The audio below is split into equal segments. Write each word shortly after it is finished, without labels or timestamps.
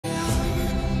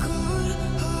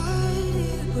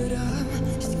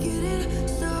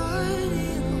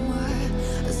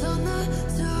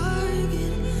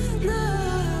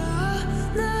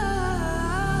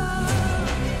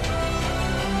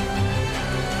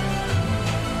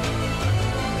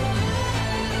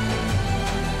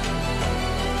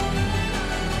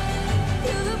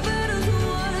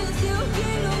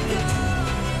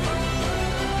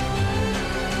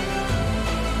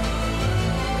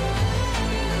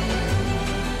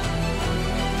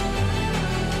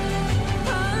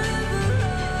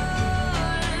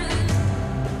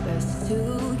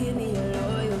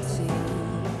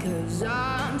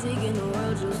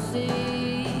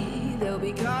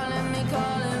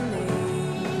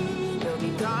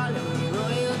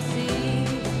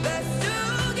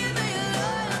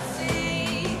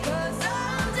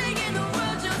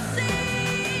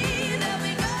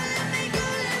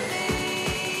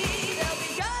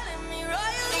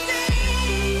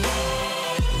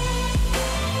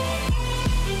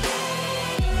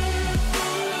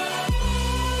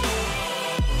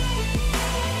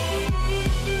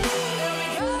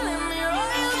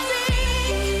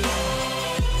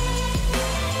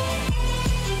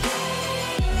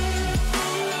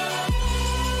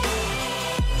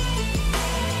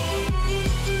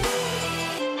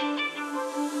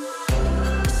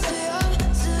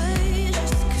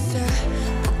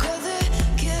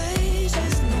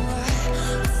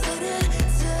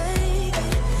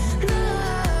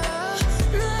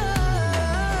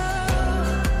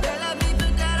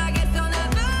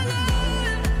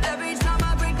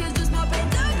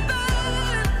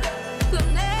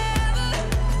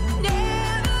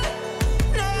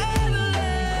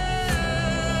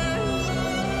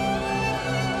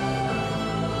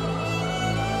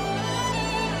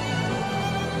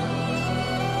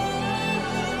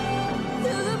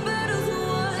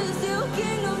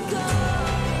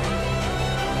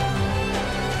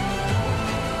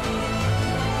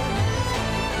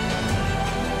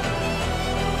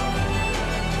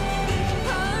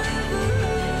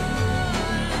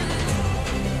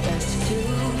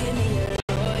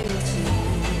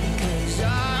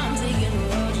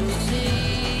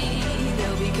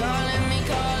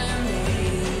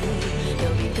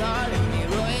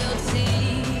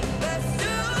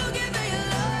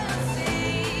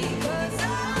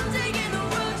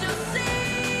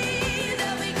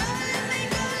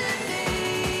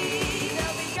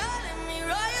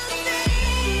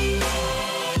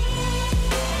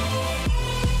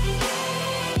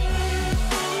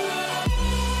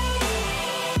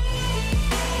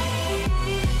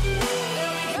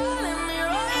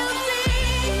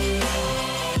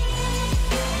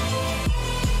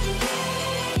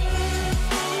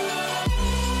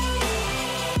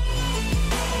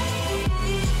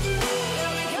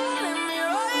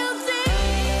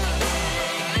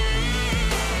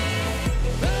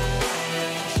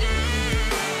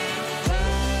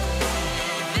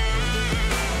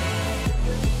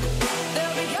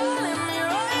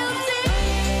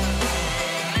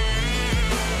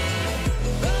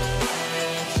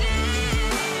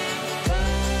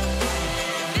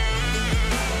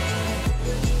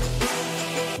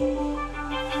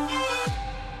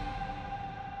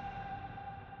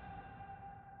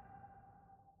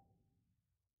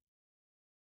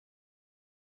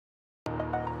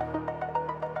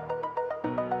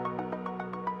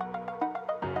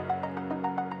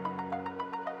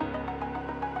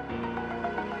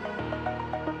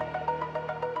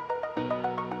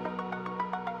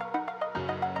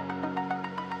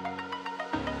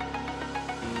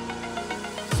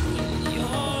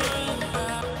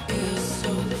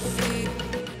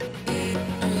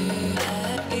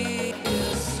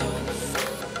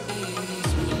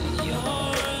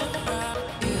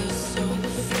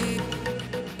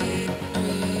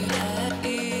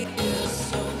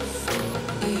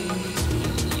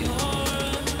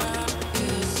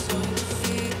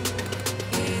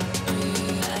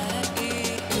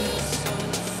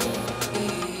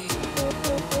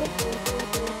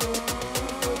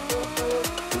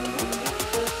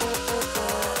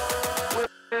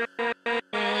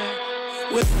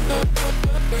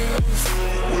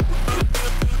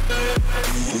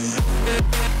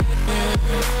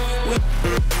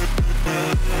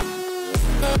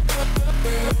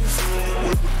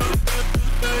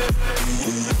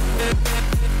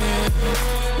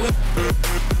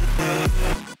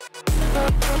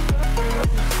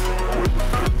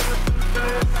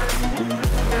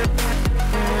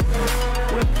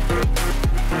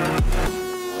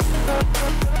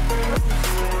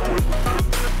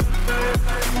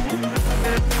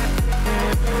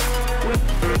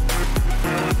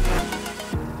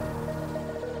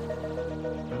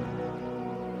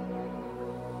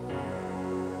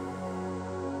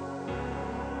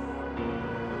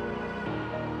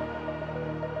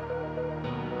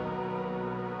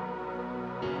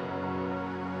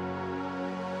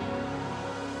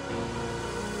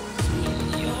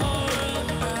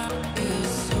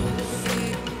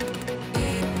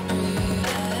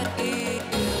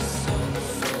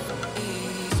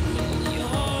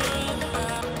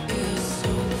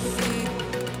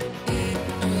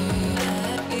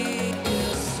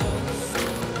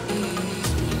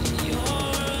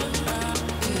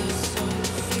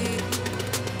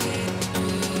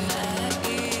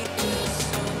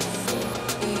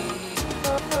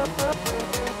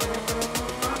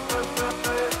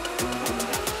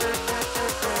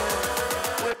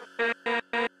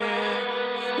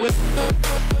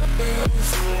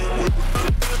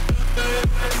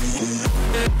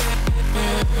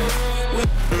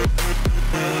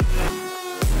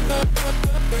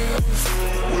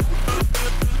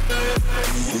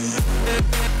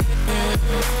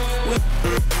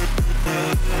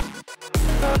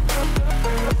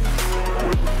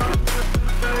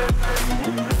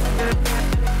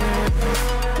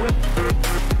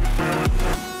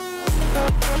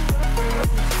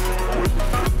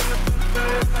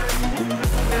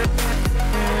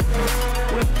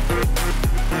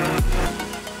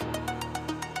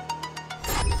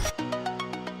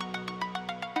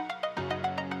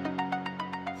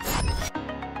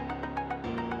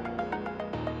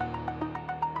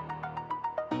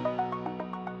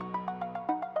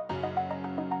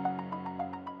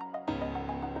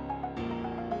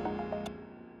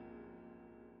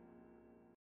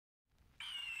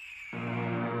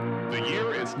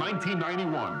It's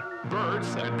 1991.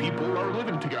 Birds and people are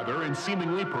living together in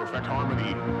seemingly perfect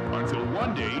harmony. Until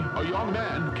one day, a young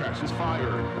man catches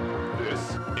fire.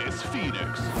 This is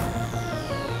Phoenix.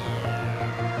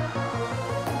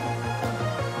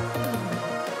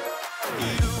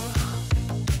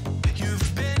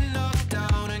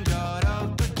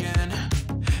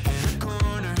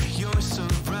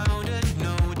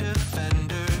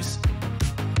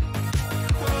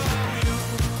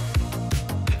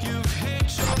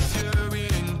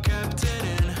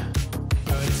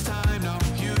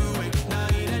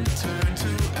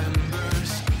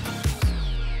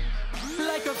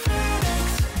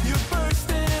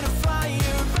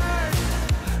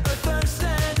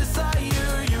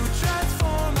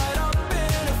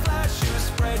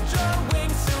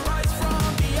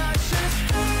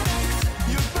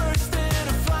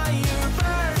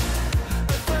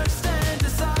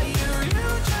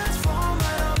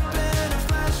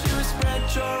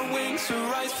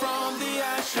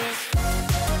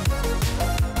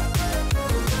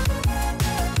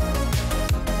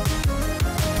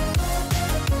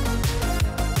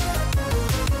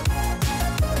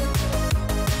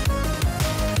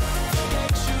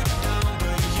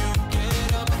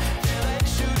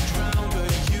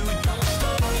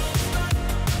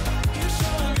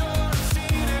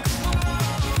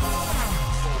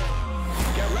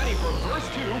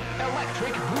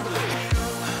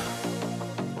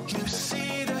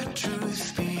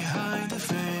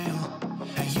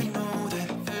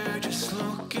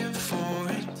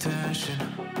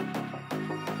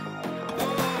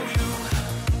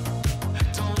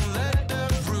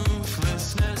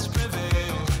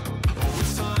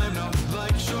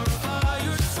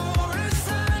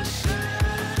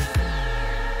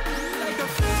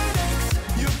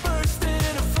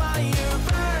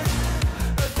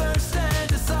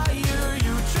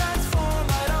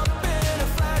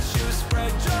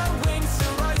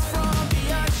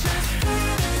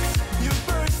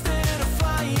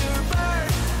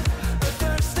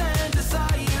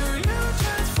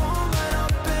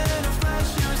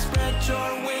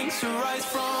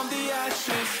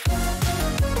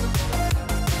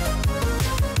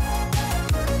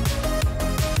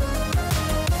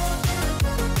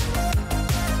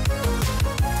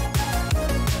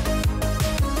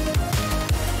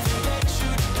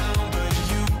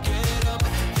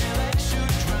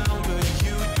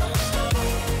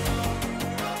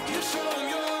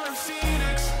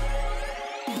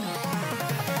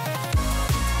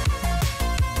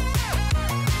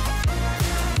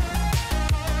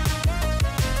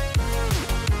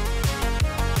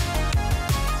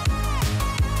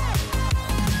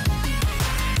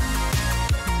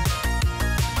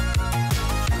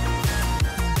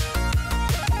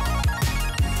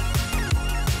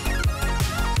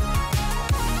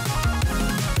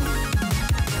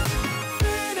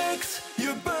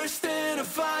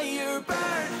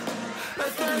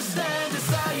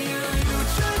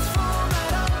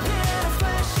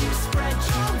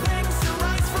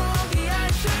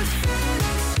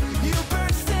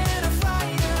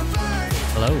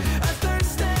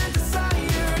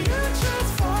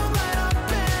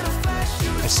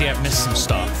 I've missed some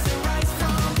stuff.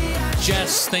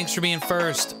 Jess, thanks for being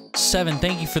first. 7,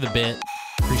 thank you for the bit.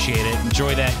 Appreciate it.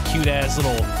 Enjoy that cute-ass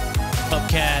little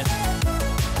Hubcat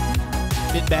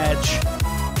bit badge.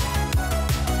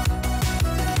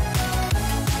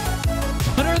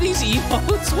 What are these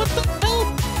emotes? What the hell?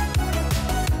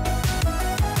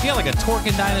 You got like a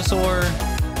twerking dinosaur,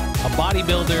 a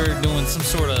bodybuilder doing some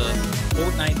sort of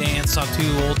Fortnite dance. I'm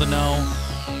too old to know.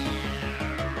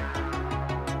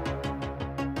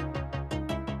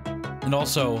 And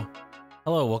also,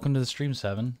 hello, welcome to the stream,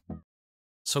 7.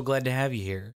 So glad to have you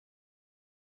here.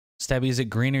 Stabby, is it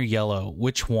green or yellow?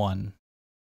 Which one?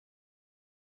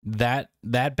 That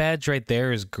badge right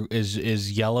there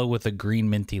is yellow with a green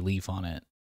minty leaf on it.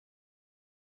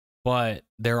 But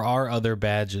there are other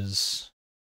badges.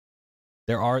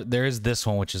 There is this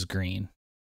one which is green.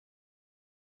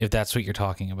 If that's what you're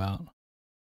talking about.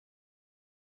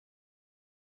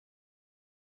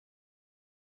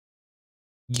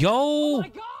 Yo!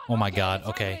 Oh my god,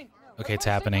 okay. Okay, it's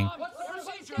happening.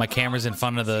 My camera's in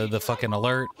front of the fucking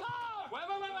alert.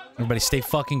 Everybody stay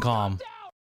fucking calm.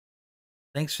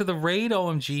 Thanks for the raid,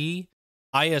 OMG.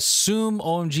 I assume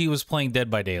OMG was playing Dead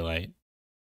by Daylight.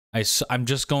 I'm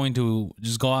just going to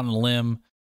go out on a limb.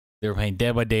 They were playing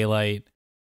Dead by Daylight.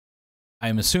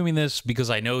 I'm assuming this because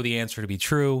I know the answer to be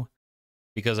true.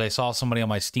 Because I saw somebody on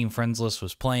my Steam friends list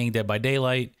was playing Dead by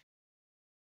Daylight.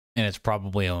 And it's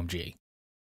probably OMG.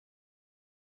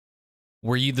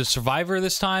 Were you the survivor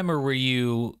this time, or were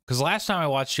you... Because last time I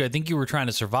watched you, I think you were trying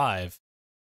to survive.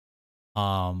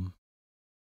 I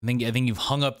think you've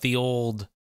hung up the old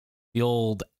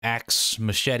axe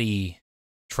machete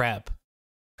trap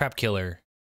killer.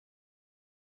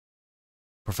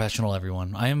 Professional,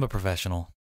 everyone. I am a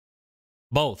professional.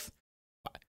 Both.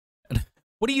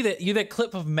 What are you that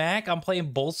clip of Mac? I'm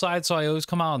playing both sides, so I always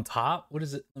come out on top. What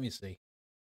is it? Let me see.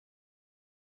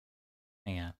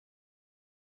 Hang on.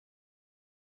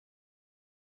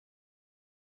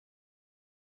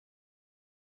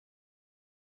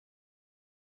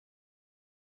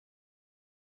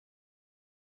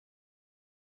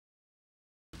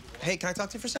 Hey, can I talk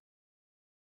to you for a second?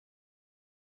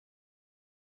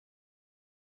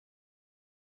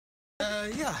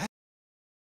 Yeah. What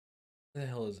the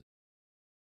hell is it? It's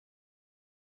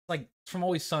like from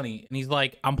Always Sunny, and he's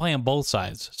like, I'm playing both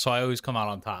sides, so I always come out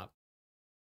on top.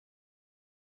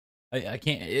 I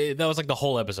can't. That was like the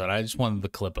whole episode. I just wanted the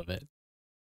clip of it.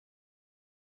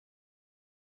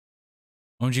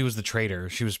 Onji was the traitor.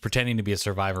 She was pretending to be a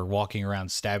survivor, walking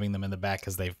around stabbing them in the back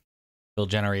because they built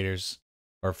generators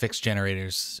or fixed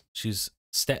generators. She's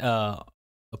a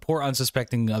poor,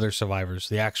 unsuspecting other survivors,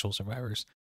 the actual survivors.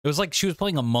 It was like she was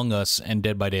playing Among Us and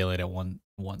Dead by Daylight at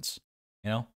once, you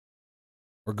know,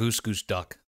 or Goose Goose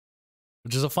Duck,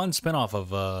 which is a fun spinoff of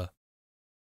the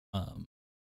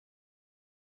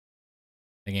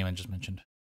game I just mentioned,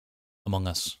 Among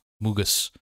Us,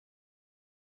 Mugus.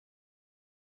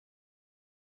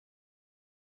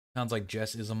 Sounds like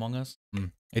Jess is Among Us.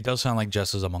 It does sound like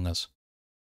Jess is Among Us.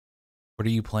 What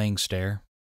are you playing, Stare?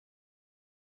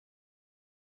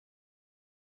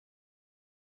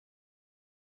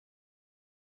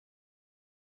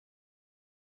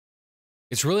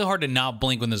 It's really hard to not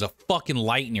blink when there's a fucking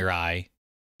light in your eye.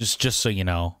 Just so you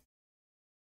know.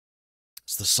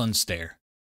 It's the sun stare.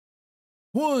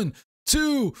 1,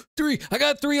 2, 3. I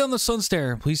got 3 on the sun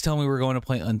stare. Please tell me we're going to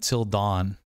play Until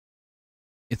Dawn.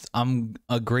 I'm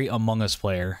a great Among Us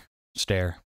player.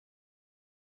 Stare.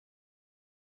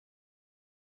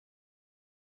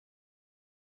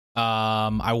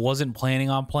 I wasn't planning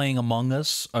on playing Among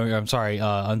Us. I'm sorry,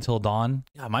 Until Dawn.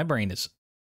 Yeah, my brain is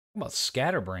about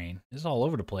scatterbrain. It's all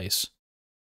over the place.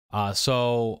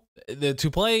 So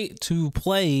to play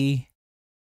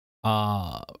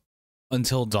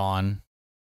Until Dawn,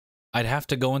 I'd have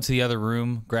to go into the other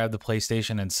room, grab the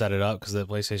PlayStation, and set it up because the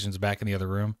PlayStation's back in the other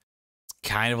room. It's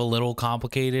kind of a little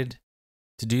complicated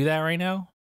to do that right now.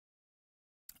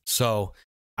 So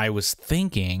I was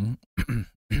thinking,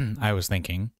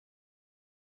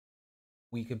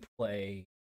 we could play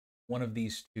one of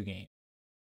these 2 games.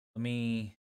 Let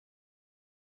me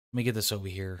get this over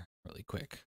here really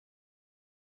quick.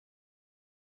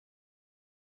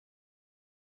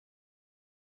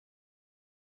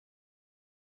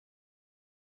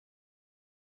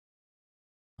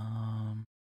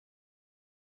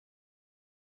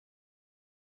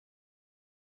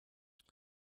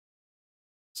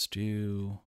 Let's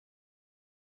do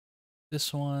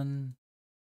this one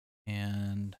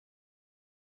and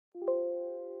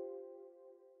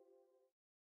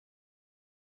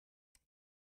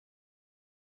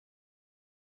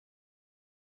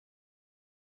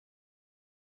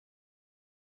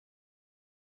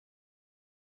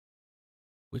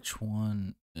which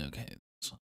one? Okay.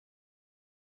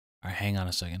 All right, hang on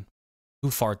a second.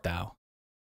 Who fart thou?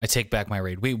 I take back my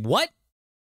raid. Wait, what?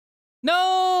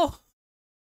 No!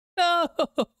 No!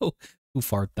 Who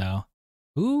fart thou?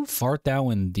 Who fart thou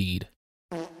indeed?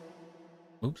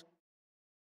 Oops.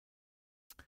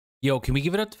 Yo, can we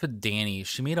give it up for Danny?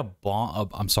 She made a bomb.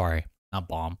 I'm sorry, not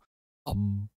bomb. A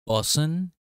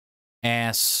bussin'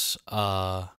 ass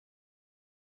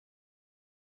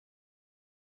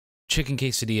chicken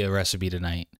quesadilla recipe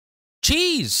tonight.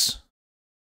 Cheese!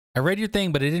 I read your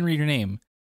thing, but I didn't read your name.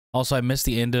 Also, I missed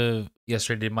the end of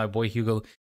yesterday. Did my boy Hugo...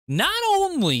 Not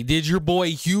only did your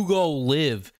boy Hugo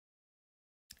live,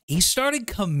 he started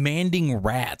commanding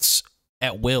rats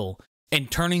at will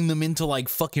and turning them into like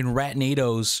fucking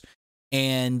ratnados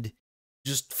and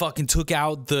just fucking took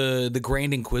out the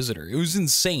Grand Inquisitor. It was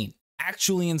insane.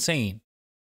 Actually insane.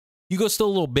 Hugo's still a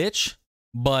little bitch,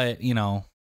 but, you know...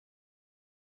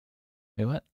 Wait,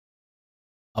 what?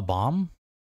 A bomb?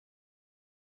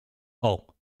 Oh,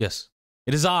 yes.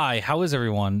 It is I. How is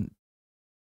everyone?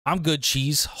 I'm good,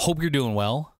 Cheese. Hope you're doing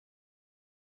well.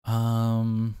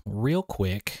 Real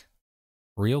quick.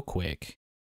 Gonna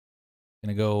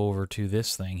go over to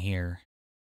this thing here.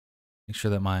 Make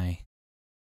sure that let's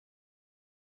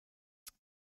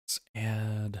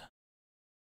add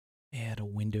a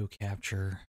window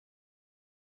capture.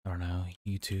 I don't know,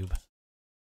 YouTube.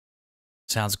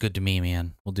 Sounds good to me,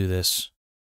 man. We'll do this.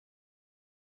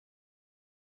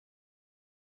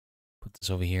 Put this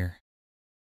over here.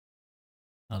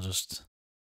 I'll just...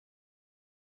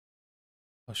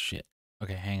 Oh, shit.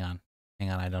 Okay, hang on.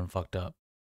 Hang on, I done fucked up.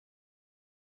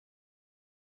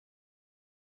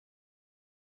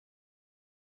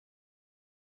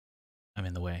 I'm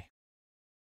in the way.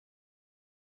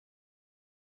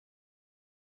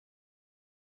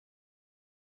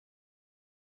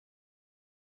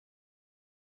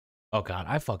 Oh god,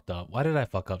 I fucked up. Why did I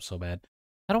fuck up so bad?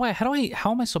 How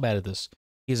am I so bad at this?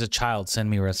 He's a child, send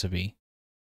me a recipe.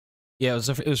 Yeah, it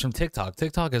was from TikTok.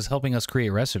 TikTok is helping us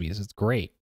create recipes. It's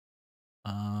great.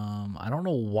 I don't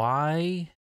know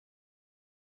why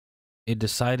it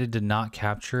decided to not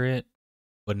capture it,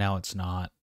 but now it's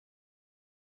not.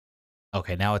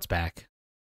 Okay, now it's back.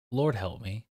 Lord help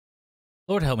me.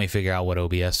 Lord help me figure out what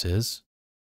OBS is.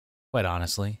 Quite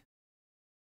honestly.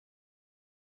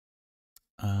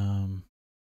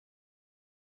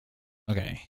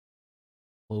 Okay.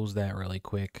 Close that really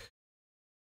quick.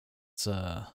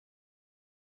 Let's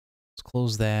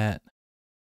close that.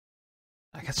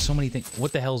 I got so many things.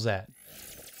 What the hell's that?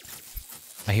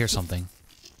 I hear something,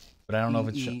 but I don't know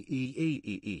if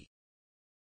it's...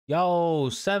 Yo,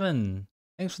 7.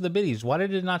 Thanks for the biddies. Why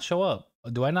did it not show up?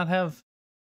 Do I not have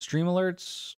stream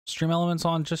alerts, stream elements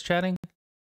on just chatting?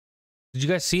 Did you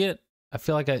guys see it? I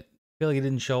feel like it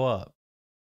didn't show up.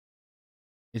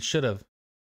 It should have.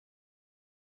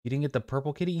 You didn't get the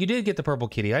purple kitty? You did get the purple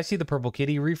kitty. I see the purple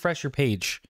kitty. Refresh your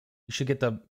page. You should get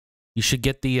the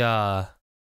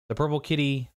purple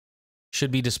kitty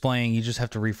should be displaying. You just have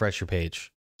to refresh your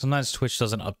page. Sometimes Twitch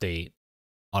doesn't update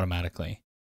automatically.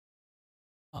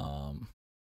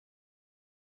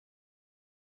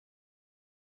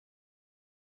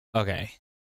 Okay.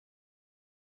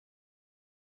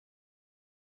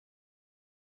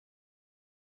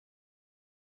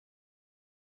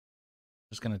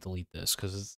 Just gonna delete this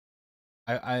because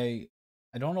I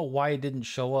don't know why it didn't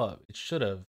show up. It should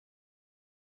have.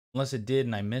 Unless it did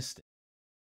and I missed it.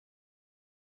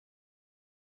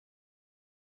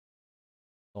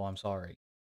 So I'm sorry.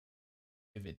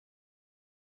 If it...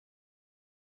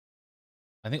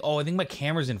 I think my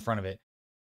camera's in front of it.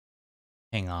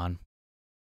 Hang on.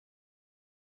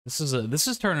 This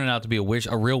is turning out to be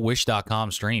a real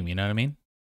wish.com stream, you know what I mean?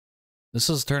 This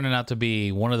is turning out to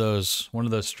be one of those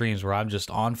streams where I'm just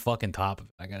on fucking top of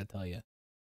it, I gotta tell you.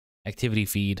 Activity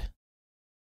feed.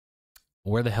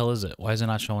 Where the hell is it? Why is it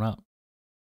not showing up?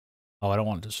 Oh, I don't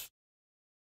want just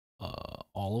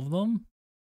all of them.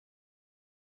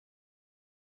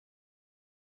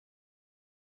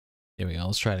 There we go.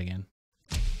 Let's try it again.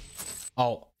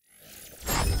 Oh,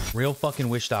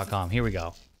 realfuckingwish.com. Here we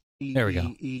go. There we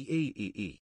go.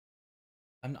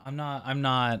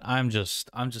 I'm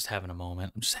just having a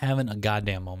moment. I'm just having a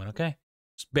goddamn moment, okay?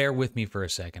 Just bear with me for a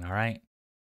second, all right?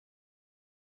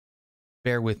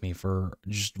 Bear with me for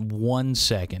just 1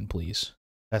 second, please.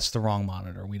 That's the wrong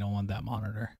monitor. We don't want that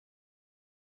monitor.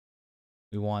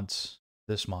 We want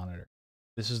this monitor.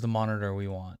 This is the monitor we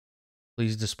want.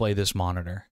 Please display this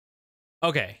monitor.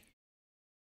 Okay.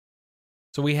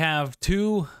 So we have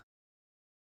two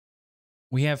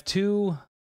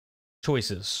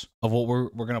choices of what we're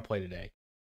going to play today.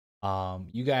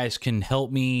 You guys can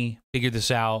help me figure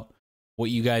this out, what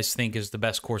you guys think is the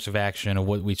best course of action of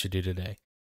what we should do today.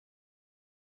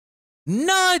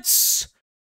 Nuts!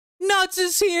 Nuts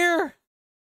is here!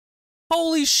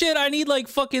 Holy shit, I need like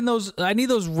fucking I need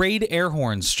those raid air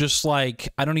horns. Just like,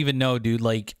 I don't even know, dude.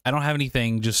 Like, I don't have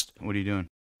anything, just... What are you doing?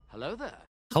 Hello there.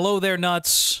 Hello there,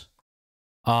 Nuts.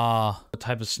 What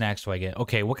type of snacks do I get?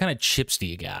 Okay, what kind of chips do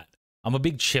you got? I'm a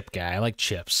big chip guy. I like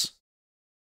chips.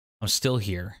 I'm still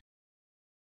here.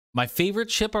 My favorite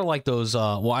chip are like those,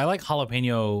 well, I like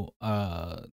jalapeno,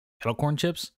 kettle corn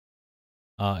chips.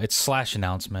 It's slash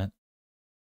announcement.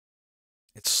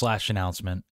 It's slash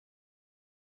announcement.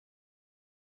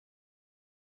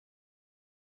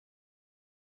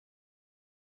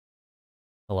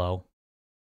 Hello.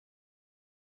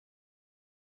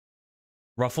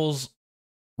 Ruffles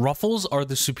are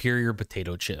the superior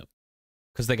potato chip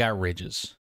because they got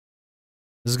ridges.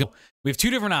 This is good. We have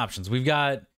two different options. We've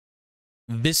got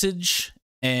Visage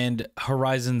and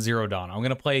Horizon Zero Dawn. I'm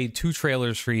gonna play two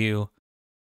trailers for you.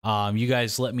 You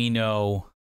guys let me know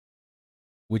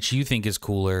which you think is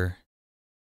cooler,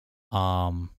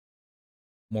 more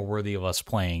worthy of us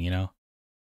playing, you know?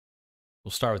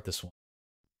 We'll start with this one.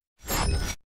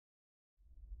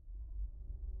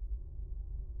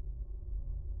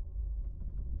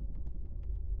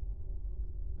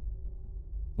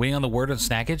 Waiting on the word on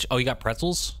snackage. Oh, you got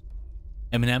pretzels?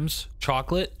 M&M's?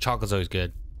 Chocolate? Chocolate's always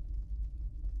good.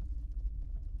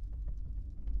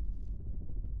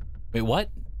 Wait, what?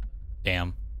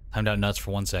 Damn. Timed out nuts for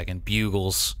 1 second.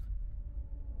 Bugles.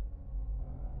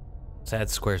 Sad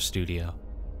Square Studio.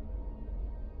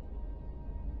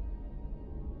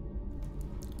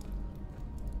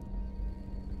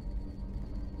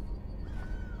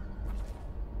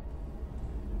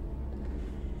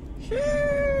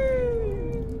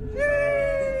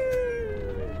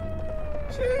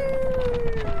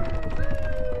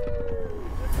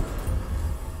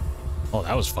 Oh,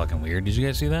 that was fucking weird. Did you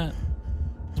guys see that?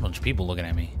 There's a bunch of people looking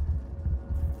at me.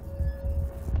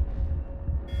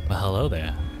 Well, hello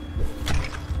there.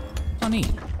 Oh,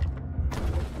 neat.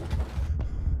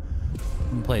 I'm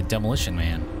gonna play Demolition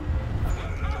Man.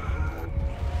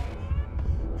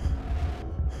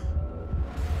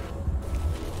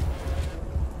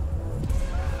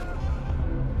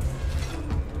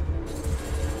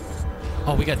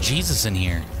 Oh, we got Jesus in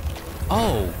here.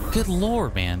 Oh, good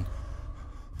lord, man.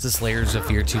 Is this Layers of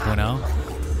Fear 2.0?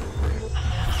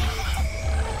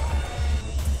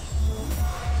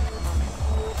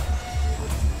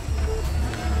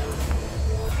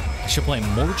 I should play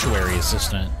Mortuary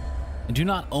Assistant. I do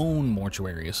not own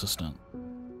Mortuary Assistant.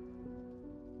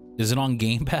 Is it on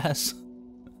Game Pass?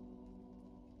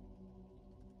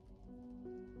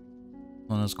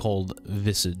 One is called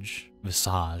Visage.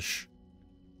 Visage.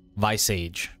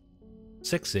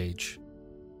 Sage.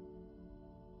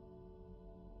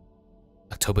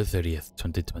 October 30th,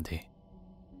 2020.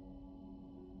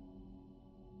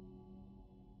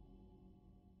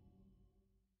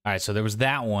 All right, so there was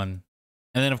that one.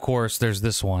 And then, of course, there's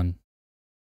this one.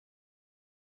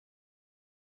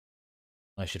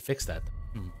 I should fix that.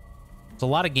 It's a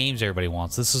lot of games everybody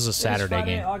wants. This is a Saturday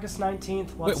Friday, game. August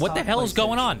 19th. Wait, what the hell is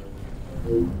going on?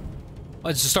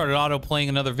 I just started auto-playing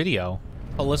another video.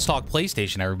 Oh, let's talk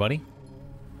PlayStation, everybody.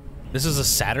 This is a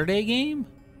Saturday game?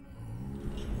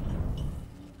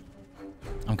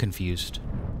 I'm confused.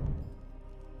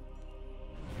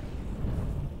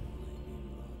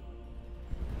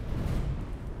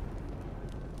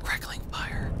 Crackling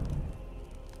fire.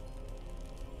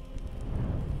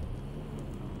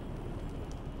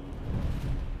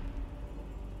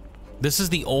 This is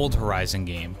the old Horizon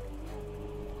game.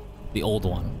 The old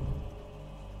one.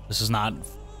 This is not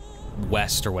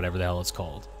West or whatever the hell it's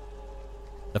called.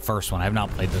 The first one. I have not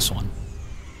played this one.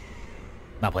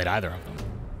 Not played either of them.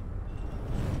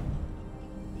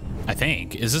 I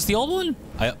think. Is this the old one?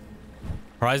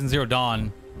 Horizon Zero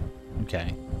Dawn.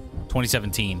 Okay.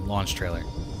 2017 launch trailer.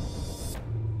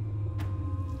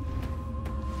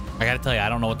 I gotta tell you, I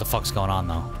don't know what the fuck's going on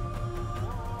though.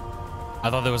 I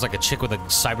thought there was like a chick with a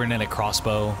cybernetic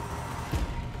crossbow.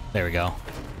 There we go.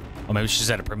 Or maybe she just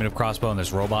had a primitive crossbow and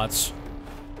there's robots.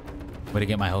 Way to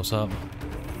get my hopes up.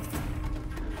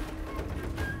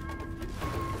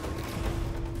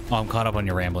 Oh, I'm caught up on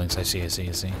your ramblings. I see.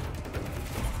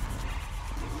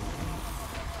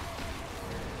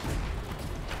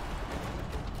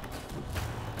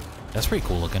 That's pretty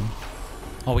cool looking.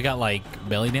 Oh, we got like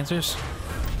belly dancers.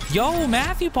 Yo,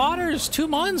 Matthew Potters, 2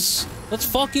 months. Let's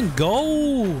fucking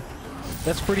go.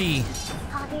 That's pretty,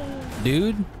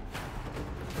 dude.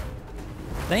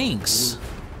 Thanks.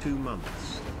 2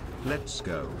 months. Let's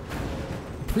go.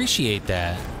 Appreciate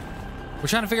that. We're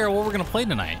trying to figure out what we're gonna play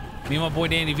tonight. Me and my boy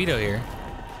Danny Vito here.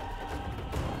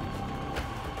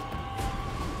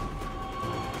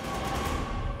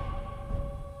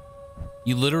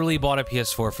 You literally bought a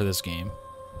PS4 for this game.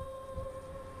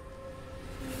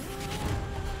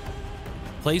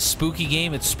 Play spooky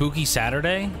game. It's Spooky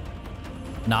Saturday.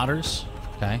 Nodders.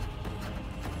 Okay.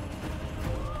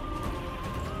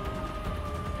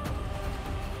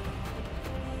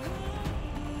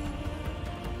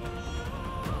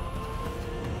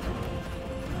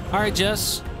 All right,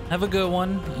 Jess. Have a good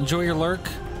one. Enjoy your lurk.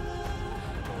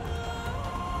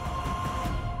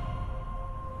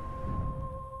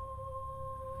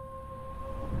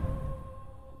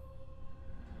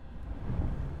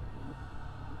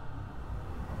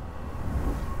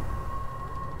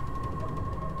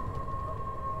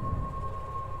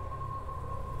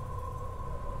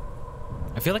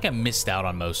 I feel like I missed out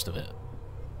on most of it.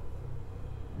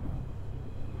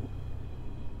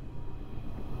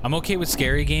 I'm okay with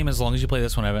scary game as long as you play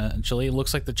this one eventually. It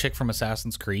looks like the chick from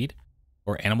Assassin's Creed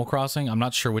or Animal Crossing. I'm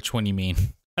not sure which one you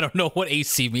mean. I don't know what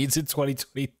AC means in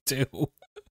 2022. All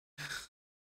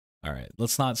right,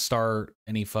 let's not start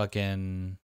any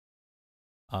fucking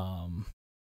autoplay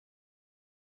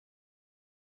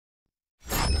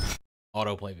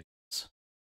videos.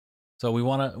 So we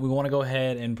want to go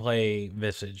ahead and play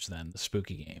Visage then, the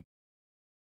spooky game.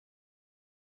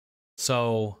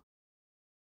 So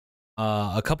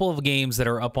a couple of games that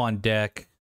are up on deck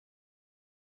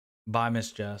by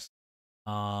Miss Jess.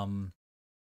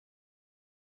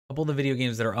 couple of the video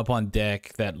games that are up on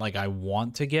deck that like I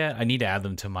want to get, I need to add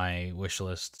them to my wish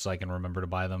list so I can remember to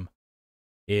buy them,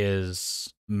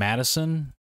 is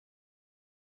MADiSON.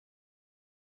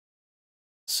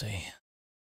 Let's see.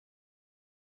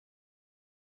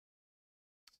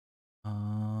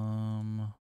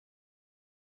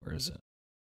 Where is it?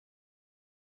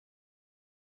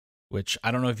 Which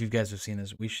I don't know if you guys have seen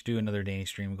this. We should do another Danny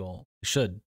stream goal. We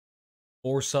should.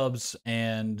 4 subs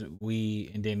and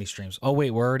Danny streams. Oh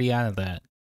wait, we're already out of that.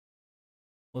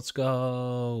 Let's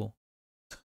go.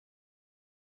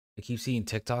 I keep seeing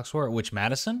TikToks for it. Which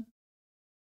MADiSON?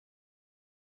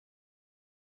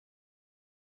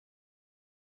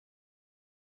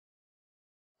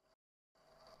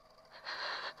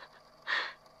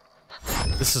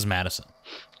 This is MADiSON.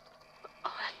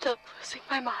 I'll end up losing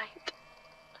my mind.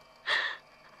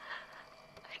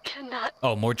 I cannot.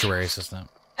 Oh, mortuary assistant.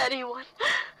 Anyone.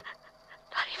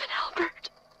 Not even Albert.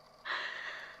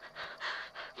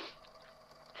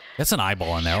 That's an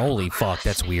eyeball in there. Holy fuck,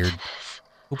 that's weird.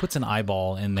 Who puts an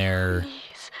eyeball in their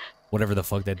whatever the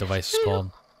fuck that device is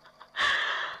called?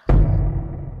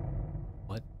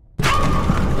 What?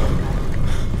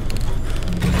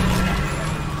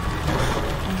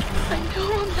 I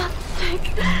know I'm not sick.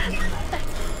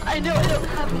 I know I don't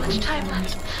have much time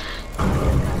left.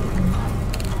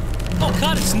 Oh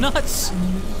god, it's nuts!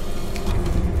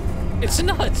 It's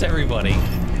nuts, everybody! I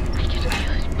can feel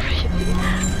it breathing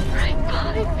right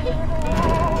by me.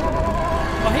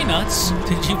 Oh, hey, Nuts.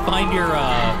 Did you find your,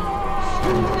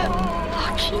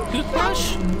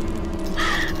 toothbrush?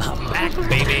 I'm back,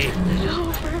 baby. And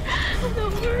over and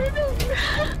over and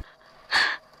over.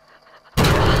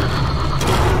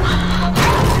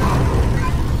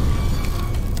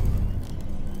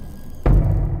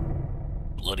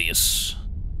 Bloodius.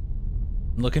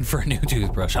 I'm looking for a new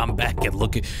toothbrush. I'm back and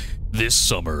looking. This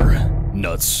summer,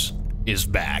 Nuts is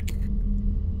back.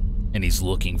 And he's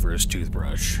looking for his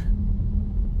toothbrush.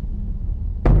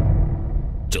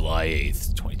 July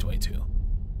 8th, 2022.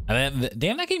 And then,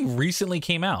 damn, that game recently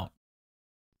came out.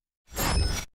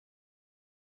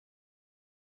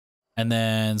 And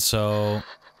then, so...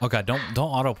 Oh god, don't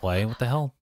autoplay. What the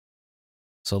hell?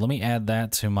 So let me add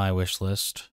that to my wish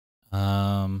list.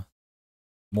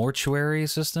 Mortuary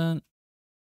assistant.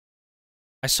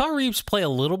 I saw Reeves play a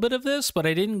little bit of this, but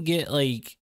I didn't get,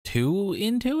 like, too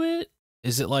into it.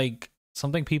 Is it, like,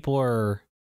 something people are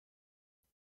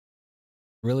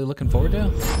really looking forward to?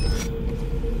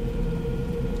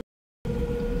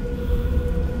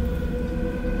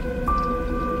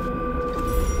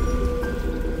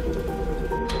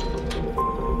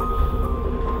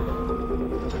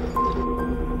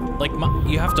 Like,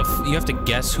 you have to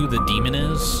guess who the demon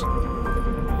is.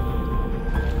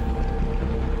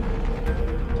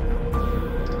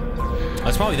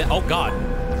 That's probably that. Oh god. I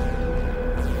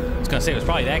was gonna say it was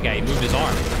probably that guy. He moved his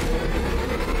arm.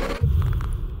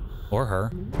 Or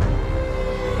her.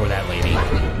 Or that lady.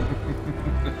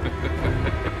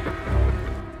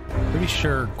 Pretty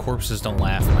sure corpses don't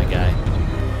laugh, my guy.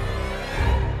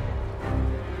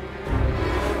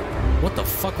 What the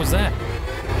fuck was that?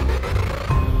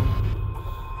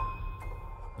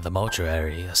 The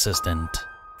mortuary assistant.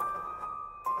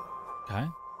 Okay.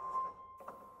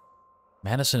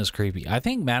 MADiSON is creepy. I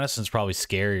think MADiSON's probably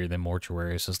scarier than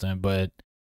mortuary assistant, but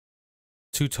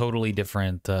two totally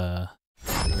different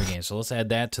games. So let's add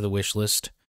that to the wish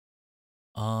list.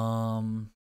 Bruh.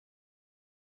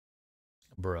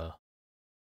 What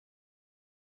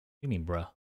do you mean, bruh?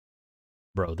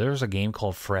 Bro, there's a game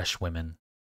called Fresh Women.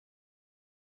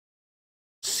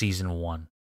 Season 1.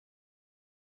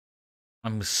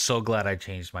 I'm so glad I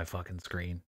changed my fucking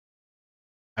screen.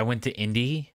 I went to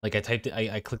indie, like I typed it,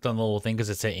 I clicked on the little thing because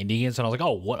it said indie games, and I was like,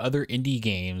 oh, what other indie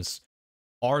games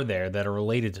are there that are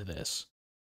related to this?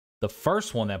 The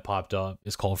first one that popped up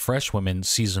is called Fresh Women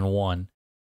Season 1,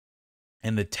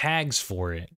 and the tags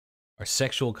for it are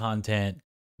sexual content,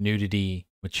 nudity,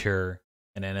 mature,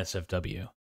 and NSFW.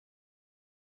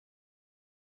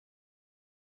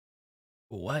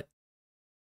 What?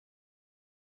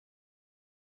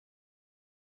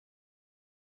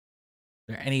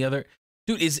 Are there any other...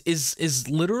 Dude, is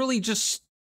literally just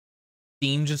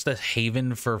Steam just a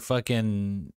haven for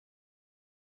fucking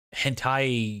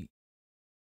hentai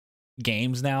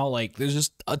games now? Like, there's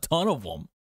just a ton of them.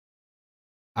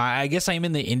 I guess I'm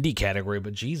in the indie category,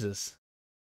 but Jesus.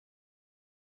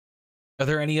 Are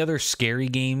there any other scary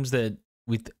games that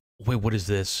we... Wait, what is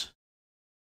this?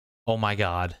 Oh my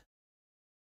god.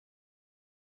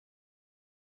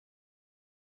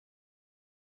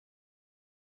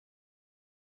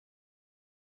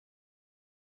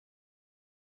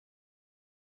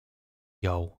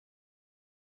 Yo,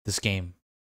 this game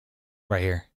Right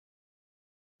here.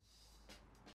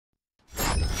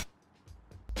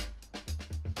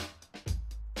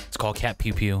 It's called Cat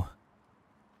Pew Pew.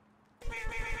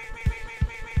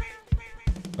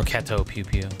 Or Cato Pew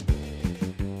Pew.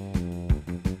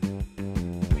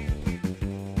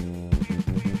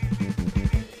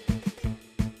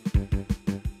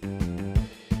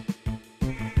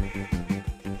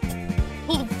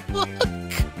 Oh, fuck!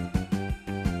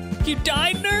 You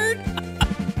died, nerd?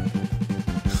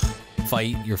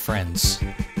 Fight your friends.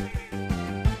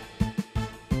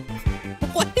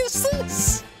 What is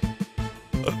this?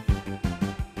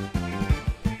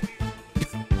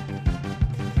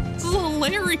 This is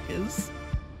hilarious.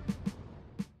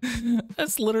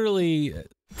 That's literally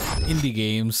indie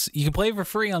games. You can play it for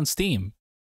free on Steam.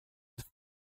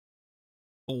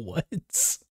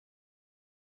 What?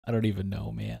 I don't even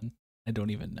know, man. I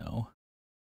don't even know.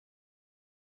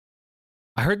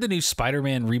 I heard the new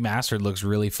Spider-Man remastered looks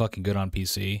really fucking good on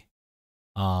PC.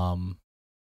 But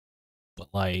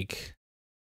like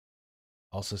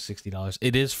also $60.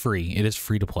 It is free. It is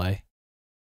free to play.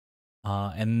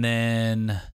 And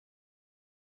then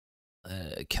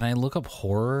can I look up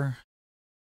horror?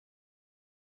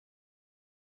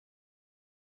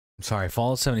 I'm sorry,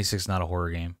 Fallout 76 is not a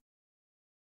horror game.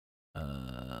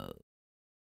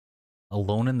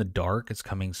 Alone in the Dark is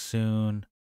coming soon.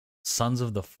 Sons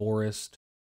of the Forest.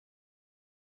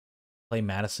 Play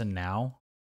MADiSON now.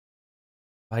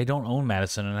 I don't own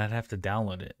MADiSON and I'd have to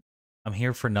download it. I'm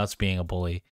here for nuts being a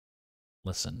bully.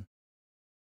 Listen.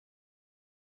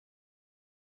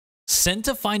 Sent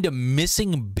to find a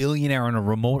missing billionaire on a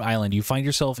remote island, you find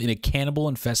yourself in a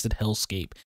cannibal-infested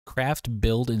hellscape. Craft,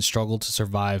 build, and struggle to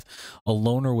survive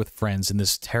alone or with friends in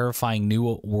this terrifying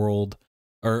new world,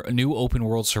 or a new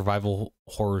open-world survival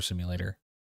horror simulator.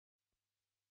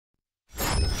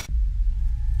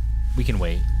 We can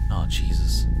wait. Oh,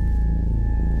 Jesus.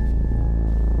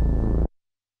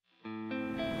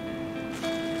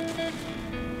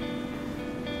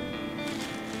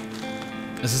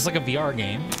 Is this like a VR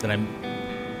game that I'm...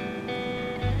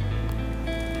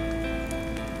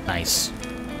 Nice.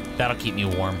 That'll keep me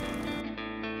warm.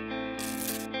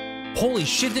 Holy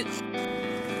shit,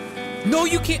 no,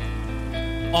 you can't...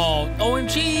 Oh,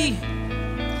 OMG!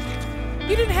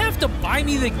 You didn't have to buy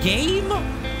me the game?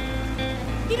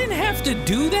 You didn't have to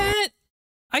do that?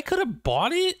 I could have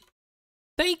bought it?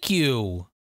 Thank you.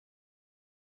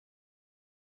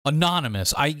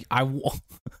 Anonymous. I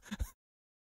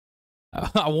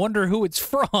wonder who it's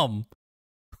from.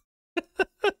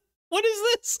 What is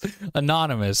this?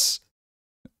 Anonymous.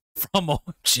 From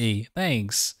OG.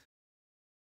 Thanks.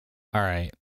 All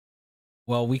right.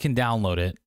 Well, we can download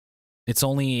it. It's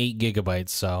only 8 gigabytes,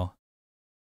 so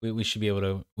we should be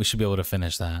able to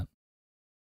finish that.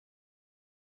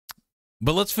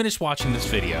 But let's finish watching this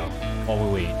video while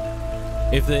we wait.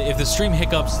 If the stream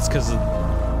hiccups, it's because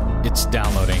it's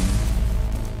downloading.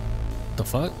 What the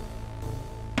fuck?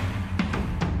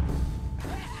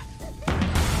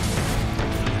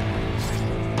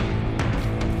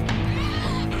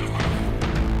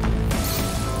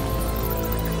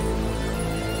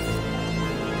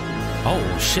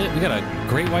 Oh shit, we got a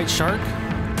great white shark?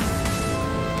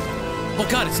 Oh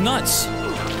god, it's nuts!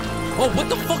 Oh, what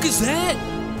the fuck is that?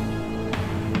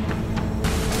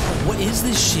 Oh, what is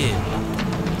this shit?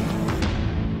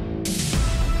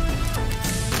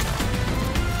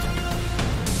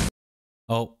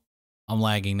 Oh, I'm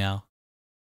lagging now.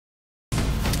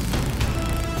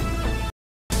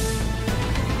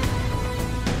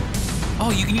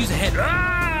 Oh, you can use a head.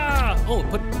 Ah! Oh,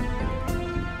 put...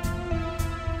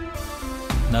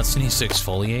 Nuts needs to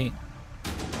exfoliate.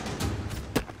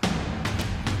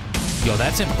 Yo,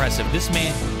 that's impressive. This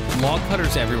man, log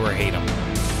cutters everywhere hate him.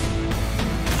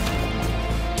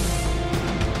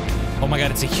 Oh my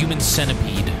god, it's a human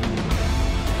centipede.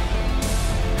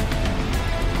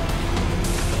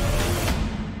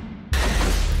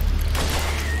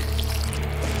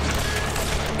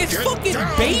 It's fucking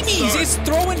babies! It's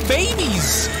throwing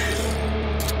babies!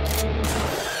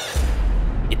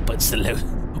 It puts the load.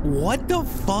 What the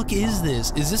fuck is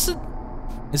this? Is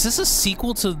this a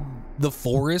sequel to The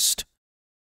Forest?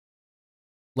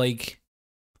 Like,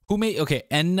 who made... Okay,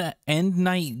 End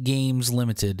Night Games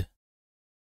Limited.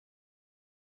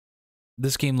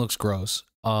 This game looks gross.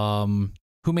 Who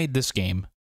made this game?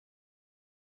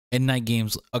 End Night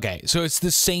Games... Okay, so it's the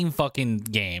same fucking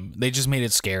game. They just made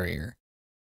it scarier.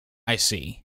 I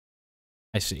see.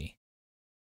 I see.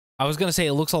 I was gonna say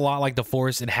it looks a lot like The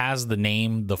Forest. It has the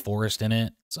name The Forest in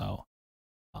it, so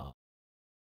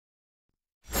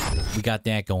we got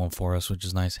that going for us, which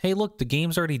is nice. Hey, look, the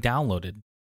game's already downloaded.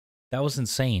 That was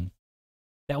insane.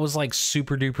 That was like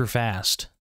super duper fast.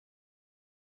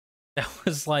 That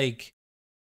was like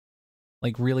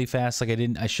really fast. Like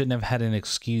I shouldn't have had an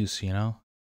excuse, you know?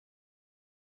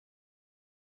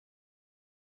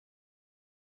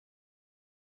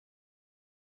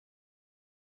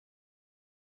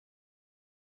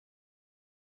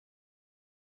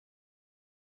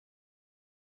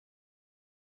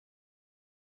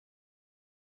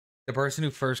 The person who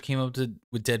first came up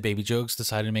with dead baby jokes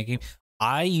decided to make him.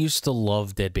 I used to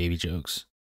love dead baby jokes.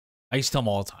 I used to tell them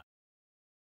all the time.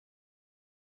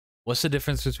 What's the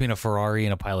difference between a Ferrari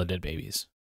and a pile of dead babies?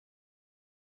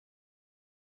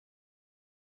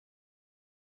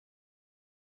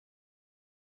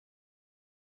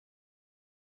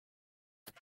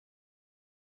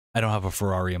 I don't have a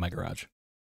Ferrari in my garage.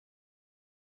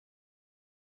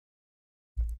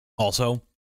 Also,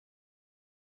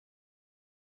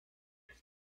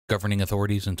 governing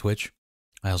authorities and Twitch.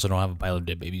 I also don't have a pile of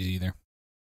dead babies either.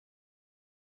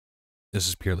 This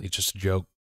is purely just a joke.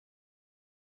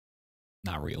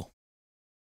 Not real.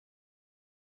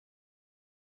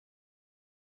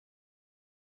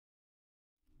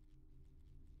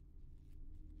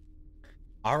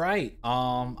 All right.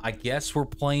 I guess we're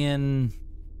doing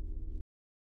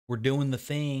the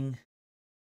thing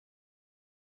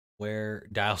where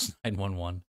dials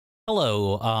 911.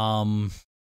 Hello.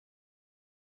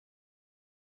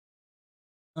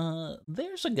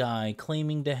 There's a guy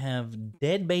claiming to have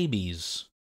dead babies.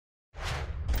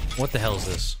 What the hell is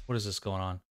this? What is this going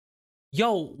on?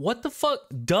 Yo, what the fuck?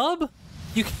 Dub?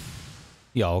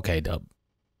 Yo, okay, Dub.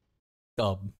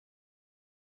 Look,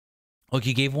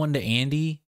 you gave one to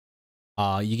Andy.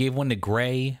 You gave one to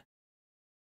Gray.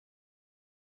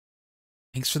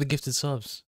 Thanks for the gifted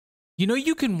subs. You know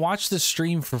you can watch the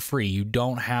stream for free. You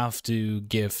don't have to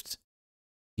gift.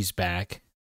 He's back.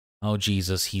 Oh,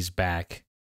 Jesus, he's back.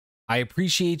 I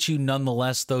appreciate you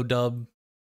nonetheless, though, Dub.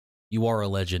 You are a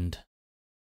legend.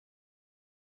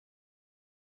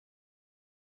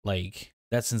 Like,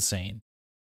 that's insane.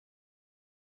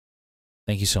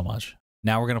 Thank you so much.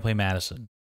 Now we're going to play MADiSON.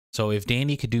 So if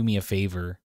Danny could do me a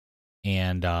favor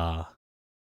and, goddamn,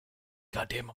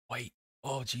 I'm white.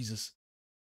 Oh, Jesus.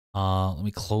 Let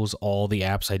me close all the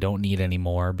apps I don't need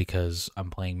anymore because I'm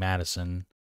playing MADiSON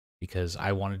because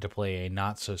I wanted to play a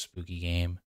not so spooky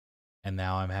game. And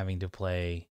now I'm having to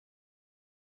play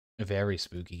a very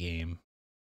spooky game.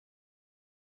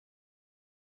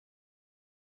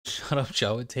 Shut up,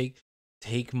 Joe.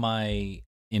 Take my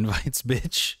invites,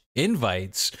 bitch.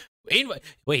 Invites.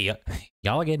 Wait,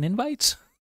 y'all are getting invites?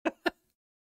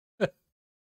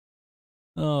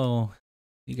 Oh,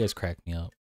 you guys crack me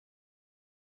up.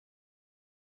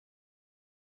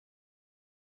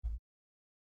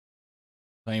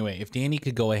 Anyway, if Danny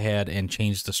could go ahead and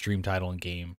change the stream title and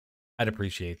game, I'd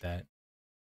appreciate that.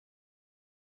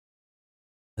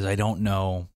 Because I don't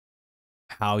know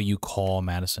how you call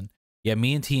MADiSON. Yeah,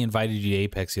 me and T invited you to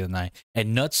Apex the other night.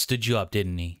 And Nuts stood you up,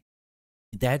 didn't he?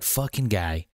 That fucking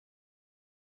guy.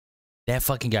 That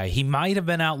fucking guy. He might have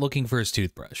been out looking for his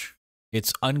toothbrush.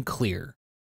 It's unclear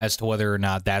as to whether or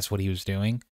not that's what he was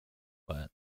doing. But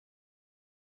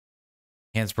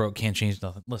hands broke, can't change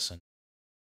nothing. Listen.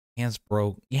 Hands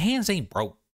broke. Your hands ain't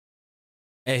broke.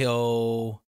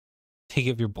 Ayo. Take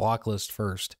up your block list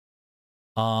first.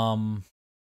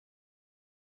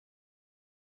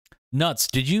 Nuts,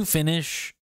 did you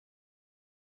finish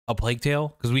A Plague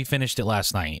Tale? Because we finished it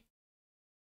last night.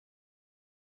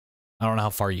 I don't know how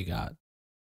far you got.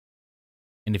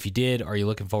 And if you did, are you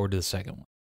looking forward to the second one?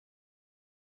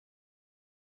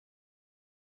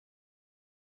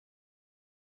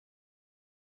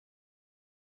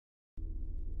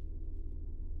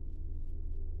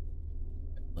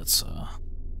 Let's,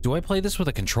 do I play this with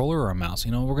a controller or a mouse?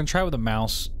 You know, we're gonna try with a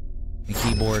mouse and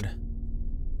keyboard.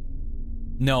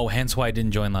 No, hence why I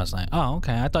didn't join last night. Oh,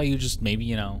 okay. I thought you just maybe,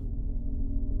 you know,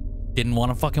 didn't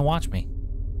want to fucking watch me.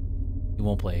 You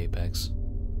won't play Apex.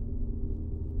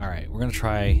 All right, we're gonna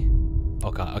try. Oh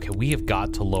god. Okay, we have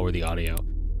got to lower the audio.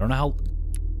 I don't know how.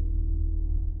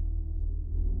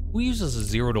 Who uses a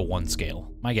 0 to 1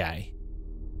 scale? My guy.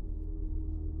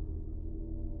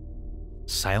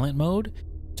 Silent mode?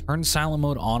 Turn silent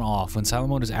mode on off. When silent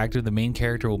mode is active, the main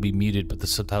character will be muted, but the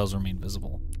subtitles remain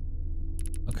visible.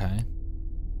 Okay.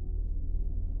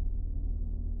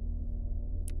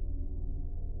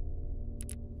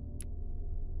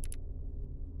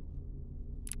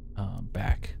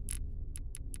 Back.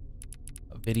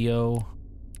 Video.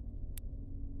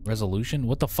 Resolution?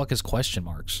 What the fuck is question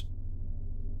marks?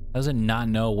 How does it not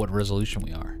know what resolution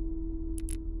we are?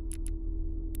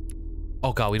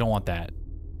 Oh god, we don't want that.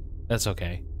 That's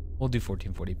okay. We'll do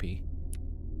 1440p.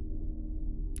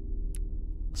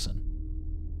 Listen.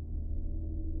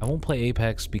 I won't play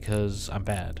Apex because I'm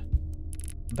bad.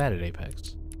 I'm bad at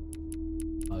Apex.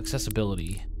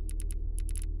 Accessibility.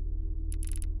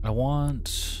 I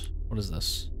want... What is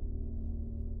this?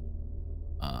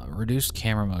 Reduced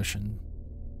camera motion.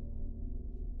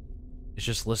 It's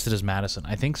just listed as MADiSON.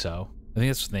 I think so. I think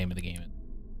that's the name of the game.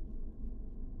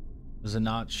 Does it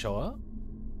not show up?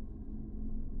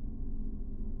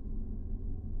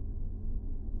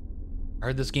 I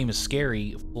heard this game is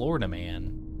scary. Florida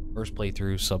Man. First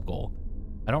playthrough, sub goal.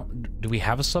 Do we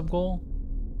have a sub goal?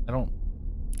 I don't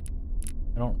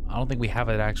think we have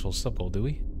an actual sub goal, do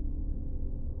we?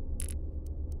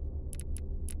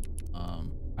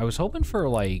 I was hoping for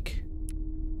like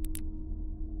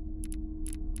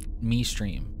me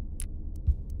stream,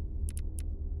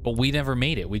 but we never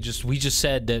made it. We just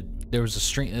said that there was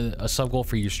a sub goal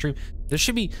for your stream. There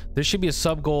should be a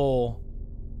sub goal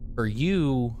for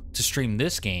you to stream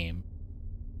this game.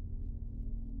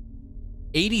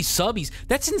 80 subbies.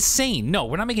 That's insane. No,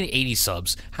 we're not making it 80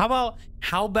 subs. How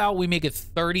about we make it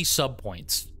 30 sub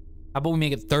points? How about we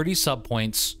make it 30 sub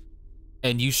points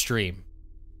and you stream?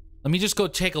 Let me just go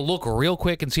take a look real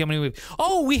quick and see how many we've...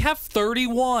 Oh, we have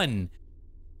 31.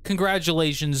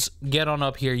 Congratulations. Get on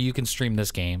up here. You can stream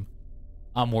this game.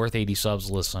 I'm worth 80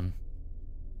 subs. Listen.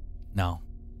 No.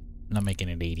 I'm not making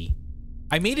it 80.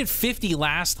 I made it 50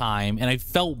 last time, and I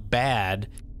felt bad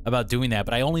about doing that,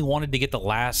 but I only wanted to get the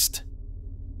last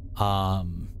what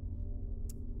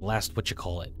you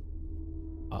call it?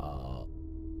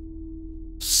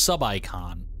 Sub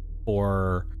icon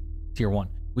for tier 1.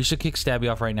 We should kick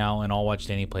Stabby off right now, and I'll watch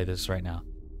Danny play this right now.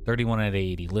 31 out of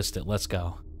 80. List it. Let's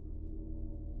go.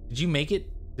 Did you make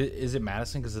it? Is it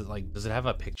MADiSON? Because it like, does it have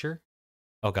a picture?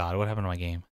 Oh God, what happened to my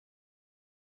game?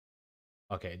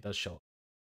 Okay, it does show.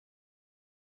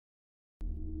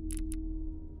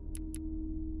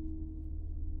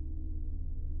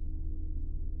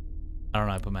 I don't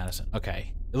know. I put MADiSON.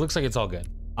 Okay, it looks like it's all good.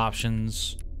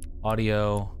 Options,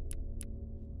 audio.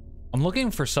 I'm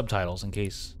looking for subtitles in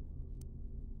case.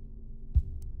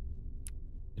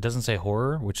 It doesn't say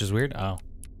horror, which is weird. Oh,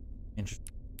 interesting.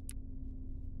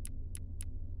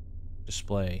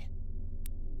 Display.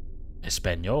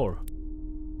 Espanol.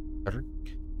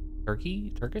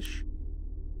 Turkish.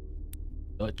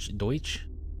 Deutsch.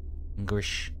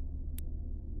 English.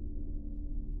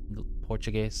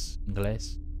 Portuguese.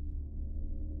 English.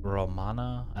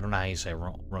 Romana. I don't know how you say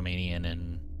Romanian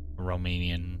and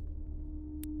Romanian.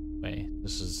 Wait,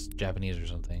 this is Japanese or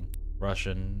something.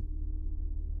 Russian.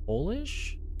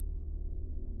 Polish?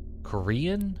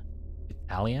 Korean?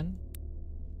 Italian?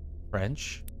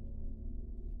 French?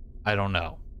 I don't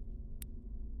know.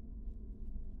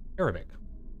 Arabic.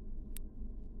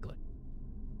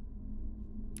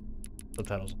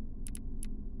 Subtitles.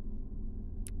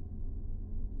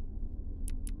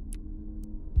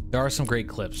 There are some great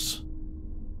clips.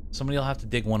 Somebody will have to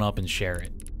dig one up and share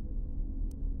it.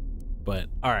 But,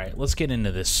 alright, let's get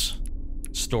into this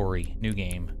story. New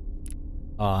game.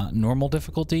 Normal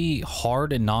difficulty,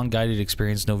 hard and non-guided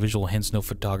experience, no visual hints, no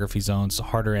photography zones,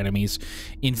 harder enemies,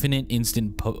 infinite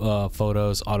instant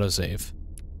photos, autosave.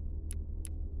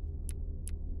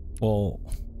 Well,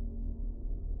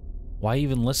 why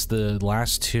even list the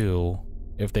last two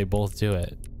if they both do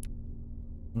it?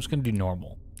 I'm just gonna do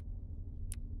normal.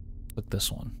 Click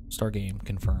this one. Start game,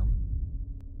 confirm.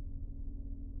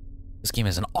 This game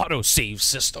has an autosave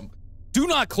system. Do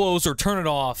not close or turn it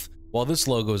off while this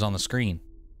logo is on the screen.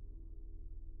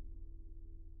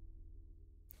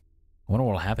 I wonder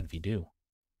what will happen if you do.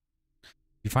 If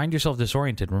you find yourself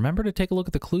disoriented, remember to take a look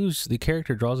at the clues the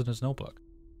character draws in his notebook.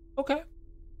 Okay.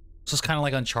 So it's kind of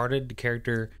like Uncharted. The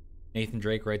character, Nathan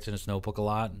Drake, writes in his notebook a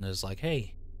lot and is like,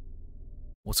 hey,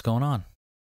 what's going on?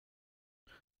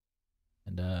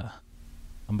 And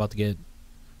I'm about to get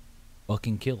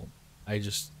fucking killed. I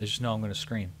just know I'm going to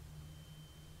scream.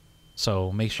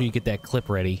 So make sure you get that clip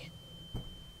ready.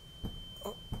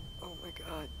 Oh my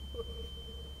God.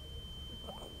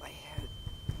 Oh, my head.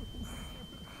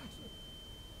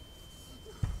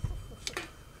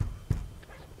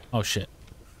 Oh shit.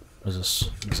 What is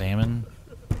this? Examine?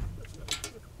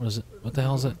 What is it? What the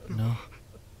hell is it? No.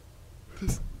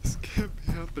 This can't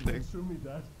be happening.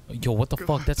 Yo, what the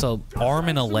fuck? That's a arm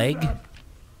and a leg?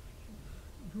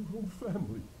 Your own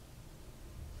family.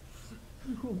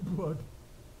 Your own blood.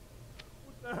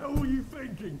 What the hell were you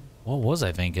thinking? What was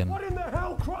I thinking? What in the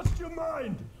hell crossed your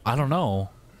mind? I don't know.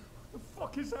 What the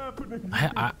fuck is happening?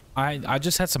 I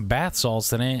just had some bath salts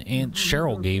that Aunt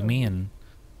Cheryl gave me, and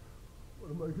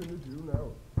What am I gonna do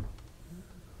now?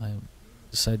 I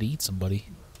decided to eat somebody.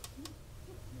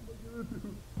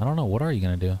 I don't know. What are you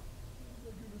gonna do? What am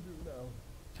I gonna do now?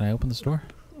 Can I open this door?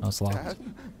 Oh, it's locked. Dad?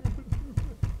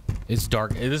 It's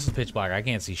dark. This is pitch black. I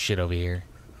can't see shit over here.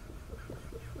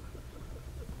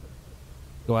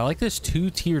 Oh, I like this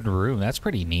 2-tiered room. That's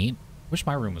pretty neat. Wish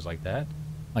my room was like that.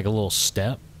 Like a little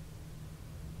step.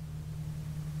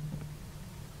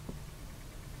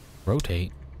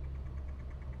 Rotate.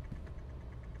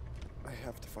 I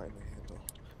have to find the handle.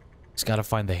 He's got to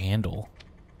find the handle.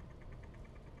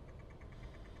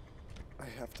 I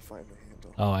have to find the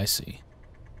handle. Oh, I see.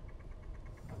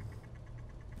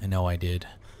 I know I did.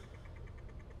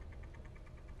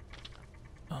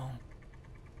 Oh.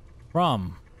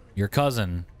 From your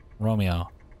cousin, Romeo.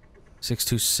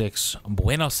 626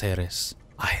 Buenos Aires,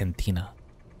 Argentina.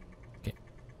 Okay.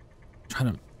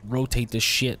 Trying to rotate this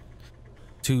shit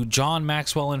to John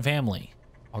Maxwell and family.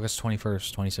 August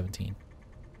 21st, 2017.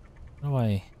 How do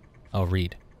I... Oh,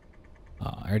 read.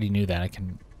 I already knew that. I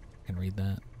can read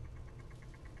that.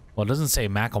 Well, it doesn't say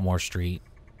Macklemore Street.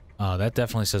 That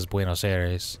definitely says Buenos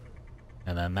Aires.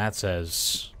 And then that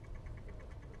says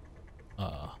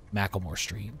Macklemore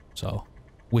Street. So,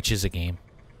 which is a game.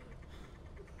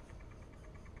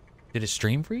 Did his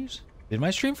stream freeze? Did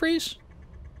my stream freeze?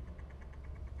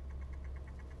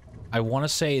 I want to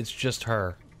say it's just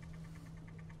her.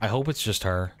 I hope it's just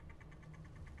her.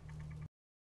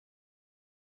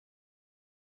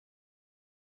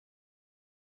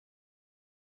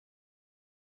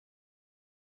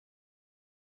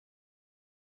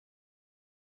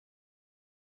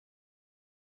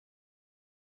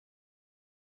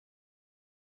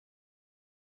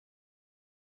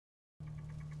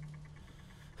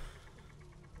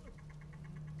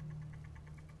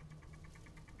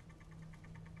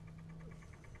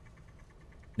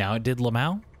 Now it did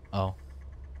Lamau? Oh.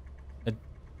 I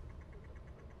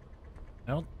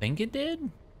don't think it did.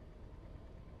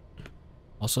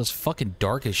 Also, it's fucking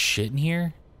dark as shit in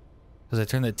here. Because I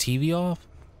turned the TV off.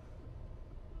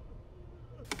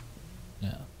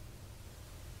 Yeah.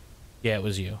 Yeah, it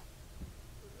was you.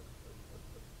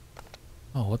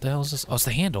 Oh, what the hell is this? Oh, it's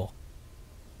the handle.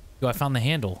 Yo, I found the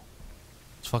handle.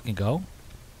 Let's fucking go.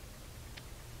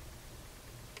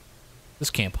 This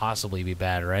can't possibly be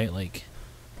bad, right? Like...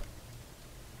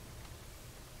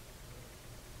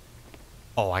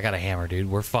 Oh, I got a hammer, dude.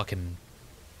 We're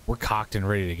cocked and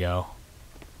ready to go.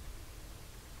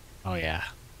 Oh yeah.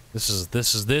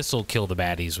 This'll kill the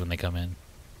baddies when they come in.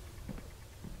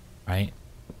 Right?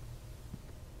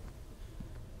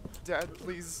 Dad,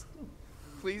 please.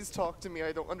 Please talk to me.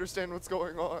 I don't understand what's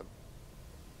going on.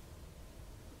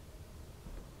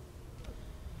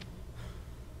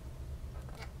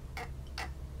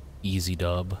 Easy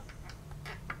dub.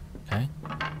 Okay.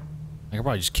 I could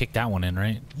probably just kick that one in,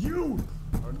 right? You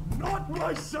are not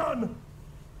my son!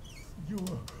 You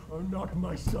are not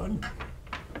my son.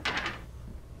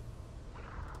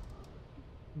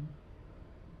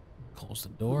 Close the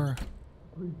door.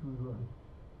 Please run.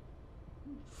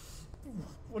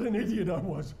 What an idiot I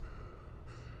was.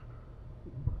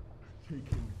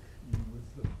 Taking you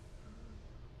with them.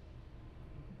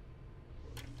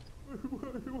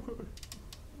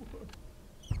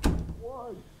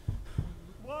 Why?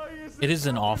 Why is It is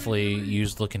an awfully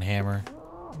used looking hammer.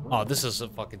 Oh, this is a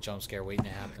fucking jump scare waiting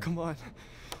to happen. Come on.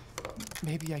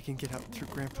 Maybe I can get out through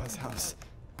Grandpa's house.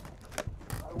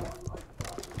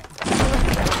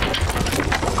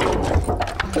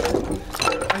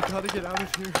 I gotta get out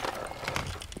of here.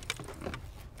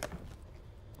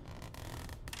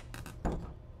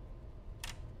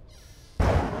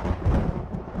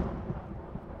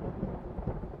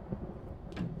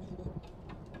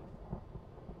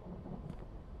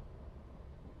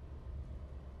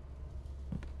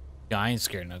 Yeah, I ain't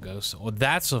scared of no ghosts. Well,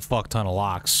 that's a fuck ton of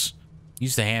locks.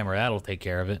 Use the hammer, that'll take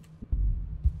care of it.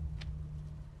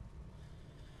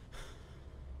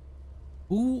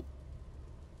 Who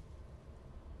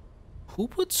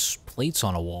puts plates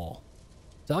on a wall?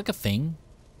 Is that like a thing?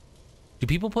 Do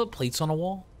people put plates on a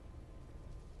wall?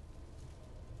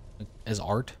 Like, as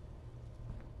art?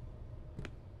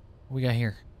 What we got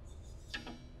here?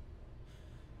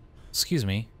 Excuse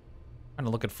me. Trying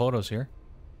to look at photos here.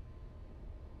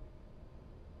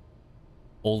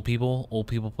 Old people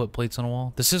put plates on a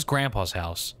wall. This is Grandpa's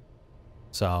house.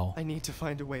 So I need to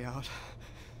find a way out.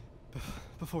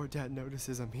 Before Dad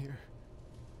notices I'm here.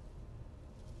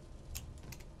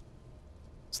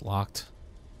 it's locked.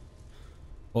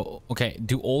 Well, okay.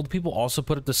 Do old people also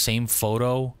put up the same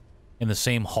photo in the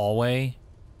same hallway?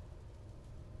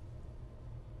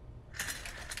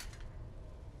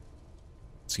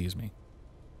 Excuse me.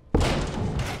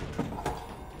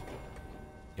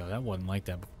 Yo, that wasn't like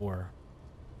that before.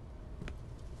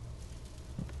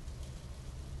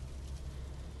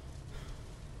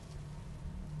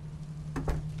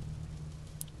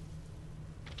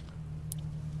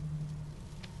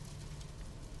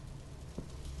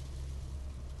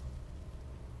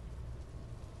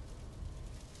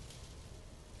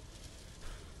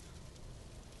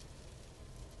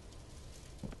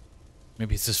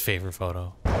 Maybe it's his favorite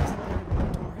photo.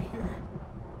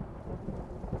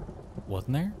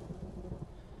 Wasn't there?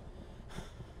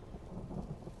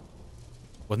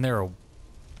 Wasn't there a...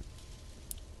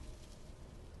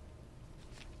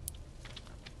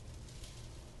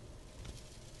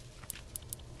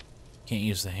 Can't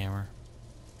use the hammer.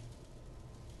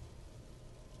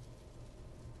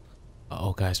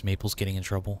 Uh-oh, guys. Maple's getting in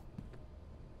trouble.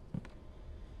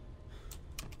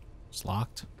 It's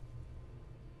locked.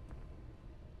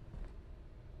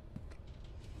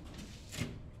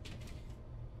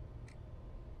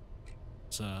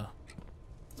 It's,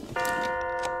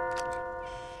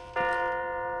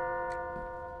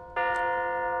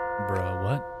 Bruh,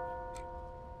 what?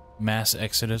 Mass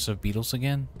exodus of beetles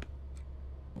again?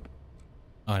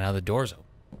 Oh, now the door's open.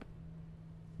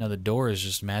 Now the door is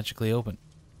just magically open.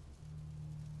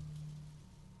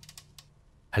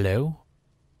 Hello?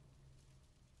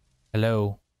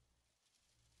 Hello?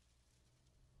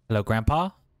 Hello,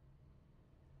 Grandpa?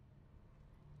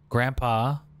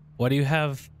 Grandpa, what do you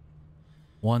have?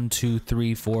 1, 2,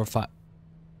 3, 4, 5,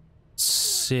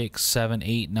 6, 7,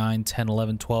 8, 9, 10,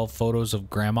 11, 12 photos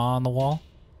of Grandma on the wall?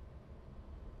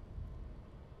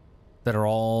 That are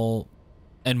all...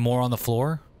 and more on the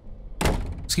floor?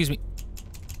 Excuse me.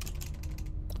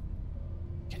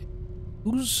 Okay.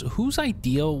 Whose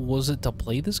idea was it to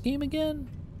play this game again?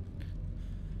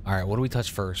 Alright, what do we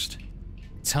touch first?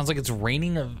 It sounds like it's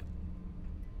raining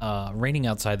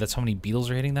outside. That's how many beetles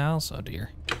are hitting the house? Oh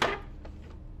dear.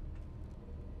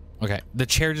 Okay, the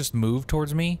chair just moved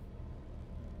towards me.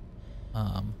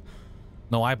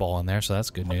 No eyeball in there, so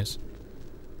that's good news.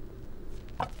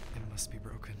 It must be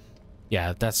broken.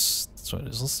 Yeah, that's what it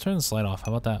is. Let's turn the slide off.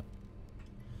 How about that?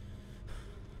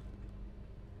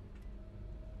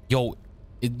 Yo,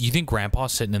 you think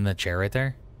Grandpa's sitting in the chair right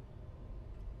there?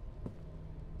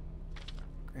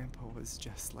 Grandpa was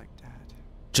just like Dad.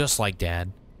 Just like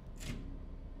Dad.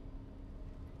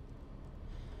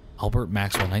 Albert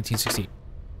Maxwell, 1960.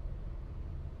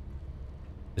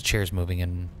 The chair's moving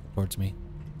in towards me.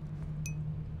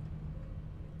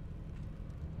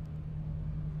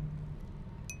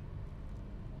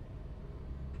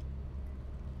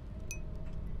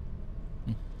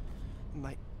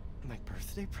 My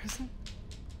birthday present?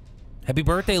 Happy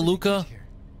birthday, How did it Luca. get here?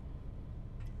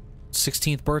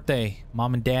 16th birthday.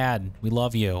 Mom and Dad, we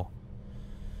love you.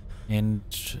 And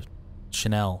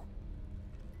Chanel.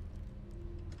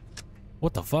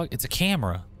 What the fuck? It's a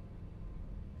camera.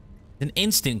 An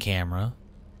instant camera.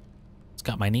 It's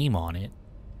got my name on it.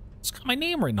 It's got my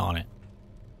name written on it.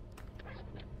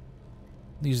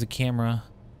 Use the camera.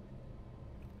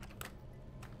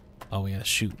 Oh, yeah,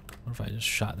 shoot. What if I just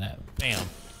shot that? Bam.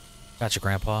 Gotcha,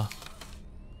 Grandpa.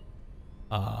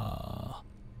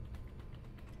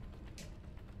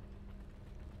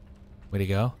 Way to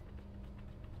go.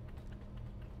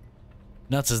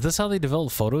 Nuts, is this how they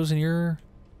develop photos in your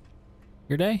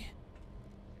day?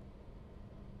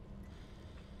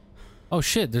 Oh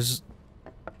shit, there's...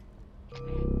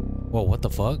 Whoa, what the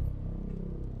fuck?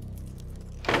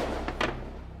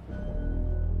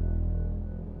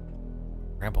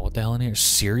 Grandpa, what the hell in here?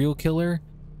 Serial killer?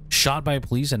 Shot by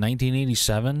police in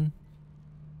 1987?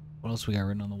 What else we got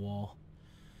written on the wall?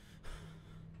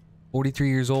 43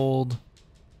 years old.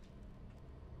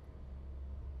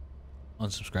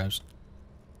 Unsubscribes.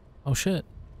 Oh shit.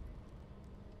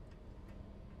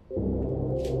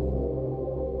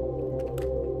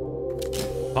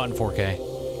 Caught in 4K.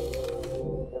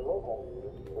 In local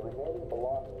news, the remaining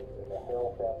belongings in the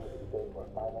Harrell family estate were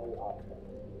finally auctioned,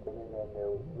 bringing in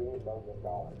nearly $3 million.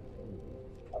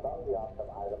 Among the auction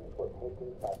items were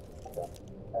paintings by Pisa,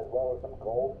 as well as some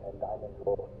gold and diamond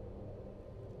jewelry.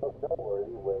 Most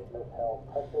noteworthy was Miss Hell's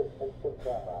precious instant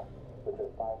camera, which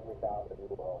has finally found a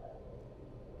new owner.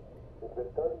 It's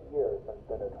been 30 years since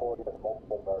the notorious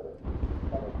multiple murders,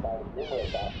 and in spite of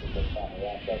numerous auctions of family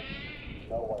assets,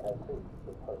 no one has reached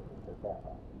the purchase of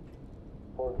camera.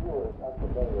 For viewers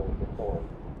unfamiliar with the story,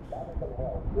 MADiSON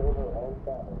Hell killed her own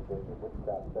family during the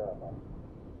witchcraft ceremony.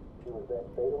 She was then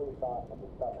fatally shot in the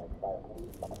stomach by a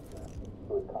police officer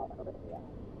who had caught her in the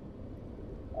act.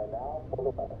 And now for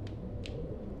the weather.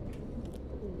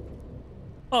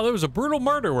 Oh, there was a brutal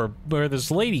murder where this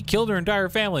lady killed her entire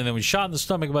family and then was shot in the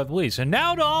stomach by the police. And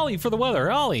now to Ollie for the weather.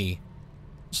 Ollie,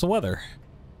 what's the weather?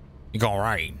 You going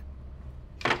right?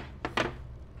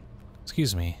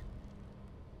 Excuse me.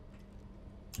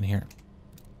 In here.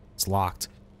 It's locked.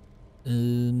 Oh,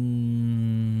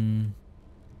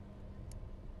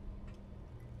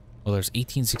 there's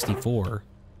 1864.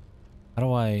 How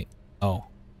do I... Oh.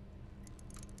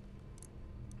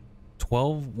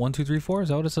 12, 1, 2, 3, 4? Is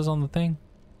that what it says on the thing?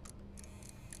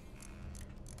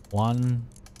 1,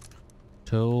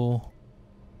 2,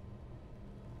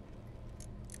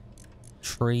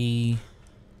 3,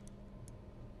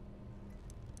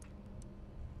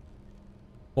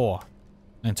 4.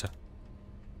 Enter.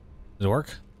 Does it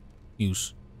work?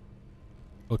 Use.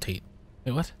 Rotate.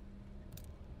 Wait, what?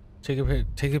 Take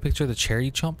a picture of the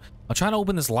cherry chump. I'm trying to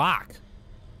open this lock.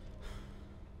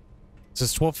 It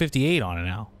says 12:58 on it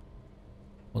now.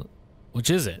 Which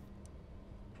is it?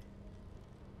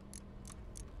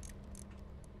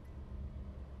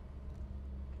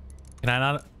 Can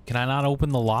I not open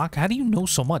the lock? How do you know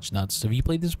so much, Nuts? Have you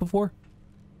played this before?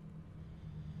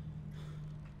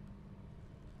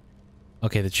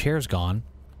 Okay, the chair's gone.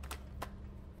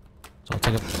 So I'll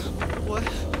take a... What?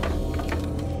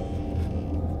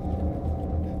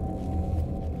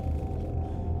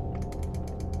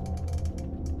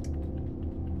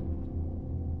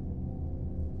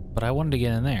 But I wanted to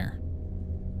get in there.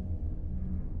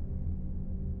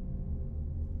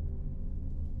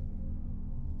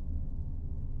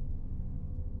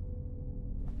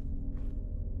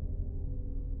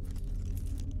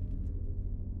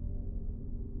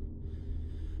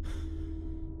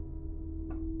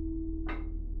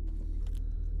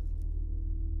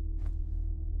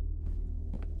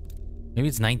 Maybe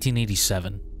it's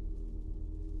 1987.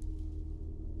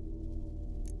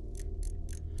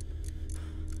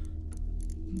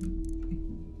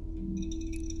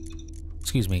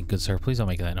 Excuse me, good sir. Please don't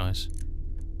make that noise.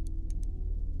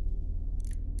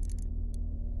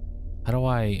 How do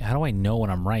I know when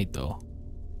I'm right though?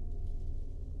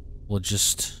 We'll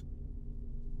just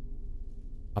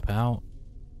pop out.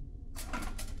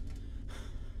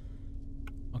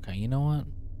 Okay, you know what?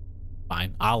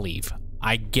 Fine, I'll leave.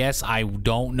 I guess I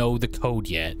don't know the code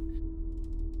yet.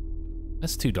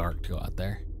 That's too dark to go out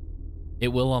there. It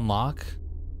will unlock.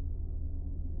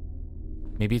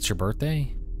 Maybe it's your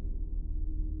birthday?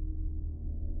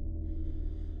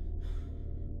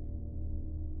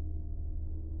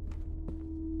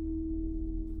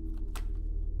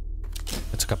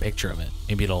 I took a picture of it.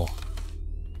 Maybe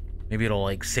it'll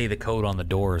like say the code on the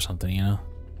door or something, you know?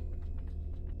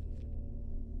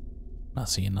 Not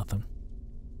seeing nothing.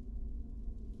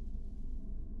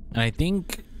 And I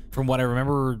think, from what I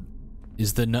remember,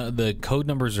 is the code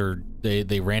numbers are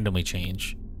they randomly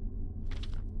change.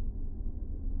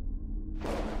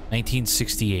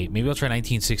 1968. Maybe I'll try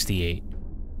 1968.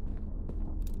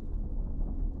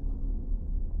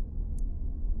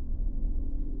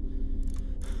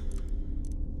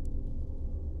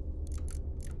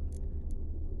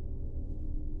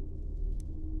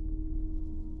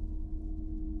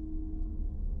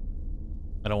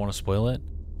 I don't want to spoil it.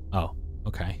 Oh.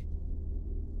 Okay.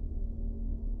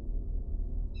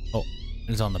 Oh,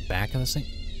 it's on the back of this thing?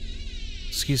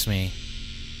 Excuse me.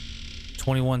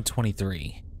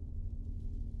 2123.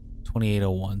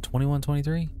 2801.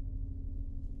 2123?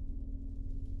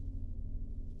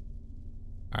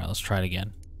 Alright, let's try it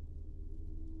again.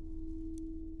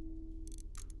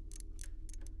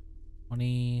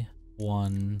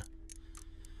 21...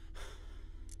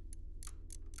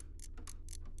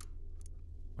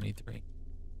 23.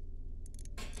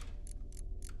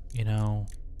 You know,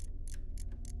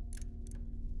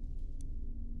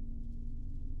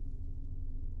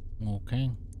 okay.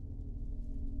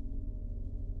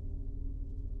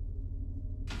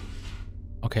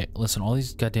 Okay, listen, all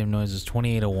these goddamn noises.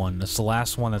 2801. That's the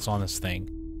last one that's on this thing.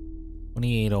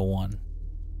 2801.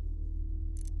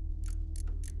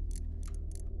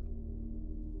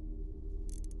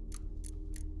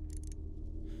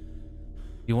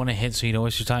 You want to hit so you don't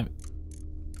waste your time?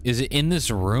 Is it in this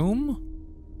room?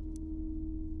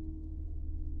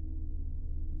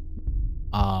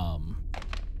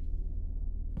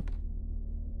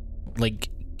 Like,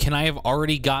 can I have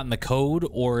already gotten the code,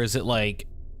 or is it like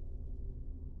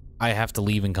I have to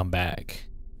leave and come back?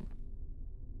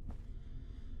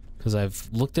 Because I've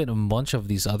looked at a bunch of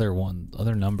these other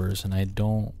numbers, and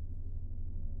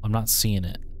I'm not seeing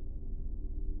it.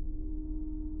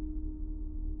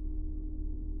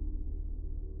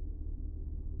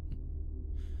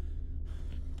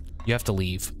 You have to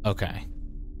leave. Okay.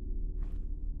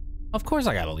 Of course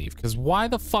I gotta leave, because why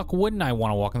the fuck wouldn't I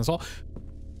want to walk in this hall?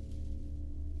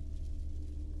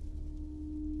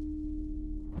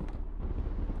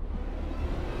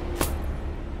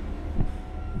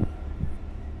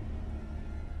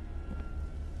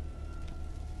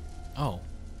 Oh.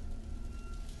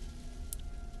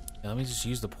 Yeah, let me just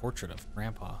use the portrait of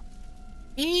Grandpa.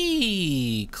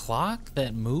 Hey, clock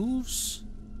that moves?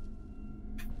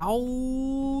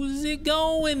 How's it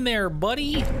going there,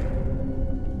 buddy?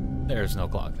 There's no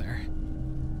clock there.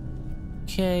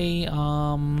 Okay,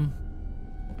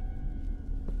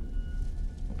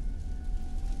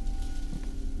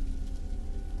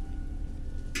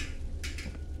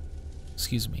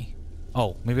 Excuse me.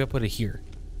 Oh, maybe I put it here.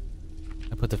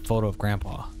 I put the photo of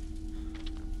Grandpa.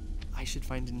 I should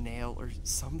find a nail or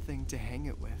something to hang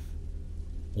it with.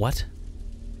 What?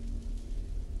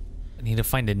 I need to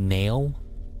find a nail?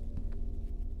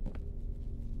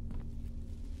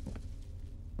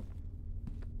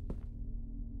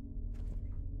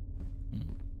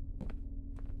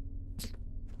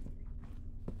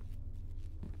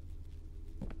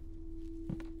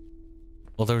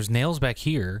 Well, there's nails back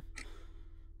here,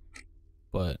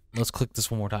 but let's click this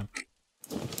one more time.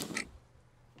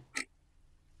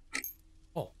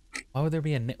 Oh, why would there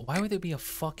be a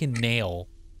fucking nail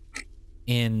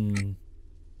in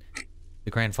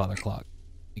the grandfather clock?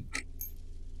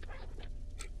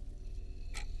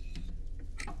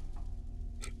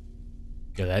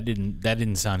 Yeah, that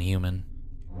didn't sound human.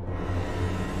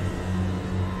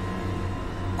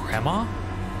 Grandma?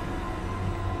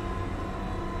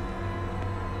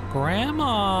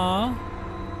 Grandma?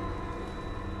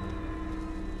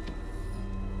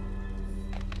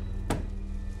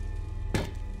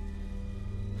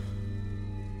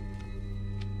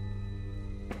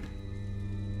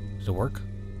 Does it work?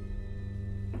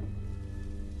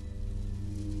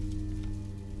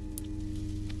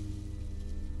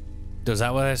 Is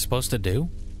that what I was supposed to do?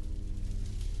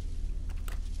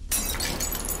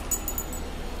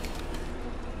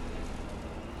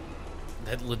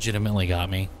 That legitimately got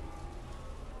me.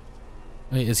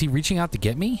 Wait, is he reaching out to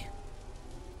get me?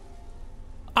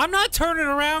 I'm not turning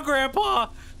around, Grandpa! I'm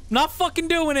not fucking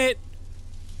doing it!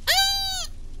 Ah!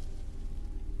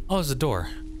 Oh, there's a door.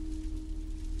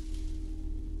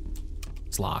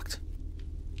 It's locked.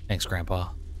 Thanks, Grandpa.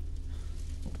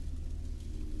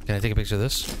 Can I take a picture of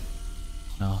this?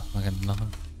 No, I got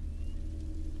nothing.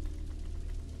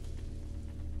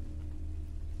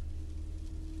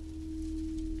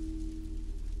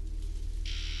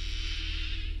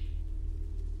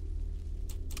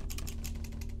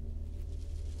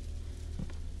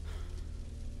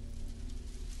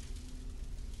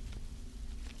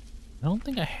 I don't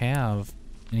think I have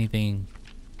anything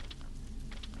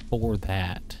for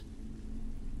that.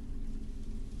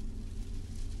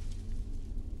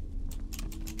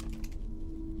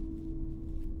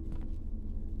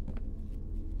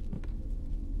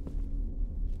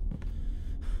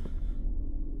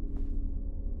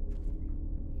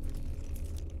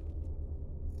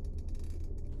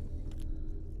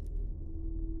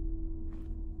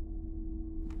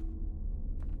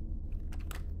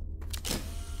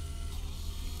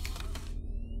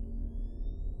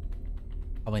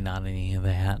 Probably not any of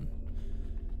that.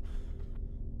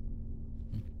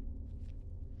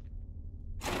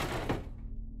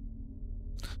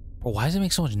 Bro, why does it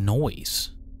make so much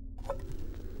noise?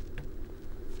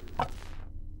 Oh,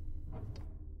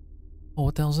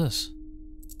 what the hell is this?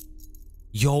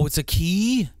 Yo, it's a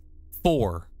key?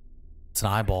 4. It's an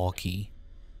eyeball key.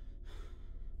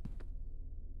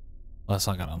 Well, that's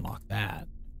not gonna unlock that.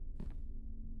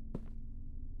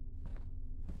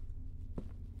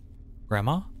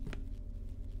 Grandma?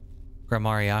 Grandma,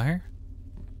 are you out here?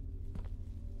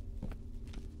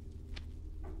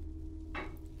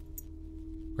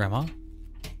 Grandma?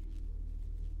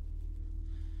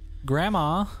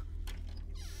 Grandma?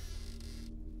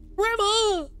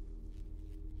 Grandma!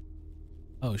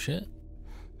 Oh, shit.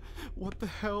 What the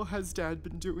hell has Dad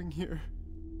been doing here?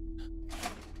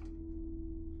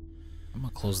 I'm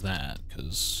gonna close that,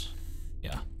 because,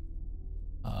 yeah.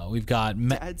 We've got...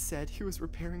 Dad said he was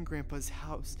repairing Grandpa's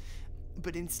house,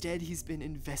 but instead he's been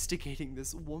investigating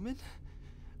this woman?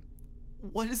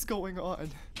 What is going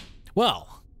on?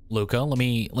 Well, Luca, let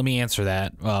me answer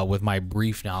that with my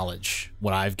brief knowledge,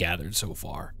 what I've gathered so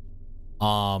far.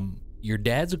 Your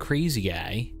dad's a crazy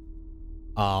guy,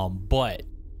 but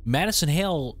Madison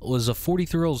Hale was a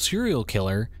 43-year-old serial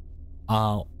killer.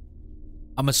 I'm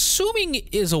assuming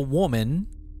is a woman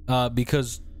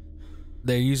because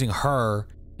they're using her,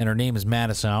 and her name is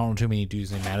Madison. I don't know too many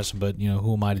dudes named Madison, but, you know,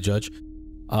 who am I to judge?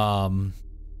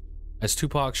 As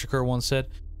Tupac Shakur once said,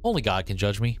 only God can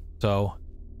judge me. So,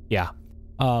 yeah.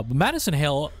 But Madison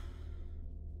Hale,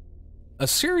 a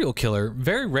serial killer,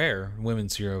 very rare women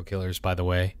serial killers, by the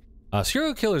way.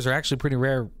 Serial killers are actually pretty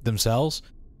rare themselves,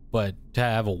 but to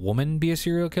have a woman be a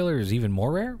serial killer is even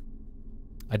more rare.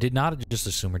 I did not just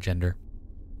assume her gender,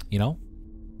 you know?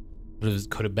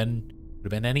 Could have been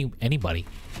anybody.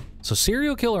 So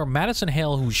serial killer Madison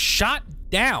Hale, who's shot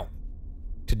down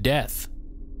to death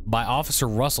by Officer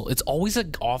Russell. It's always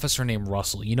an officer named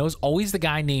Russell. You know, it's always the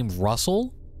guy named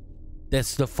Russell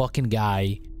that's the fucking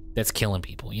guy that's killing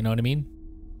people. You know what I mean?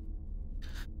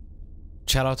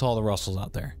 Shout out to all the Russells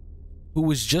out there. Who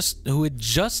had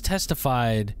just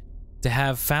testified to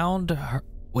have found her.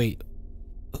 Wait,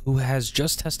 who has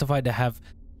just testified to have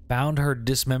found her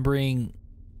dismembering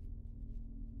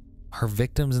her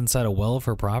victims inside a well of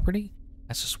her property?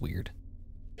 That's just weird.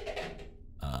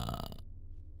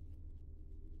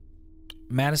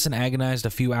 MADiSON agonized a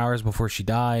few hours before she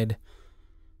died.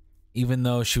 Even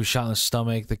though she was shot in the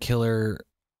stomach, the killer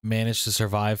managed to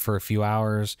survive for a few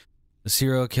hours. The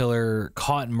serial killer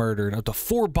caught and murdered. Up to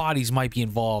 4 bodies might be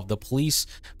involved. The police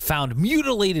found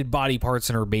mutilated body parts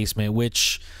in her basement,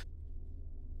 which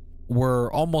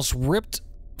were almost ripped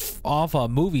off a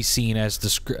movie scene as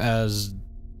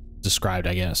described,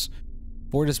 I guess.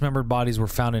 4 dismembered bodies were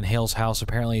found in Hale's house.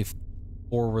 Apparently,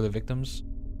 4 were the victims.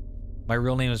 My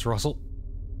real name is Russell.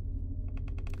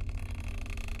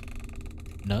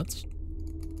 Nuts.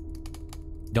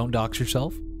 Don't dox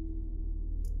yourself.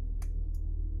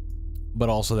 But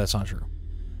also, that's not true.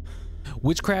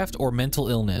 Witchcraft or mental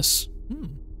illness.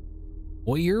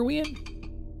 What year are we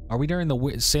in? Are we during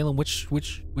the Salem witch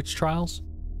trials?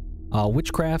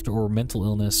 Witchcraft or mental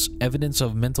illness. Evidence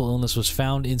of mental illness was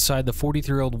found inside the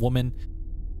 43-year-old woman,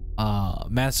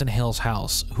 MADiSON Hale's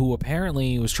house, who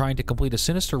apparently was trying to complete a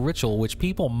sinister ritual which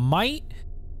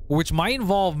might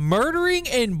involve murdering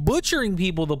and butchering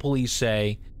people, the police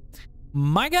say.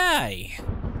 My guy.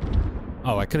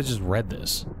 Oh, I could have just read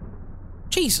this.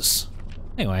 Jesus.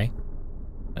 Anyway.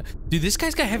 Dude, this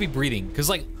guy's got heavy breathing. Because,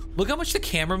 like, look how much the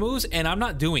camera moves, and I'm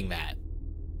not doing that.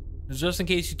 Just in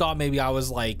case you thought maybe I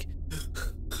was, like...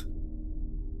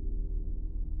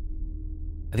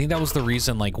 I think that was the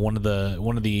reason, like, one of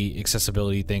the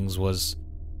accessibility things was...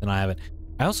 And I haven't...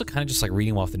 I also kind of just like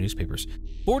reading off the newspapers.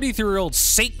 43-year-old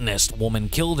Satanist woman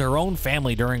killed her own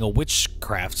family during a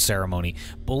witchcraft ceremony.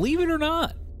 Believe it or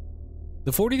not, the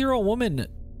 43-year-old woman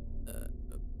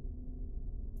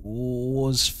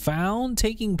was found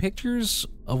taking pictures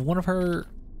of one of her...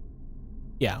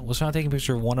 Yeah, was found taking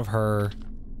pictures of one of her...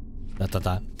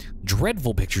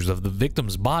 Dreadful pictures of the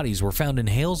victims' bodies were found in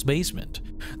Hale's basement.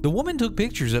 The woman took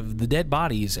pictures of the dead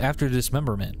bodies after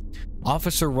dismemberment.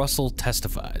 Officer Russell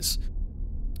testifies.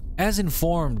 As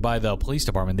informed by the police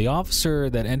department, the officer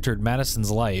that entered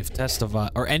MADiSON's life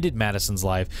ended MADiSON's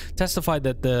life testified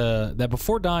that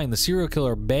before dying, the serial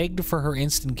killer begged for her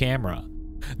instant camera.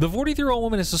 The 43-year-old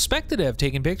woman is suspected to have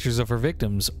taken pictures of her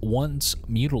victims once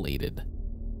mutilated.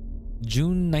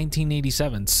 June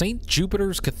 1987, St.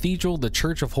 Jupiter's Cathedral, the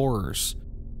Church of Horrors.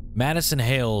 MADiSON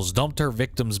Hales dumped her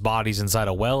victims' bodies inside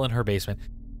a well in her basement.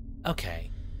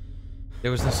 Okay.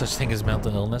 There was no such thing as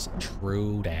mental illness.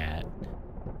 True that.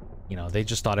 You know, they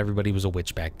just thought everybody was a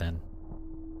witch back then.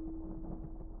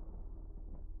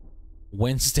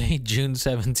 Wednesday, June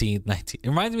 17th, 19... It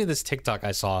reminds me of this TikTok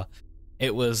I saw.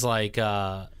 It was like,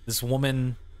 this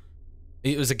woman...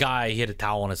 It was a guy, he had a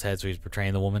towel on his head, so he was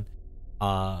portraying the woman.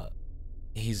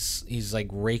 He's like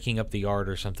raking up the yard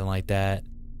or something like that.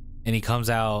 And he comes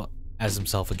out as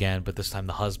himself again, but this time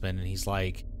the husband, and he's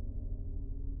like...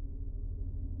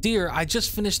 Dear, I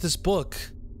just finished this book.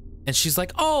 And she's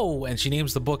like, oh, and she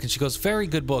names the book, and she goes, very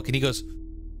good book. And he goes,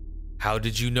 how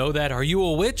did you know that? Are you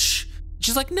a witch?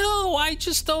 She's like, no, I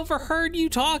just overheard you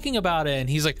talking about it. And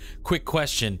he's like, quick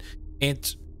question.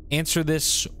 Answer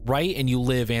this right and you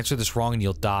live. Answer this wrong and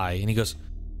you'll die. And he goes,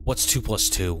 what's 2 +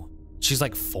 2? She's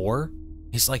like, 4?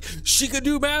 He's like, she could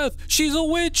do math. She's a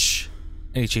witch.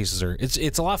 And he chases her.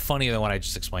 It's a lot funnier than what I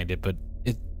just explained it, but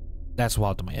that's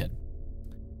wild to my head.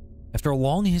 After a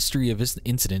long history of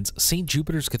incidents, St.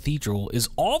 Jupiter's Cathedral is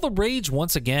all the rage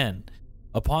once again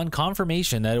upon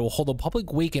confirmation that it will hold a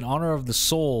public wake in honor of the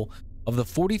soul of the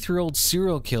 43-year-old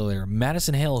serial killer,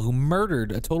 MADiSON Hale, who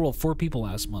murdered a total of 4 people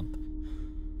last month.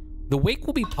 The wake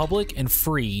will be public and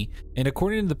free, and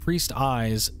according to the priest's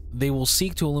eyes, they will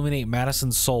seek to illuminate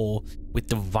MADiSON's soul with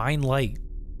divine light,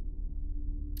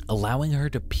 allowing her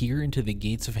to peer into the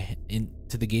gates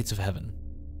of heaven.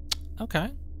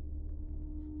 Okay.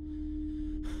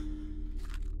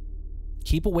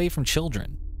 Keep away from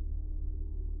children.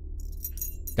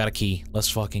 Got a key. Let's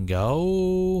fucking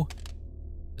go.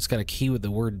 It's got a key with the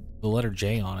letter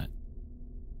J on it.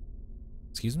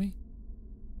 Excuse me?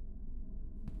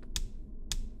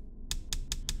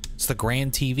 It's the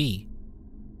Grand TV.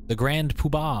 The Grand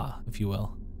Poobah, if you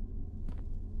will.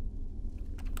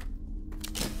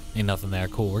 Ain't nothing there.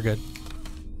 Cool, we're good.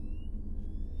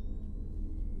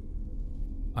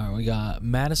 Alright, we got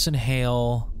MADiSON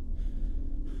Hale.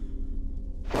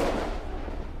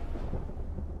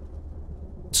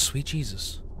 Sweet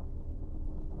Jesus.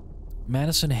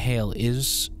 MADiSON Hale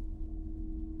is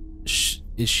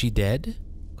she dead?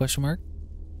 Question mark.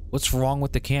 What's wrong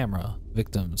with the camera?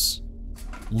 Victims.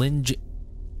 Lynn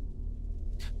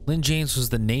James was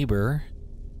the neighbor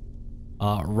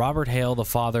Robert Hale, the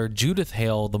father. Judith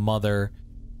Hale, the mother.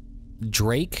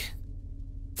 Drake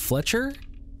Fletcher?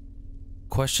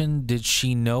 Question, did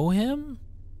she know him?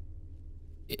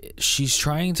 She's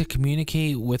trying to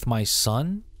communicate with my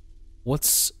son?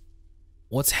 What's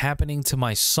happening to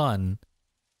my son?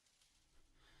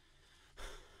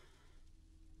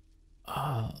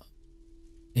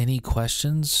 Any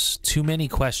questions? Too many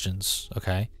questions.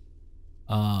 Okay.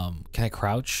 Can I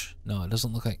crouch? No, it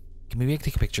doesn't look like... Maybe I can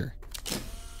take a picture.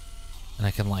 And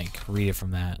I can, like, read it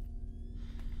from that.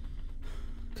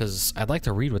 Because I'd like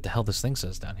to read what the hell this thing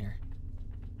says down here.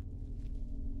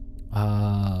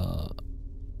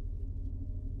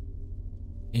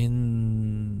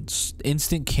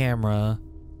 Instant camera.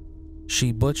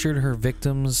 She butchered her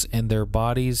victims and their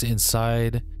bodies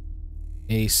inside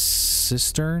a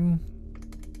cistern.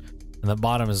 And the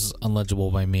bottom is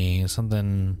unlegible by me.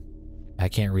 Something... I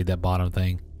can't read that bottom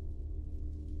thing.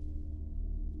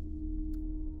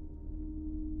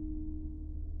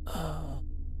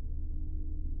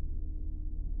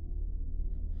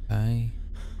 Okay.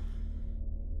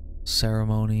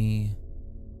 Ceremony.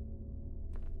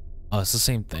 Oh, it's the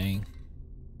same thing.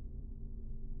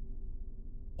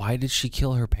 Why did she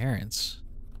kill her parents?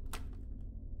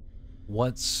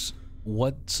 What's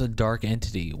a dark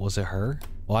entity? Was it her?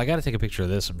 Well, I gotta take a picture of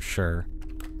this, I'm sure.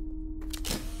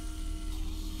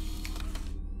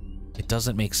 It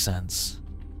doesn't make sense.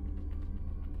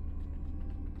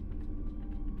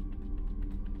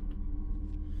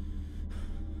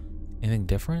 Anything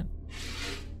different?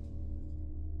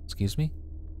 Excuse me?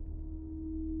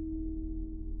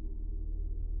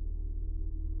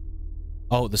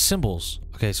 Oh, the symbols.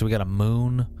 Okay, so we got a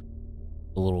moon,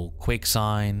 a little quake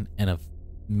sign, and a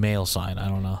male sign. I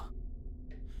don't know.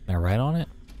 Can I write on it?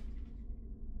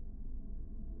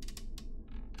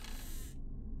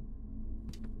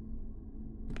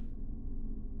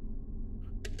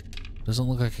 Doesn't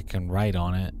look like I can write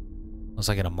on it. Unless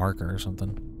I get a marker or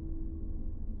something.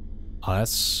 Oh,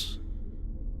 that's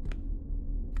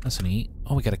neat.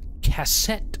 Oh, we got a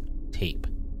cassette tape.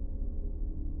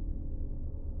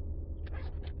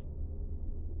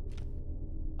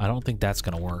 I don't think that's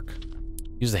gonna work.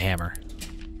 Use the hammer.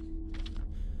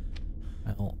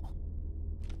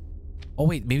 Oh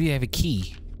wait, maybe I have a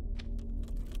key.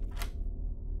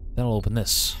 That'll open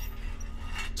this.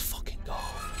 Let's fucking go.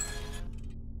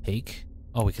 Take.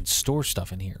 Oh, we can store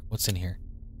stuff in here. What's in here?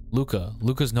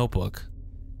 Luca's notebook.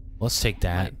 Let's take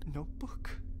that. My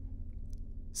notebook?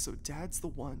 So Dad's the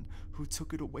one who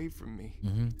took it away from me.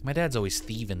 My dad's always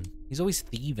thieving. He's always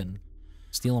thieving.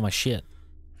 Stealing my shit.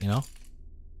 You know?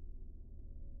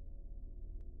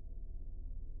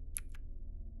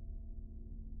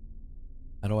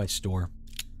 How do I store?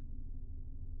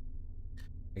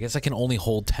 I guess I can only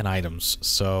hold 10 items,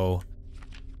 so...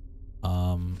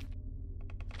 I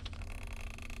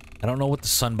don't know what the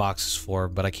sun box is for,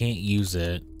 but I can't use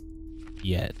it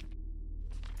yet.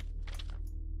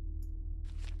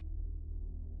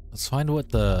 Let's find what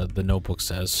the notebook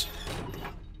says.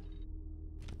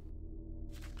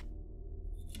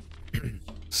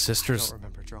 Sisters... I don't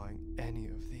remember drawing any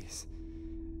of these.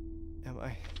 Am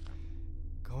I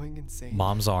going insane?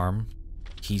 Mom's arm.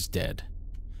 He's dead.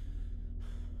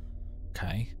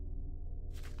 Okay.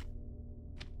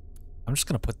 I'm just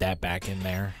gonna put that back in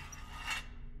there.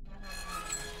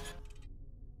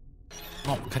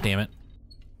 Oh, god damn it.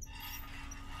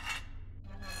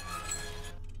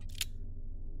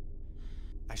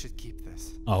 I should keep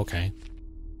this. Oh, okay.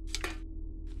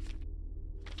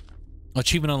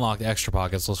 Achievement unlocked, extra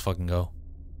pockets. Let's fucking go.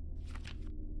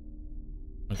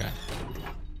 Okay.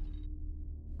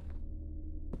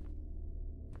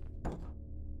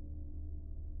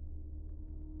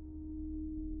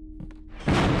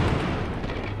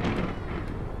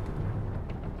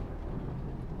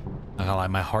 I got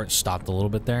like my heart stopped a little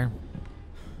bit there.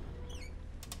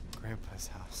 Grandpa's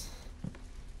house.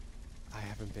 I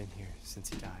haven't been here since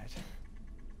he died.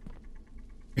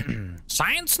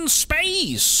 Science and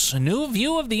space! A new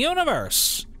view of the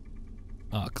universe!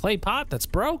 A clay pot that's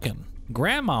broken.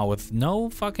 Grandma with no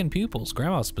fucking pupils.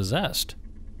 Grandma's possessed.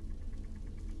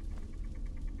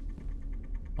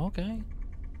 Okay.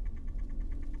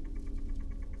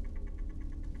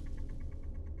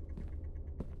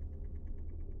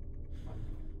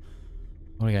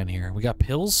 What do we got in here? We got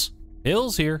pills?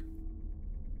 Pills here.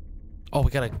 Oh,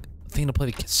 we got a thing to play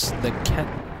the cat.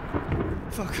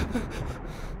 Fuck.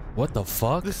 What the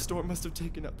fuck? The storm must have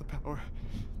taken out the power.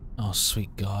 Oh,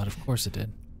 sweet God. Of course it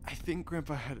did. I think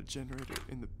Grandpa had a generator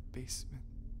in the basement.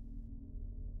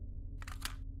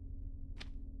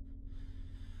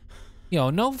 Yo,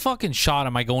 no fucking shot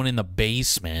am I going in the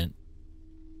basement.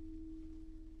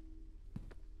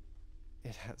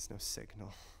 has no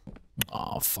signal.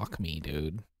 Oh, fuck me,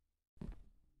 dude.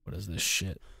 What is this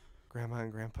shit? Grandma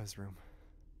and Grandpa's room.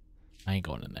 I ain't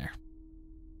going in there.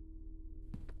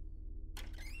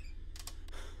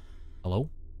 Hello?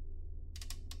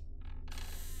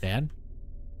 Dad?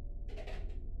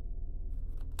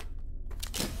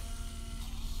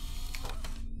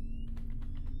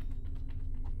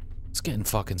 It's getting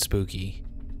fucking spooky.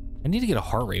 I need to get a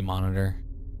heart rate monitor.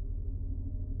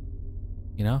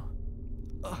 You know?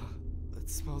 Ugh, that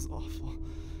smells awful.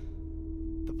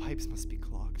 The pipes must be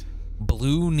clogged.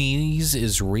 Blue knees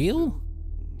is real?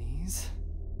 Knees?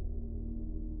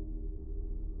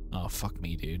 Oh, fuck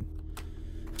me, dude.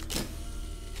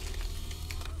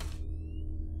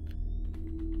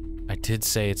 I did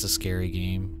say it's a scary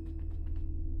game.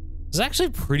 It's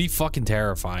actually pretty fucking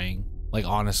terrifying. Like,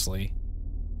 honestly.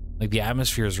 Like, the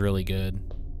atmosphere is really good.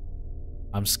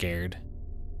 I'm scared.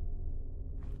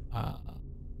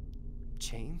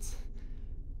 Chains?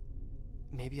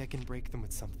 Maybe I can break them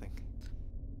with something.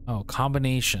 Oh,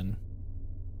 combination.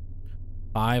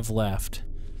 5 left.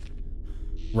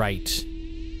 Right.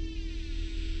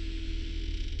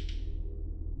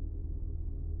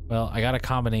 Well, I got a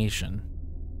combination.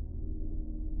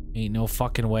 Ain't no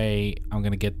fucking way I'm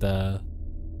gonna get the...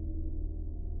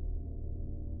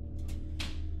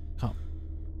 Oh.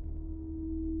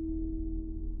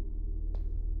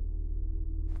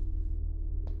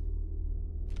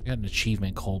 I got an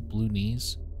achievement called Blue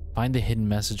Knees. Find the hidden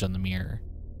message on the mirror.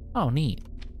 Oh, neat.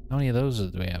 How many of those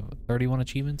do we have? 31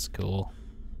 achievements? Cool.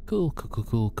 Cool, cool, cool,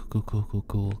 cool, cool, cool, cool,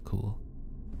 cool, cool.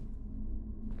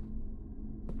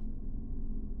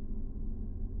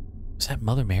 Is that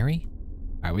Mother Mary?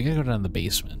 Alright, we gotta go down to the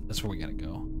basement. That's where we gotta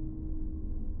go.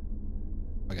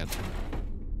 I got to.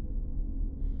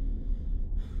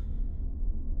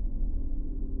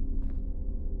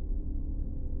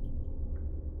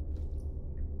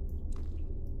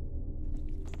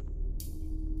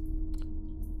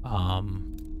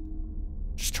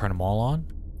 Just turn them all on.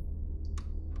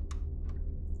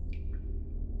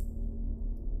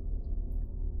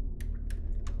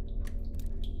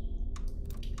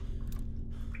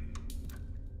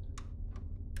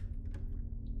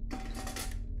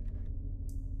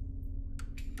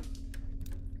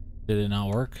 Did it not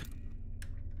work?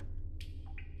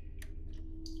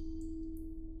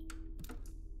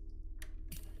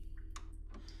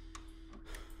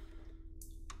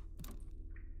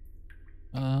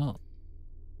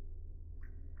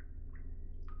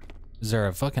 Is there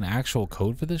a fucking actual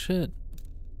code for this shit?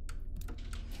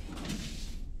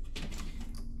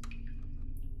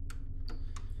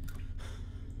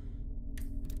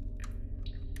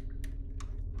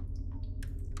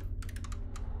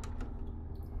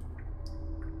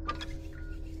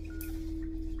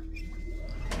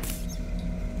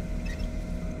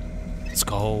 Let's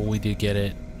go, we did get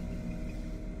it.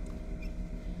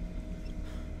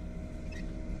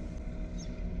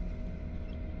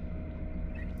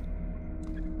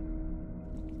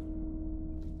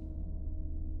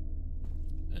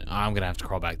 I'm gonna have to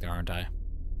crawl back there, aren't I?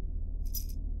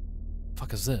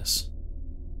 Fuck is this?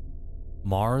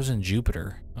 Mars and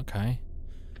Jupiter. Okay.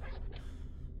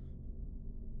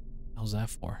 How's that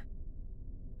for?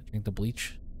 Drink the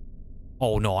bleach?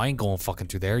 Oh no, I ain't going fucking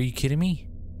through there. Are you kidding me?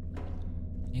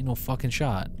 Ain't no fucking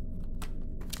shot.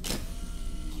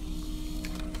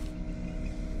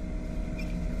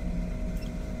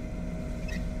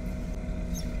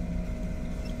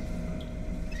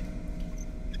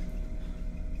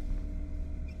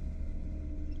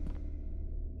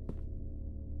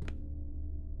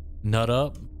 Nut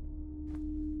up.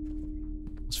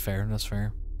 That's fair, that's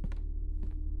fair.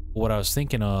 What I was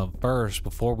thinking of first,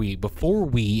 before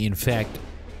we in fact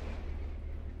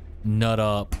nut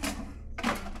up.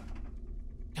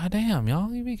 God damn,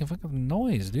 y'all, you making fucking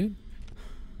noise, dude.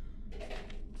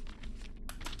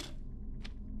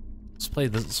 Let's play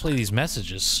these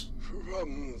messages.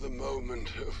 From the moment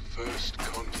of first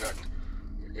contact,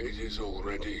 it is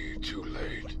already too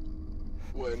late.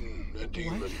 When a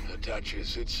demon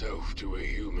attaches itself to a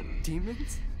human,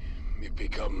 Demons? it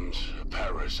becomes a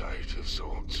parasite of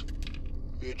sorts.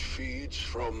 It feeds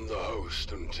from the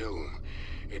host until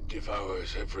it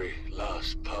devours every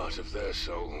last part of their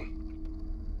soul.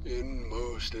 In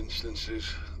most instances,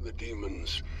 the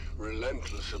demon's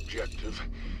relentless objective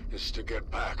is to get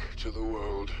back to the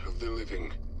world of the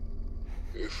living.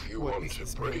 If you want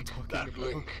to break that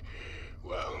link,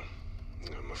 well,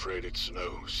 I'm afraid it's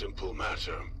no simple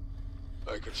matter.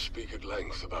 I could speak at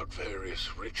length about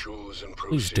various rituals and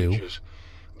procedures,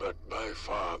 but by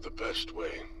far the best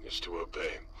way is to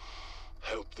obey.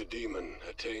 Help the demon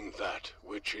attain that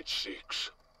which it seeks.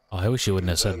 Oh, I wish you wouldn't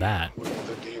have said that. Will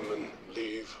the demon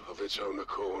leave of its own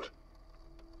accord?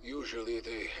 Usually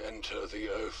they enter the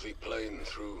earthly plane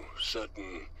through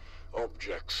certain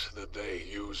objects that they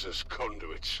use as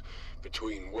conduits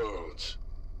between worlds.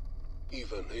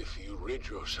 Even if you rid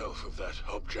yourself of that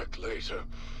object later,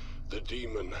 the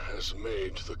demon has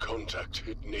made the contact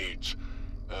it needs,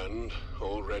 and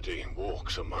already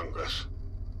walks among us.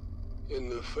 In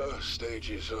the first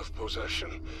stages of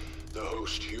possession, the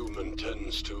host human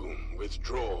tends to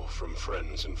withdraw from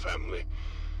friends and family,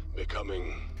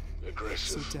 becoming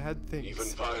aggressive, So Dad thinks even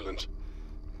violent.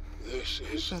 This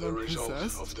is that the I'm result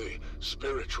possessed? of the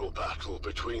spiritual battle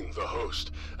between the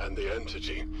host and the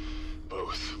entity,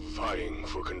 both vying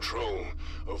for control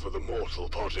over the mortal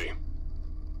body.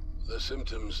 The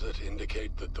symptoms that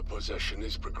indicate that the possession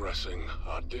is progressing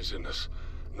are dizziness,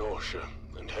 nausea,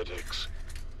 and headaches.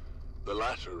 The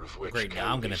latter of which Great, can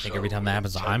now I'm be gonna think so every time that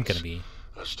happens, I'm intense gonna be.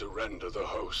 as to render the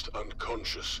host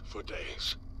unconscious for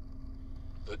days.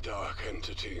 The dark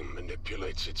entity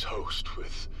manipulates its host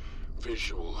with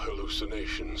visual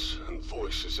hallucinations and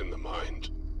voices in the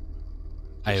mind.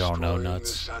 I don't know, Destroying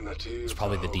Nuts. the sanity It's of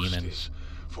probably the host demon. is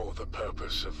for the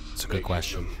purpose of It's a good making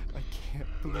question. them I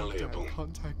can't believe Dad malleable,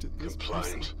 contacted this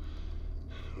compliant. person.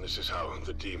 This is how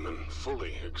the demon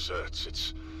fully exerts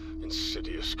its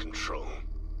insidious control.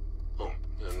 Oh,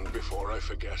 and before I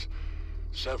forget,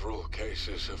 several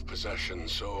cases of possession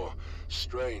saw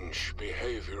strange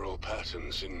behavioral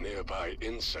patterns in nearby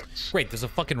insects. Great, there's a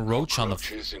fucking roach on the...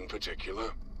 Roaches in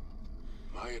particular.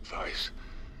 My advice,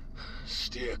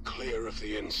 steer clear of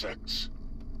the insects.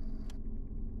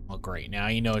 Oh, great. Now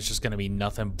you know it's just gonna be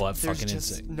nothing but There's fucking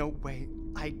just insect. no way.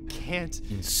 I can't.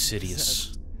 Insidious.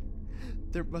 possess.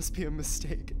 There must be a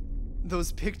mistake.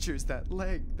 Those pictures, that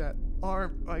leg, that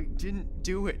arm, I didn't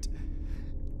do it.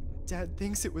 Dad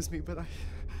thinks it was me, but oh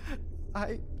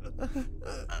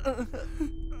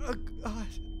God.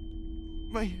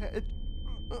 My head.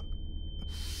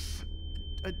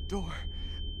 A door.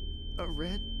 A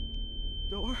red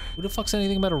door. Who the fuck's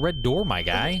anything about a red door, my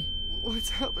guy? What's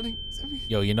happening to me?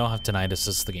 Yo, you know how tinnitus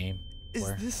is the game. Is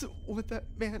Where? this what that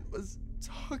man was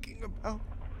talking about?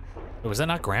 Wait, was that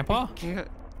not Grandpa? Can't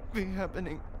be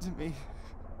happening to me.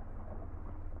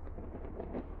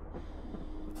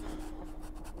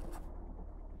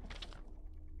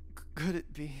 Could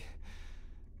it be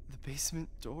the basement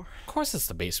door? Of course it's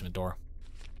the basement door.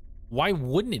 Why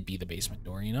wouldn't it be the basement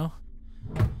door, you know?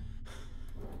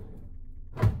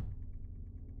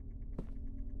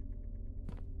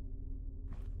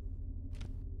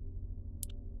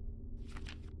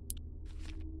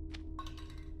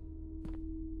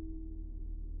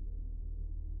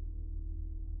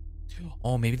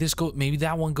 Oh, maybe maybe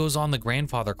that one goes on the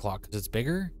grandfather clock because it's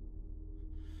bigger.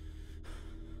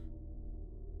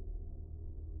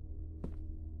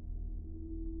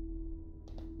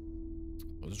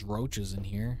 Those roaches in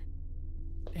here.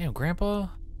 Damn, Grandpa.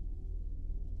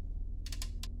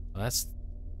 Oh, that's.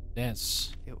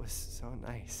 It was so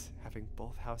nice having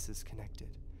both houses connected.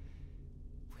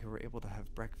 We were able to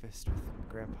have breakfast with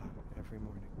Grandpa every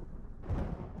morning.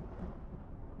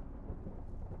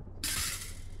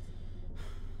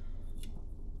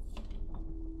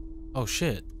 Oh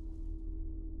shit.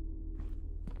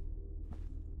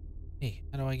 Hey,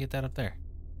 how do I get that up there?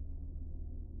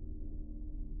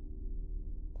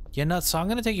 Yeah, Nuts, so I'm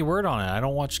gonna take your word on it. I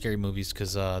don't watch scary movies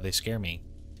because they scare me.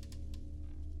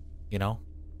 You know?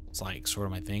 It's like sort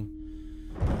of my thing.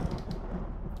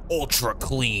 Ultra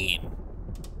clean.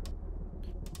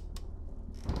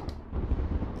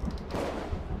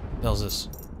 What the hell's this?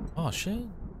 Oh shit.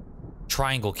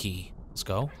 Triangle key. Let's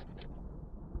go.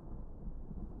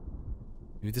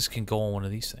 Maybe this can go on one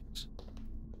of these things.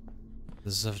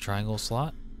 Does this have a triangle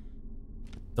slot?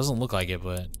 Doesn't look like it,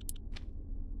 but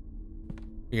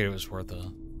figured it was worth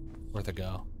a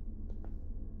go.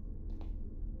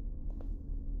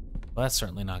 Well, that's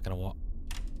certainly not gonna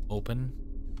open.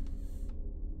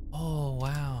 Oh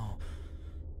wow!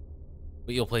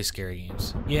 But you'll play scary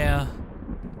games, yeah.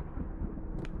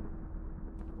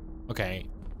 Okay,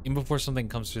 even before something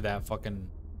comes through that fucking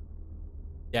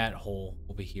hole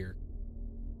over here.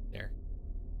 There.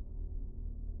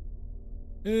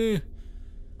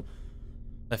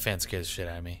 That fan scares the shit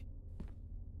out of me.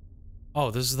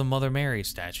 Oh, this is the Mother Mary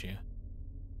statue.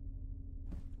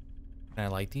 Can I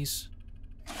light these?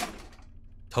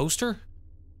 Toaster? Can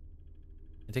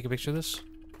I take a picture of this?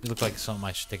 It looks like something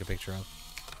I should take a picture of.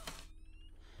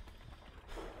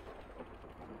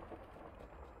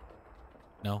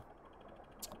 No?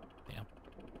 Damn.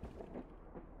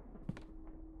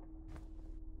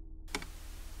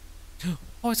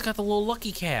 Oh, it's got the little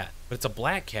lucky cat. But it's a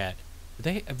black cat.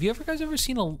 Have you ever guys ever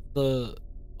seen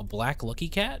a black lucky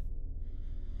cat?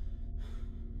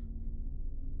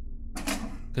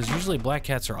 Because usually black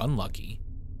cats are unlucky.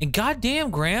 And goddamn,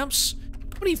 Gramps,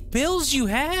 how many bills you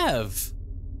have?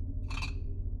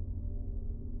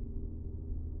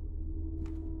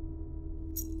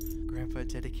 Grandpa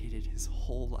dedicated his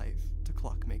whole life to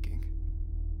clockmaking.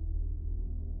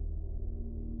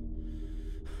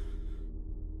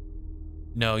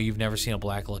 No, you've never seen a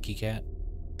black lucky cat?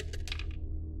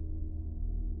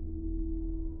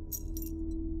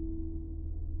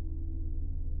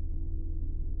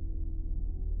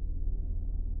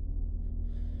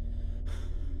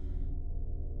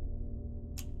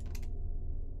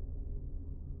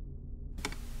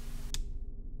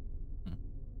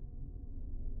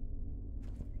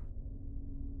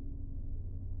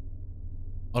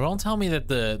 Oh, don't tell me that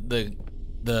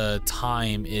the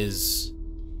time is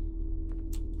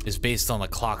based on the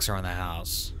clocks around the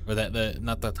house, or that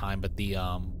not the time, but the you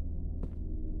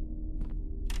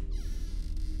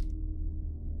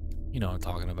know what I'm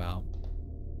talking about.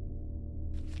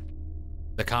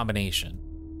 The combination.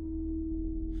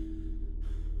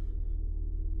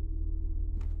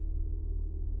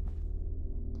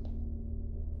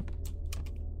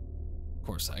 Of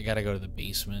course, I gotta go to the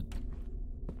basement.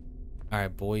 All right,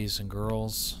 boys and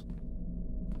girls.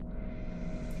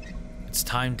 It's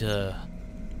time to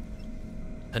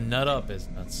nut up, as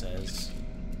Nut says.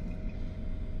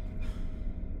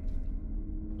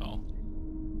 Oh.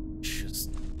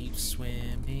 Just keep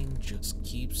swimming, just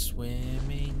keep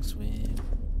swimming, swim.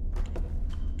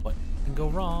 What can go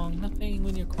wrong? Nothing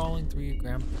when you're crawling through your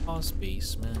grandpa's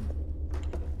basement.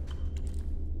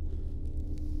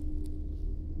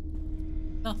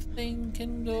 Nothing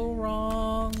can go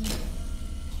wrong.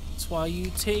 That's why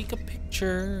you take a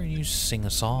picture and you sing a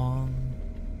song.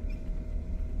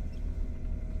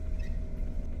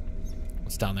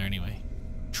 What's down there anyway?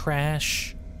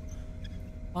 Trash.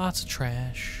 Lots of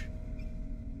trash.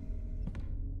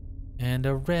 And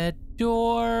a red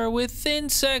door with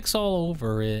insects all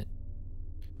over it.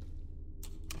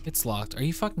 It's locked. Are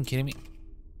you fucking kidding me?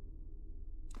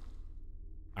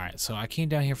 Alright, so I came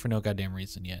down here for no goddamn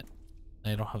reason yet.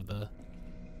 I don't have the...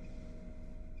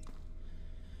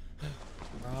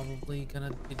 Probably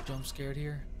gonna get jump scared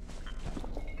here.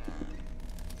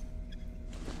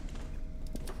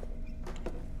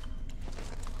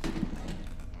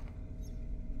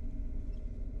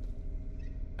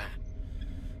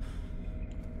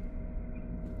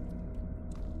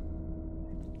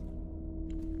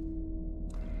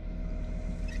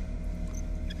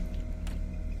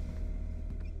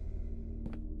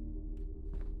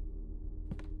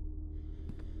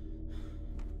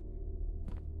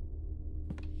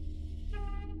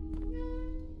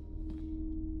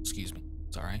 Excuse me.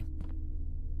 Sorry.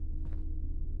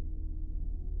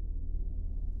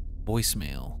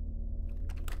 Voicemail.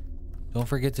 Don't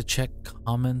forget to check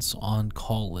comments on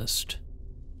call list.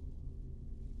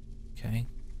 Okay.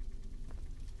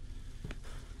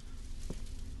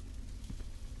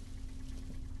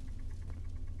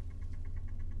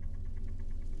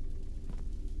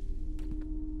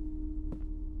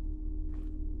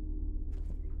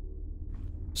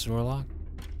 Is the door locked?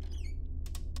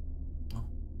 No.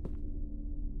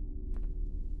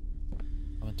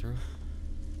 Coming through.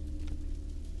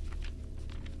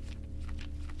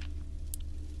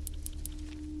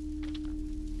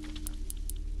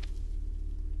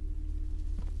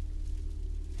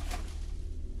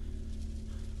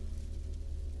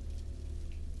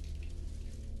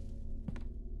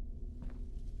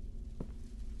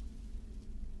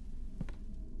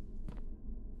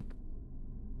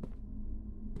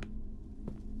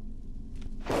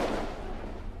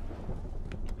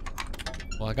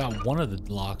 Well, I got one of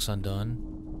the locks undone.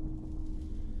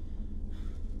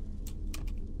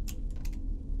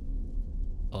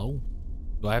 Oh,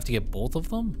 do I have to get both of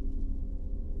them?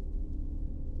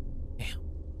 Damn.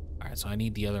 All right, so I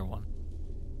need the other one.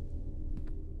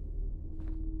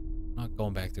 I'm not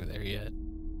going back through there yet.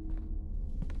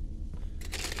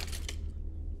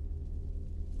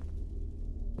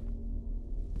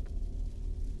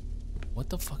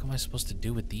 What the fuck am I supposed to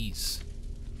do with these?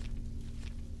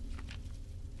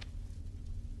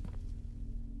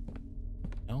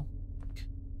 No?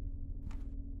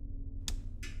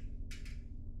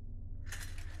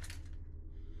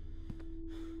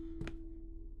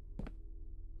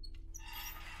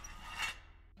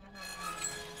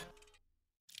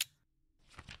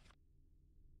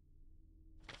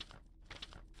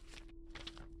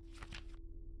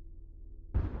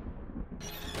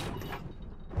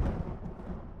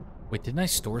 Wait, didn't I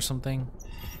store something?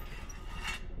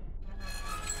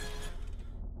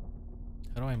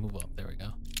 How do I move up? There we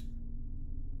go.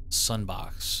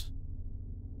 Sunbox.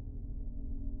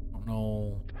 I don't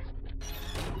know.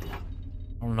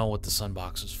 I don't know what the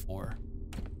sunbox is for.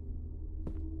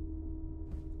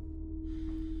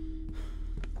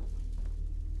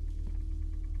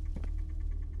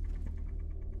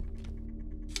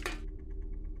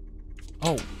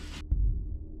 Oh.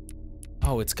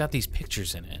 Oh, it's got these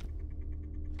pictures in it.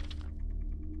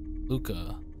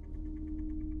 Luca.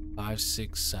 5,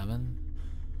 6, 7.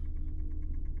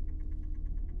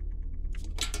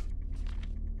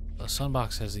 The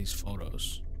sunbox has these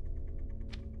photos.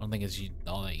 I don't think it's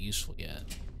all that useful yet.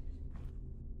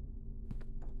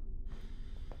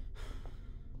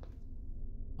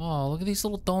 Oh, look at these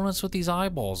little donuts with these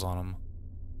eyeballs on them.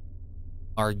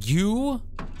 Are you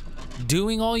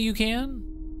doing all you can?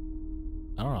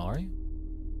 I don't know, are you?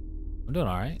 I'm doing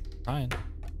all right. Fine.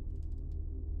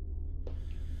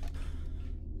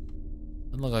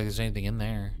 Doesn't look like there's anything in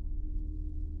there.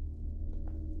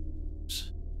 Oops.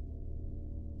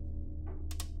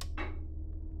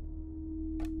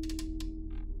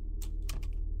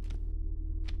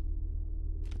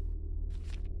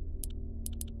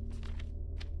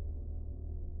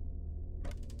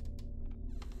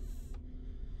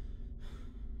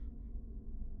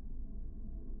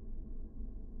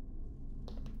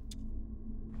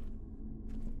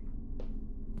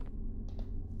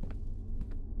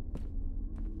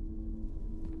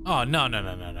 Oh, no.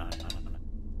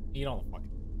 You don't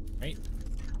fucking, right?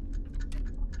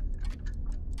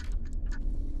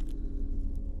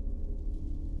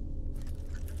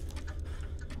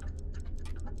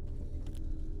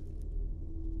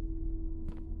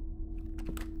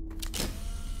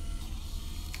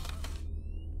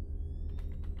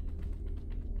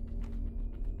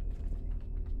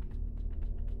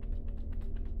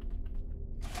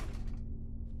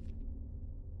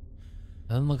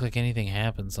 Doesn't look like anything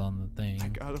happens on the thing. I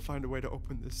gotta find a way to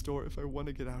open this door if I want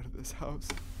to get out of this house.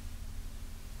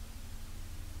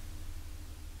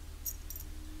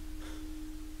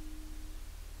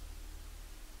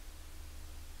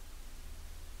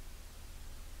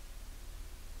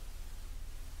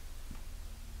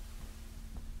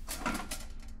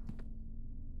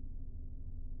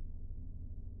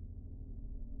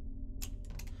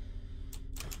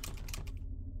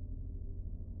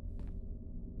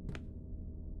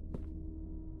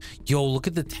 Yo, look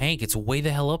at the tank. It's way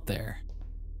the hell up there.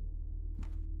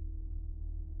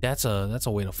 That's a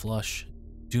way to flush.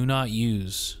 Do not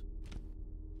use.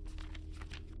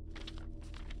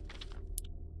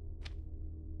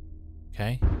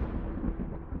 Okay.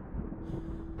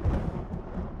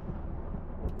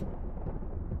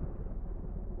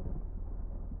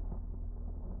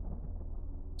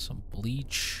 Some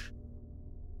bleach.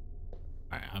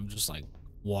 Alright, I'm just like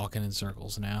walking in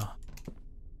circles now.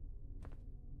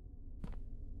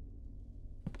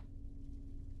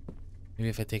 Maybe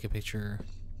if I take a picture.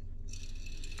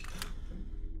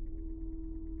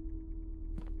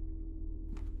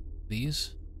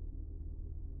 These.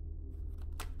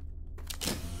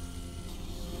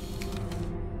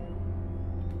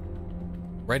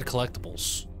 Red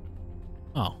collectibles.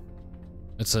 Oh.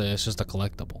 It's just a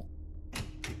collectible.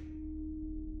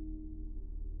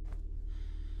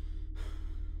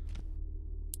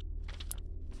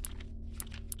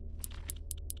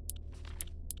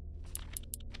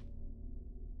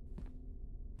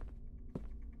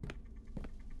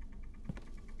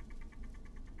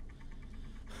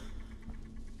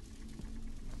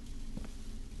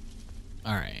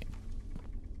 All right.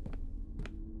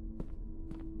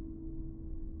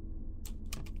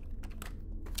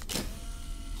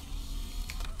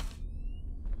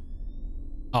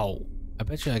 Oh, I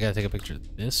bet you I gotta take a picture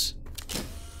of this.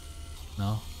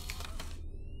 No,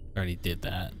 I already did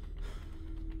that.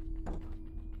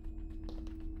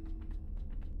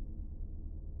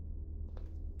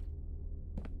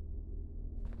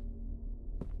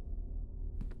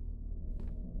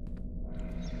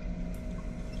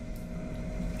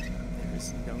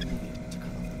 No need to cut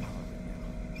off the power right now.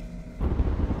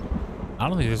 I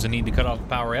don't think there's a need to cut off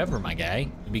power ever, my guy.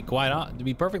 To be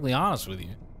perfectly honest with you,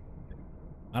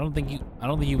 I don't think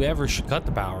you ever should cut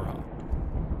the power off.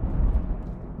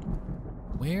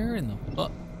 Where in the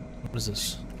what is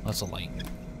this? Oh, that's a light.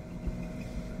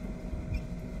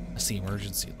 That's the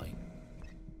emergency light.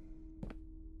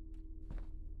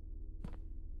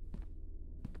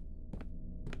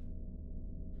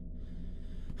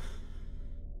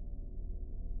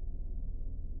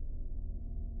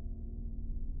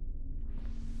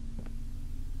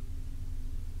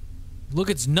 Look,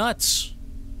 it's nuts.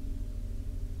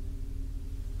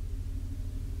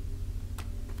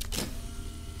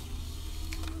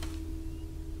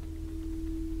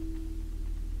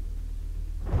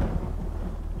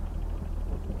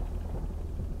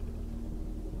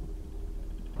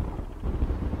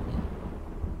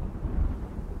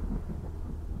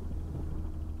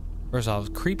 First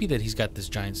off, creepy that he's got this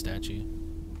giant statue.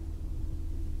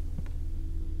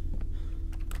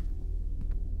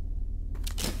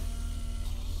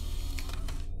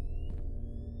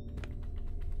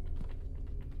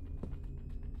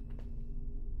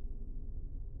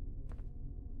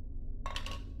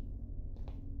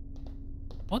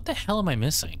 What the hell am I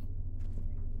missing?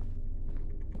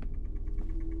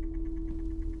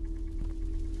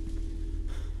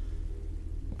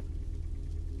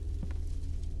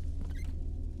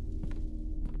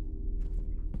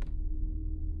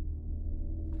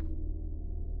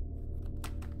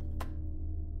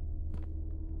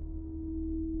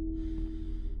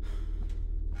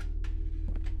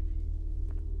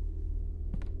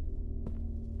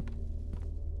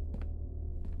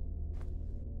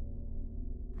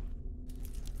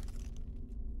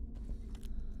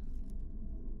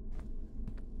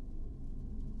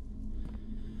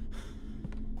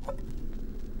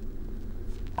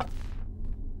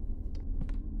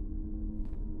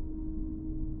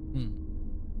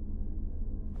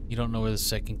 You don't know where the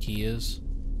second key is?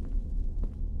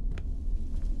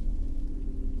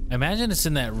 I imagine it's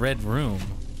in that red room.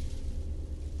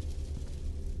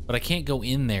 But I can't go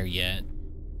in there yet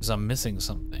because I'm missing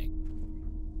something.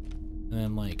 And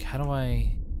then like, how do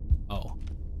I... Oh.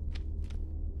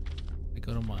 I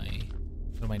go to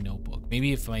my notebook.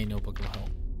 Maybe if my notebook will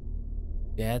help.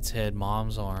 Dad's head,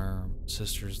 mom's arm,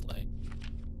 sister's leg.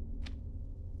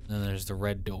 And then there's the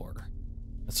red door.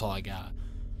 That's all I got.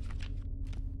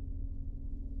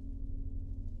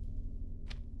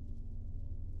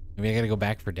 Maybe I gotta go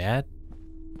back for Dad?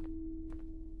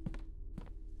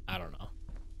 I don't know.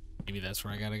 Maybe that's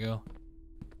where I gotta go.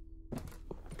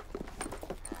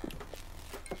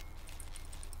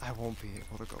 I won't be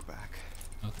able to go back.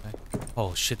 Okay.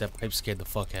 Oh shit, that pipe scared the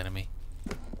fuck out of me.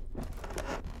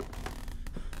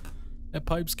 That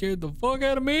pipe scared the fuck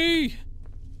out of me!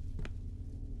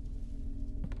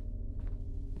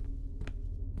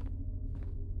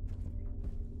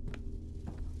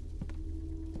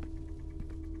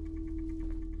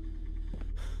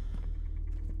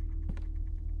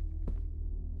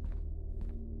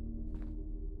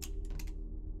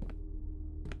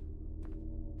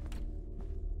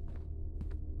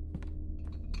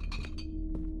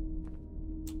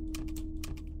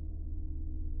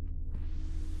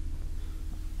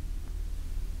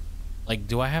 Like,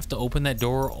 do I have to open that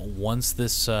door once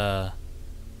this, the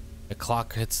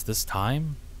clock hits this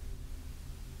time?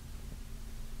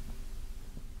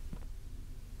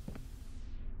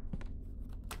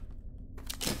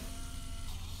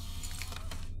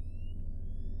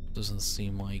 Doesn't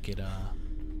seem like it,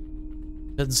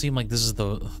 doesn't seem like this is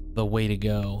the way to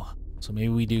go. So maybe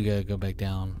we do gotta go back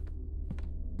down.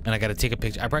 And I gotta take a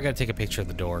picture. I probably gotta take a picture of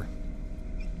the door.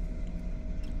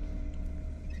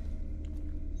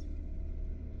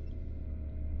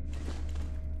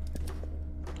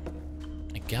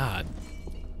 God,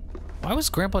 why was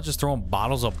Grandpa just throwing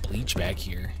bottles of bleach back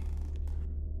here?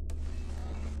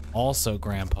 Also,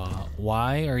 Grandpa,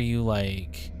 why are you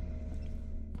like...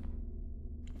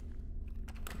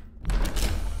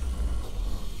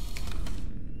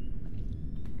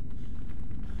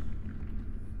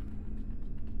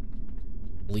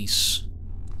 Police.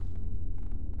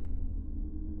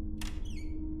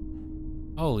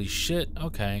 Holy shit,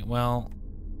 okay, well...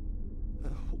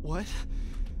 What?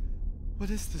 What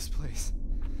is this place?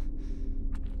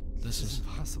 This is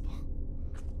impossible.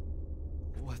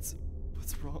 What's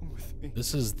wrong with me?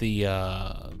 This is the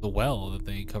well that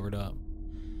they covered up.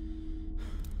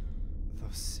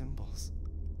 Those symbols.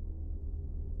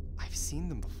 I've seen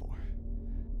them before.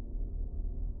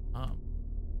 Oh.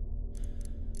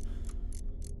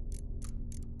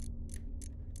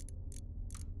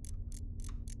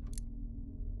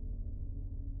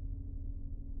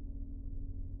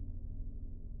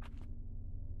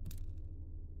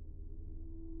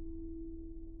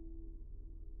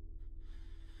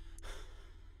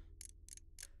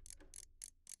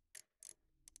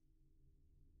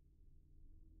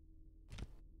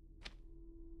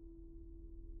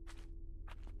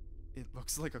 It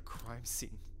looks like a crime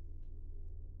scene.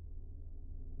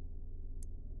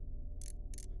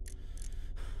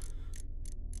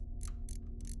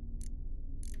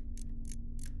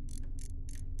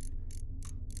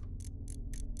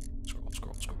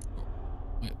 Scroll.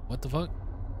 Wait, what the fuck?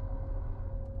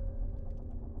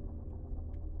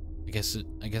 I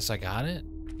guess I got it?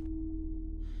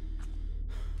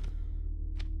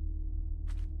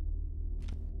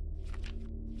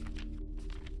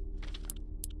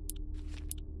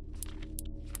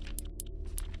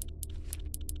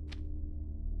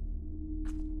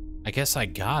 I guess I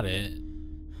got it.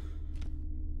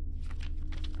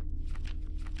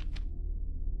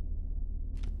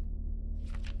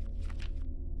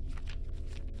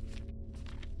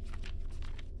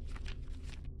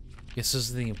 Guess this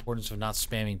is the importance of not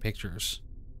spamming pictures.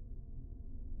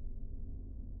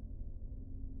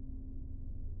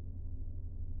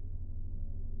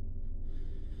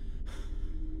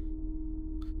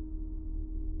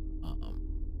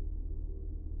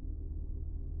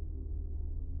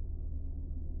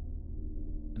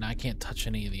 And I can't touch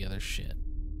any of the other shit.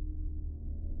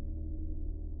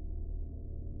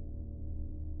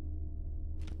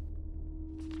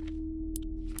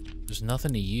 There's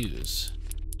nothing to use.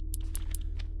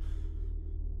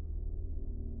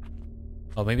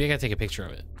 Oh, maybe I gotta take a picture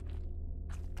of it.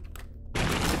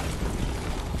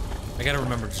 I gotta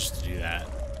remember just to do that.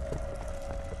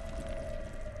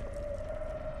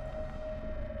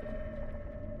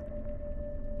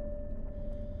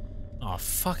 Oh,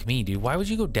 fuck me, dude. Why would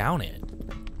you go down it?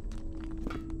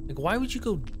 Like, why would you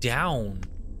go down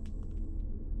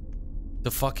the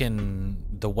fucking...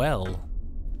 the well?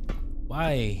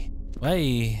 Why?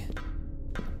 Why?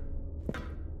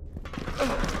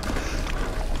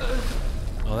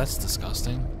 Oh, that's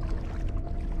disgusting.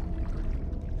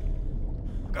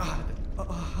 God.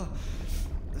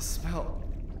 The smell.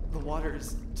 The water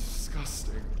is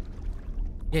disgusting.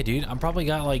 Yeah, dude, I'm probably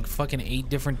got like fucking 8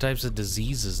 different types of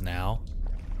diseases now.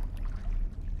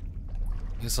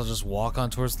 I guess I'll just walk on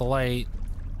towards the light.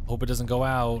 Hope it doesn't go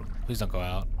out. Please don't go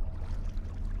out.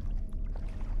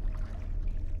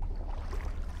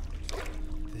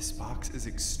 This box is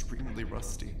extremely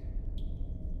rusty.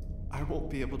 I won't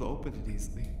be able to open it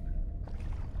easily.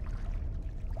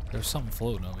 There's something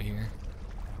floating over here.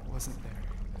 It wasn't there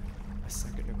a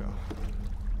second ago.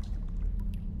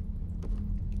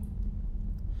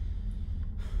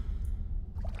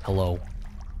 Hello.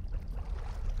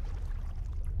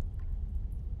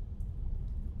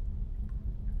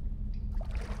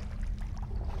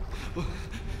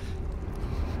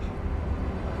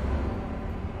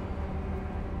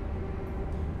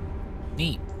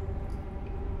 Neat.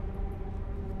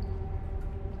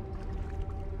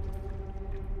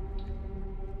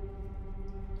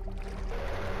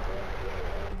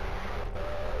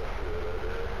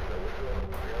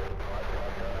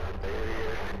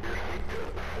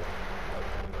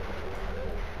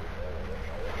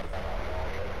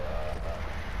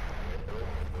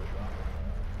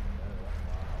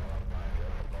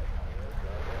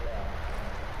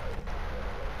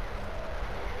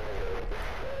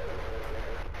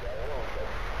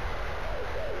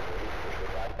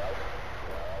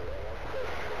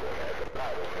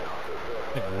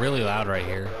 Like really loud right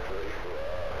here.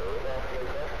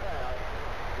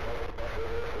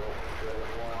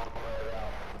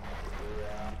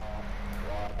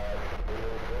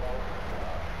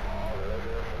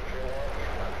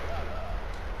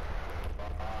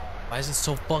 Why is it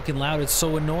so fucking loud? It's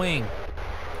so annoying. You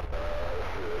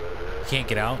can't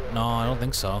get out? No, I don't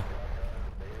think so.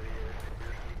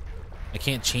 I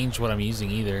can't change what I'm using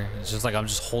either. It's just like I'm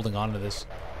just holding on to this.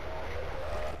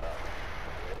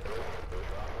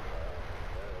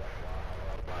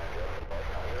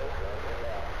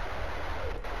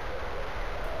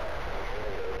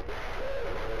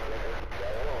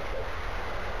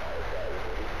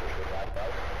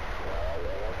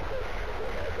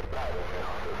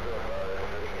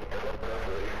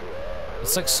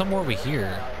 It's like somewhere over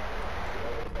here.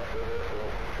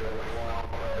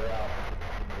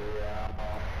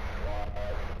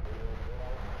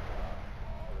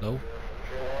 No.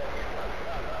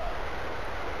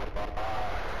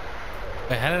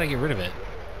 Wait, how did I get rid of it?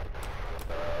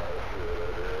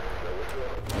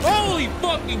 Holy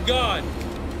fucking God!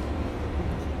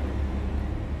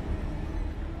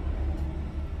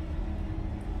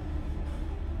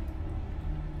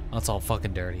 That's all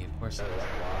fucking dirty, of course it is.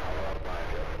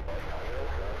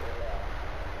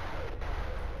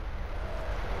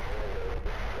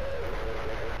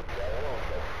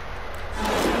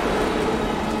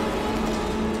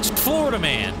 Florida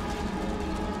man.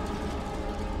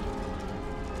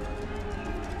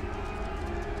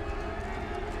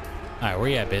 All right, where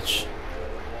you at, bitch?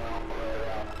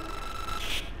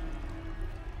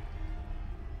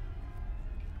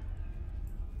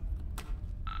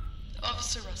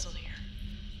 Officer Russell here.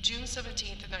 June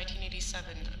 17th, 1987,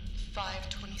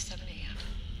 5:27 a.m.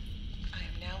 I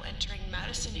am now entering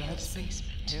Madison Hill's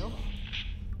basement. Hill?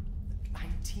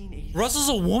 1980. Russell's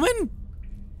a woman?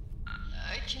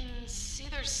 I can see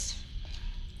there's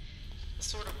a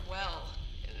sort of well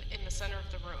in the center of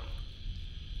the room.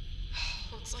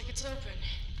 Looks like it's open.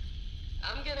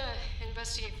 I'm gonna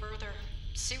investigate further,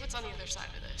 see what's on the other side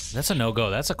of this. That's a no-go.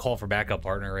 That's a call for backup,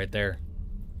 partner, right there.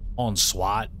 On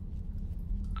SWAT.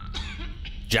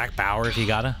 Jack Bauer, if you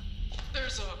gotta.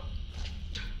 There's a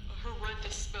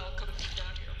horrendous smell coming from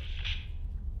down here.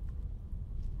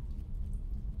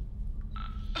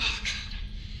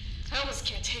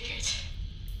 just can't take it.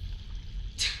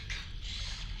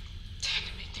 Time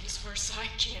to make things worse. I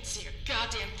can't see a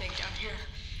goddamn thing down here.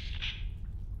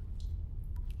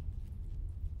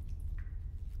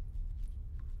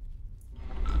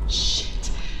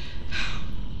 Shit.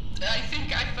 I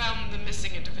think I found the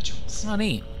missing individuals. Oh,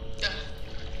 neat.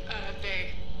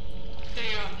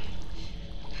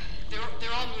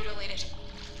 They're all mutilated.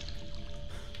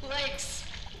 Legs,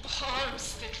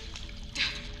 arms,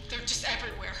 they're just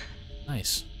everywhere.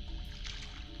 Nice.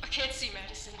 I can't see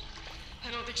MADiSON.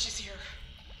 I don't think she's here.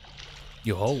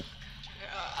 You hope.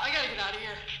 I gotta get out of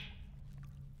here.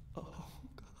 Oh,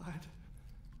 God.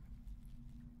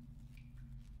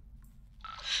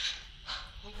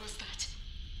 What was that?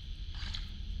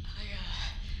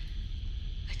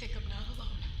 I think I'm not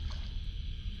alone.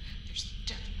 There's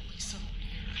definitely someone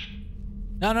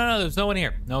here. No, there's no one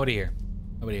here. Nobody here.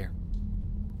 Nobody here.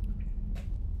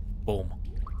 Boom.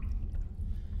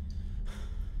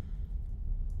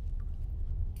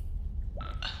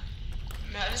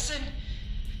 MADiSON?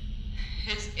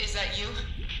 Is that you?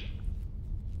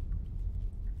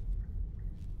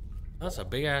 That's a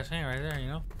big ass hand right there, you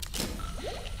know?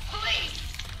 Please!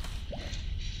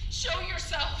 Show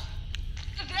yourself!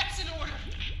 That's an order!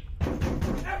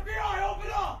 FBI,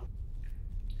 open up!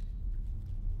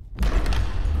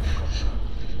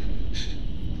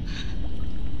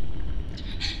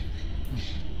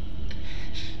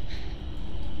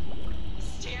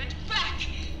 Stand back!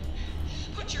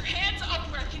 Put your hands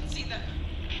up where I can see them.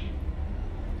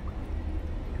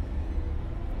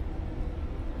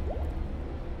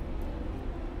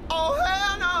 Oh,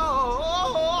 hell no!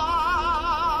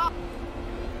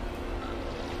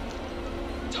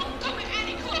 Don't come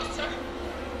any closer!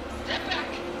 Step back!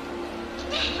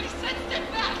 I said step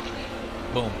back!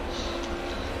 Boom.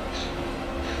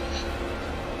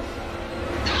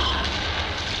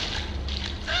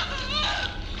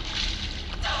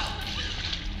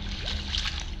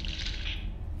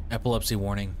 Epilepsy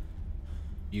warning.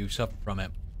 You suffer from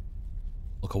it.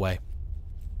 Look away.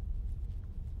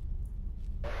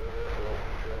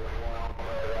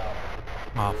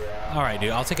 Oh, all right,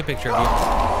 dude. I'll take a picture of you.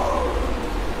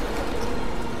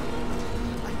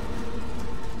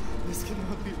 This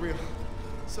cannot be real.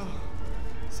 So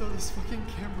this fucking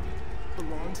camera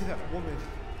belonged to that woman.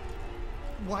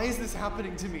 Why is this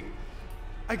happening to me?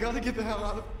 I gotta get the hell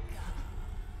out of...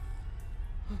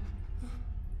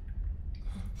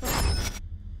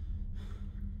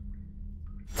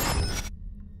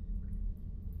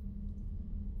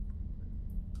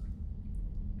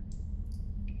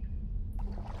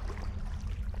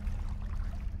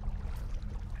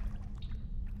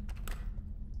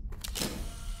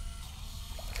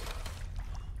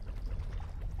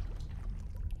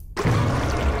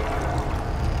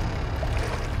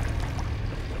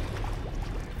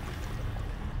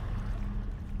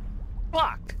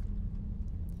 Fuck.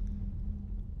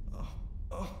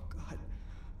 Oh, God.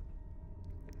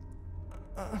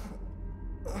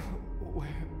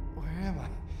 Where am I?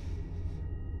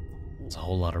 It's a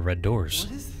whole lot of red doors.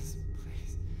 What is this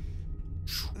place?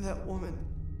 That woman...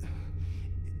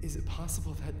 Is it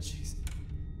possible that she's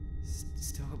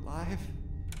still alive?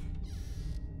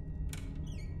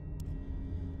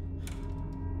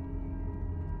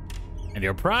 And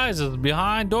your prize is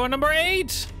behind door number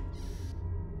 8.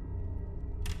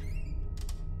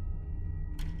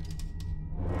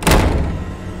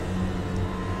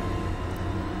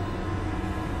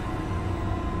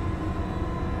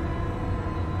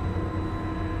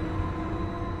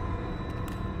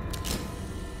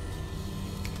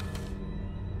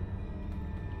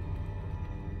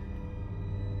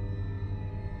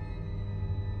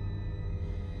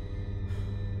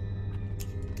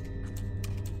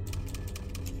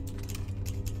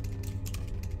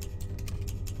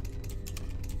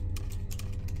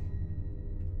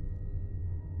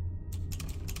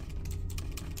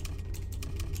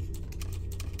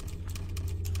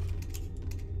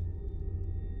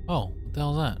 Oh, what the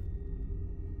hell is that?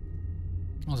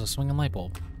 Oh, it's a swinging light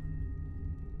bulb.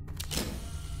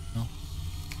 No.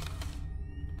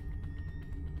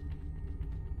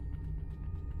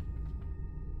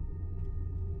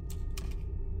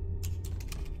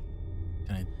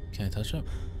 Can I touch it?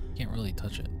 Can't really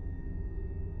touch it.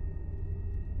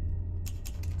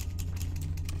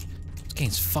 This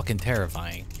game's fucking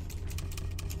terrifying.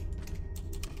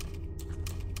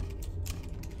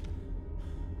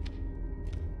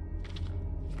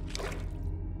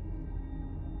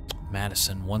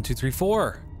 MADiSON 1 2 3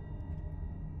 4.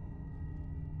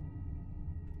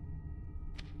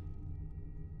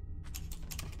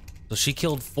 So she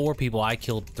killed 4 people, I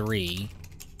killed 3.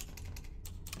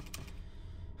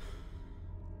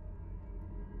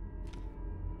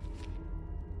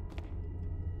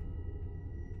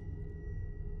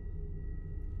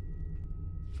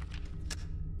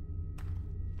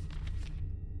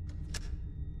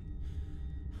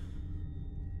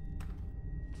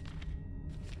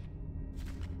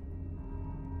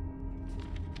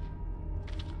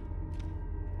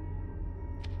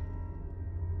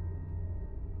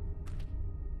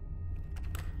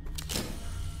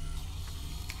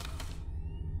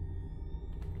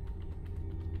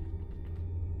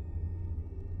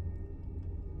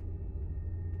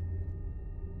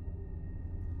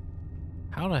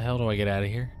 How the hell do I get out of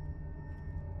here?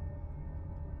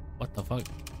 What the fuck?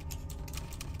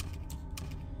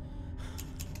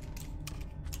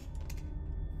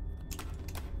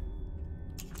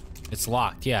 It's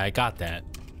locked. Yeah, I got that.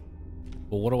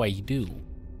 But what do I do?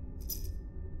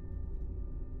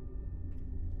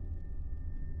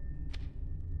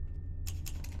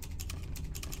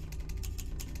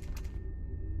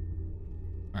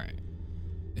 Alright.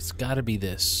 It's gotta be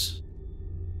this.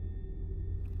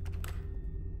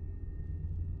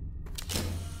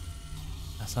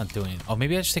 That's not doing it. Oh,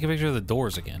 maybe I should take a picture of the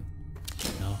doors again.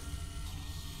 No.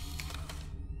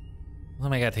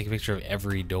 Then I gotta take a picture of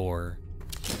every door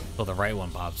till the right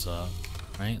one pops up,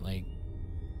 right? Like,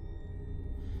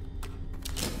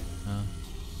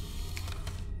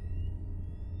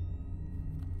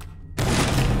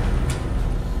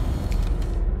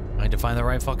 I had to find the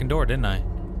right fucking door, didn't I?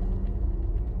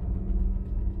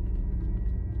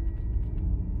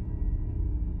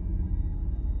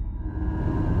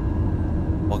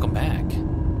 Welcome back.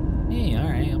 Hey,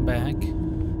 alright, I'm back.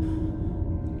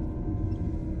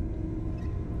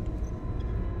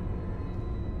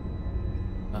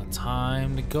 About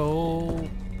time to go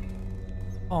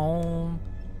home.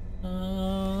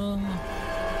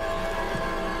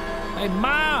 Hey,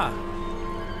 Ma!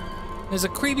 There's a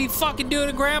creepy fucking dude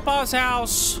at Grandpa's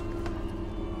house.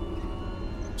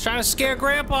 Trying to scare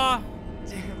Grandpa.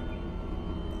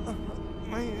 Damn.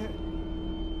 My head.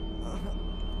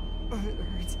 It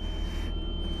hurts.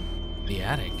 The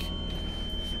attic.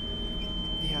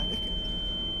 The attic?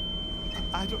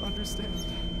 I don't understand.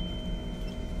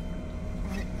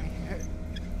 My head.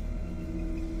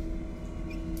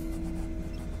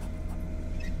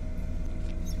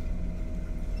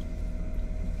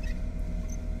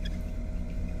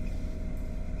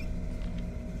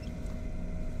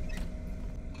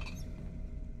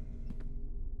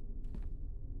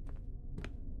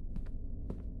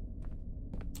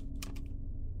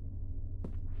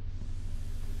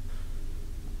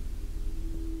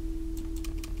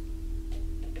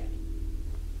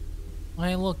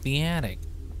 Hey, look, the attic.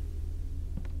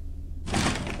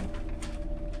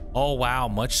 Oh, wow,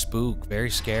 much spook. Very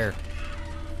scared.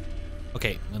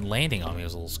 Okay, when landing on me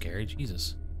was a little scary.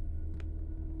 Jesus.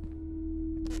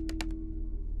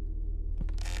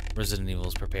 Resident Evil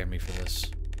has prepared me for this.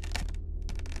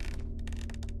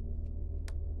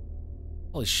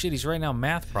 Holy shit, he's writing out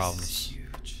math problems. This is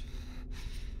huge.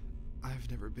 I've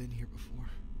never been here before.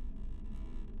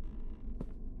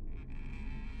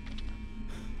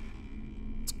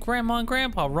 Grandma and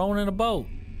Grandpa rowing in a boat.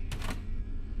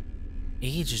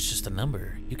 Age is just a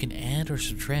number. You can add or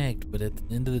subtract, but at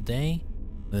the end of the day,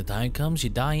 when the time comes,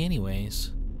 you die anyways.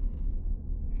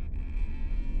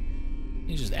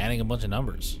 He's just adding a bunch of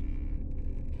numbers.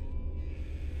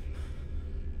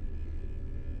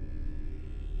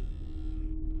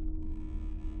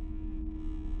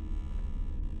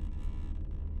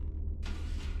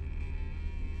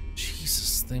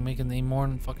 Jesus, they making any more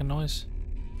fucking noise?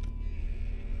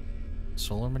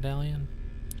 Solar medallion?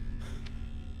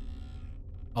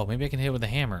 Oh, maybe I can hit it with a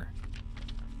hammer.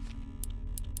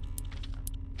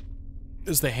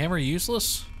 Is the hammer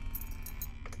useless?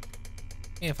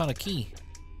 Hey, I found a key.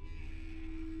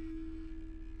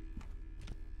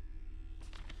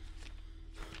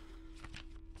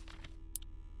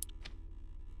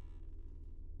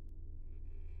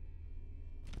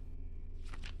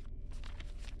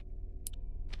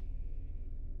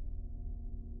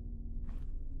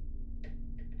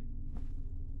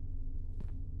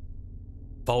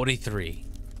 $43.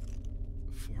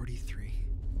 43.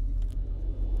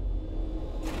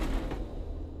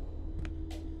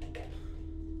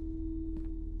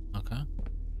 Okay.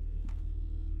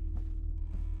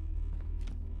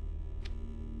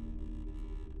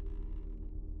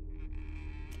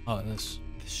 Oh, this.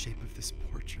 The shape of this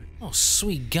portrait. Oh,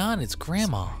 sweet gun! It's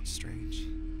Grandma. Strange.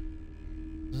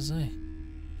 What does it say?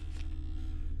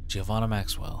 Giovanna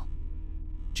Maxwell.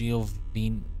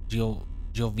 Giovina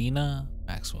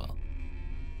Maxwell.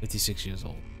 56 years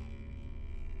old.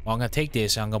 Well, I'm gonna take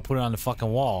this and I'm gonna put it on the fucking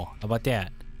wall. How about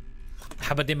that?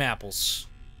 How about them apples?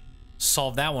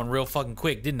 Solved that one real fucking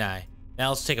quick, didn't I? Now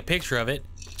let's take a picture of it.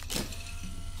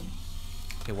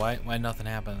 Okay, why nothing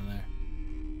happened in there?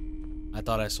 I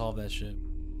thought I solved that shit.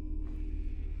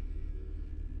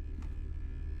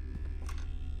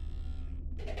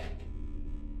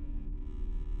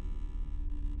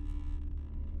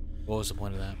 What was the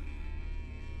point of that?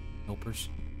 Nopers.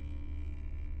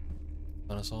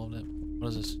 Thought I solved it. What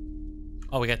is this?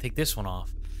 Oh, we gotta take this one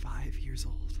off. 5 years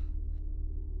old.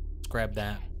 Let's grab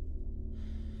that.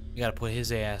 We gotta put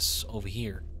his ass over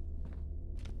here.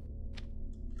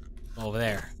 Over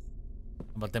there.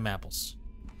 How about them apples?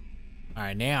 All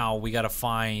right, now we gotta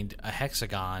find a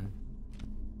hexagon.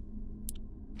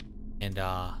 And, we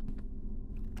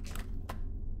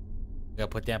gotta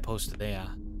put that poster there.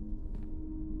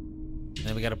 And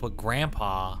then we gotta put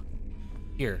Grandpa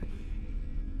here.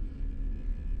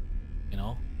 You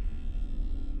know?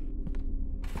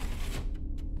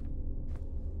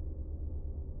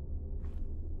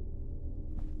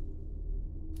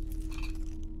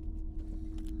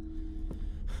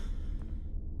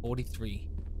 $43.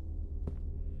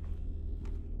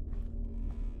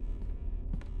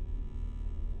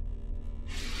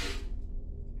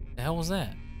 The hell was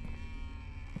that?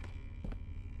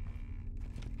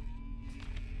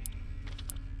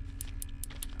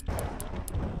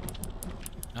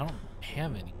 I don't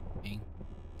have anything.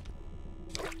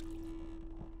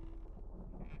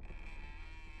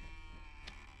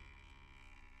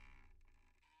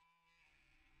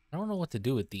 I don't know what to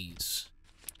do with these.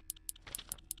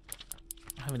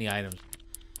 I don't have any items.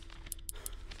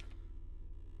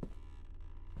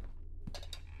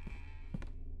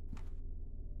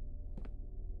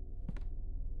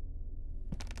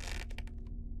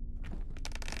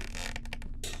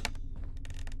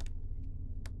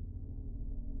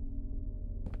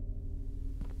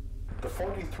 The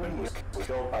 43 was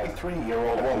killed by a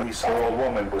 3-year-old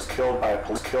woman was killed by a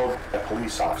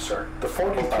police officer. The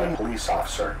 43 police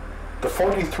officer. The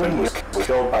 43 was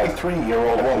killed by a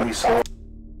 3-year-old police officer.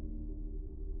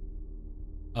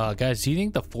 Guys, do you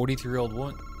think the 43-year-old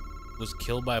woman was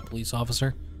killed by a police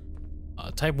officer?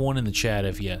 Type 1 in the chat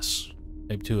if yes.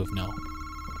 Type 2 if no.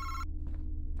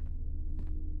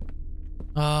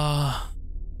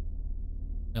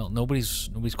 No, nobody's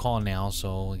calling now,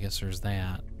 so I guess there's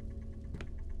that.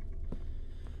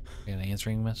 Got an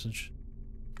answering message.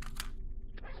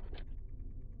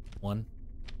 1.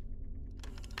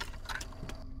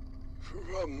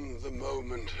 From the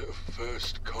moment of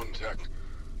first contact,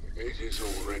 it is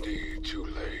already too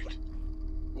late.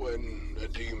 When a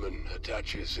demon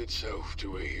attaches itself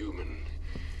to a human,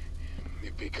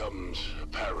 it becomes a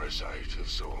parasite of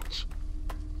sorts.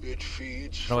 It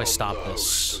feeds How do I from stop the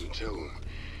this? host until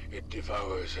it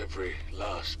devours every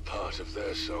last part of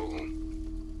their soul.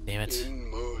 Damn it. In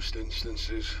most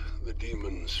instances, the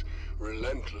demon's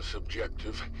relentless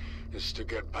objective is to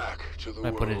get back to the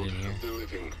I put it world in here. of the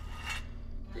living.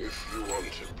 If you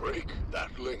want to break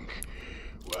that link,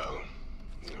 well,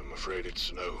 I'm afraid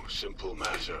it's no simple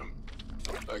matter.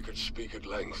 I could speak at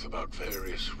length about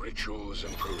various rituals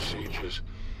and procedures,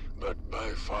 but by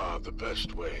far the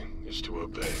best way is to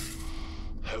obey.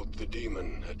 Help the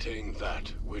demon attain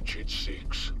that which it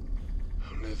seeks.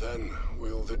 Only then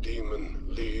will the demon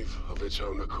leave of its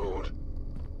own accord.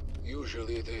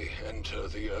 Usually they enter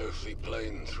the earthly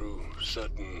plane through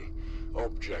certain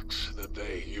objects that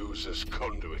they use as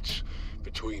conduits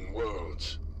between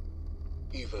worlds.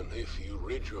 Even if you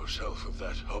rid yourself of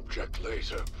that object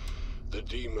later, the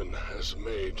demon has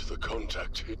made the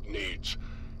contact it needs,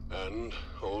 and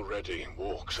already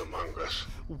walks among us.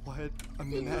 What a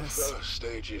In the mess. first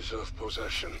stages of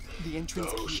possession, The the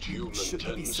entrance host key human should be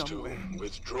tends to somewhere.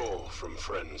 withdraw from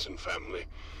friends and family,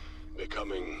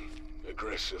 becoming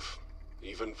aggressive,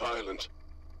 even violent.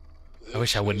 I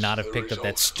wish I would This not is have the picked up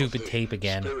that result of stupid the tape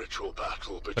again. Spiritual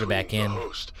battle Put it between back in. the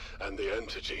host and the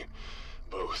entity,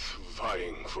 both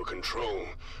vying for control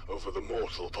over the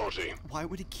mortal body. Why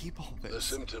would he keep all The this?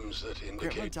 symptoms that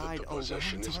indicate that died the a long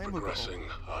possession is time ago. progressing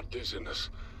are dizziness,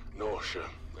 nausea,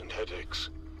 and headaches.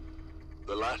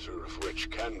 The latter of which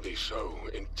can be so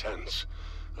intense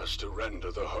as to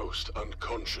render the host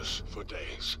unconscious for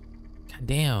days. God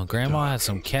damn, Grandma has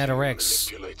some cataracts.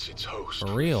 Manipulates its host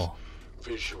For real. with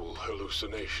visual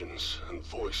hallucinations and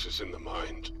voices in the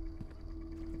mind.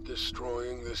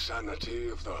 Destroying the sanity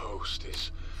of the host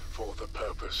is for the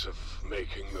purpose of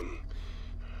making them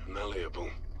malleable,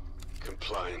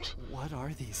 compliant. What are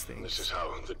these And this things? is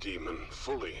how the demon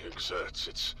fully exerts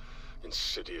its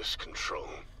insidious control.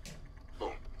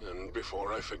 Oh, and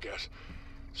before I forget,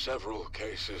 several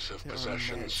cases of There are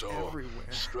possession meds saw everywhere.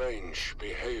 strange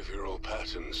behavioral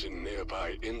patterns in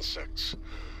nearby insects,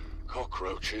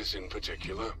 cockroaches in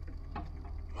particular.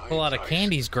 My A lot of advice,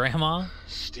 candies, Grandma.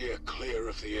 steer clear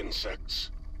of the insects.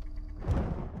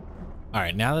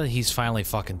 Alright, now that he's finally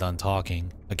fucking done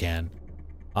talking again,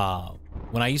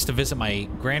 when I used to visit my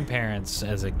grandparents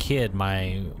as a kid,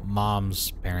 my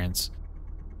mom's parents,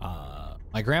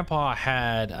 my grandpa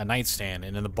had a nightstand,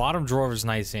 and in the bottom drawer of his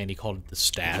nightstand, he called it the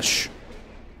stash.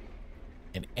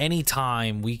 And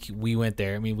anytime we went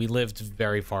there, I mean, we lived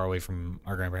very far away from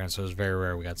our grandparents, so it was very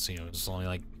rare we got to see him. It was only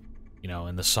like, you know,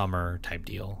 in the summer type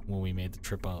deal when we made the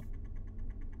trip up.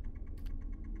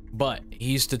 But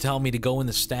he used to tell me to go in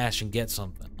the stash and get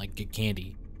something, like get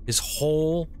candy. His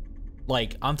whole,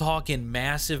 like, I'm talking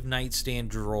massive nightstand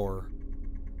drawer.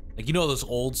 Like, you know those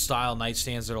old style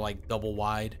nightstands that are like double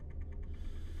wide?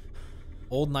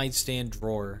 Old nightstand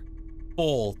drawer,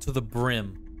 full to the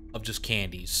brim of just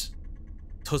candies.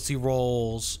 Tootsie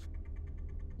Rolls,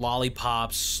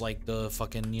 lollipops, like the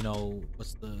fucking, you know,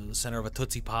 what's the center of a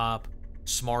Tootsie Pop,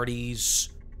 Smarties,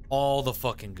 all the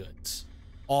fucking goods.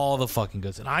 All the fucking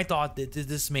goods. And I thought that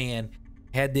this man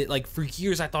had that, like, for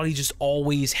years I thought he just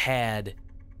always had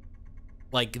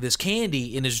like this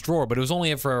candy in his drawer, but it was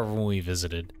only forever when we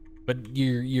visited. But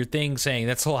your thing saying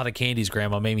that's a lot of candies,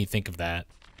 Grandma, made me think of that.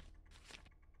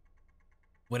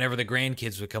 Whenever the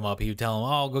grandkids would come up, he would tell them,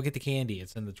 "Oh, go get the candy.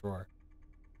 It's in the drawer."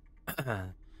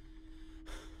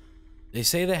 They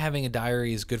say that having a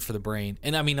diary is good for the brain.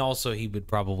 And I mean, also, he would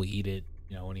probably eat it,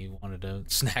 you know, when he wanted to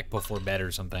snack before bed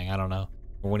or something. I don't know.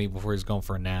 Or before he's going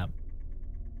for a nap.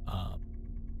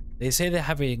 They say that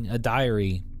having a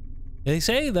diary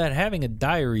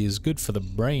is good for the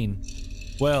brain.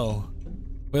 Well,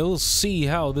 we'll see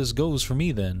how this goes for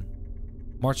me then.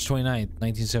 March 29th,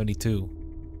 1972.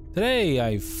 Today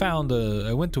I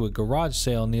went to a garage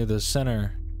sale near the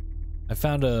center. I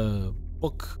found a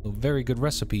book of very good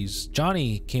recipes.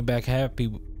 Johnny came back happy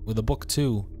with a book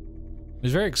too. He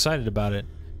was very excited about it.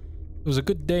 It was a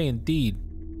good day indeed.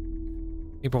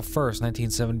 April 1st,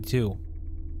 1972.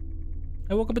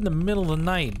 I woke up in the middle of the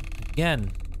night.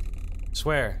 Again. I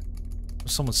swear.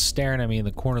 Someone's staring at me in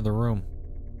the corner of the room.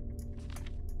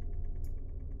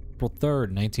 April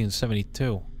 3rd,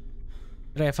 1972.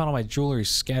 Today I found all my jewelry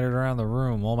scattered around the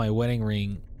room, all my wedding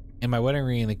ring, and my wedding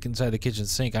ring inside the kitchen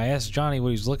sink. I asked Johnny what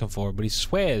he was looking for, but he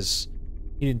swears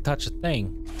he didn't touch a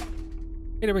thing.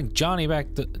 I had to bring Johnny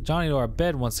to our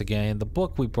bed once again, and the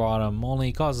book we brought him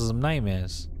only causes him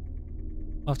nightmares.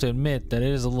 I'll have to admit that it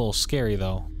is a little scary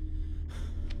though.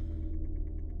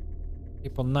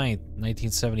 April 9th,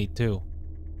 1972.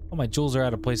 All my jewels are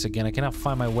out of place again. I cannot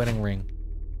find my wedding ring.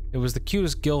 It was the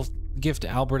cutest gift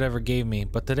Albert ever gave me,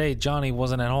 but today Johnny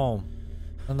wasn't at home.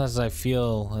 Sometimes I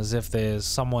feel as if there's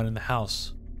someone in the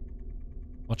house,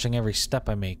 watching every step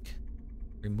I make,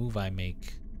 every move I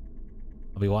make.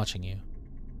 I'll be watching you.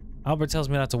 Albert tells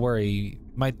me not to worry. He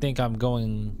might think I'm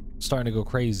starting to go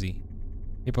crazy.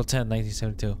 April 10th,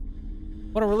 1972.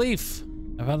 What a relief!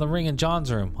 I found the ring in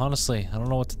John's room. Honestly, I don't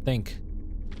know what to think.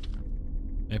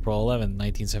 April 11th,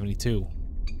 1972.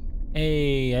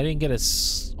 Hey, I didn't get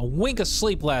a wink of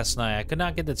sleep last night. I could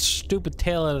not get that stupid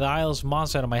Tale of the Eyeless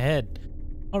Monster out of my head.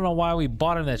 I don't know why we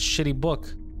bought him that shitty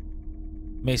book.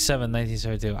 May 7th,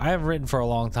 1972. I haven't written for a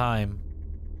long time.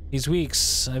 These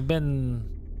weeks, I've been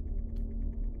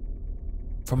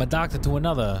from a doctor to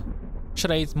another.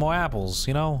 Should I eat more apples,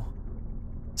 you know?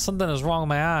 Something is wrong with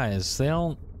my eyes. They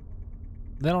don't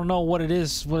know what it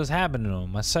is, what is happening to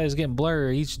them. My sight is getting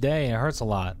blurry each day and it hurts a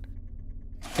lot.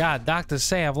 God, doctors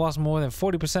say I've lost more than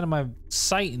 40% of my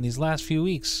sight in these last few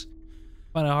weeks.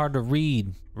 I find it hard to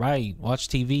read, write, watch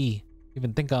TV,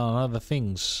 even think on other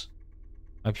things.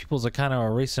 My pupils are kind of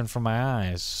erasing from my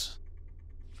eyes.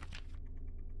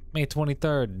 May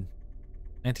 23rd,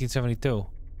 1972.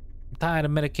 I'm tired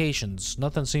of medications.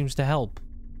 Nothing seems to help.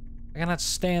 I cannot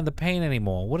stand the pain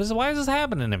anymore. Why is this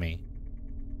happening to me?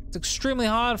 It's extremely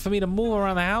hard for me to move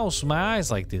around the house with my eyes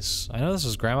like this. I know this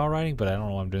is grandma writing, but I don't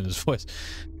know why I'm doing this voice.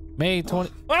 May 20...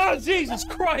 Oh, Jesus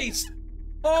Christ!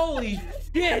 Holy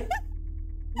shit!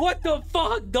 What the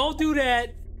fuck? Don't do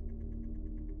that!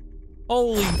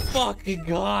 Holy fucking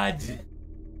God!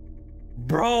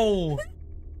 Bro!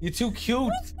 You're too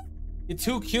cute! You're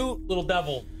too cute, little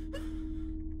devil.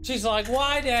 She's like,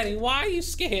 why, Daddy? Why are you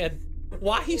scared?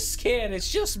 Why are you scared? It's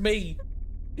just me.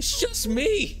 It's just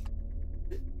me!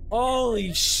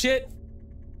 Holy shit.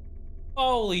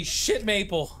 Holy shit,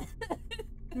 Maple.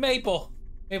 Maple,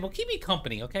 keep me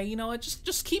company, okay? You know what?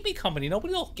 Just keep me company.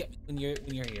 Nobody will get me when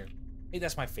you're here. Hey,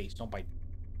 that's my face. Don't bite.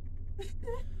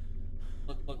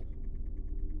 Look.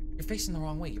 You're facing the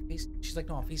wrong way. She's like,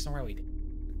 no, I'm facing the right way.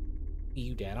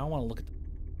 You, Dad. I don't want to look at the...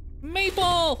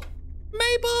 Maple!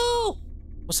 Maple!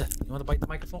 What's that? You want to bite the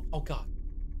microphone? Oh, God.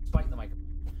 It's biting the microphone.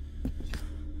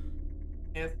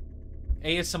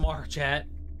 ASMR, chat.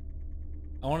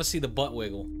 I want to see the butt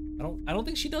wiggle. I don't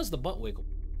think she does the butt wiggle.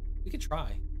 We could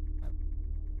try.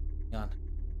 Hang on.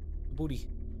 Booty.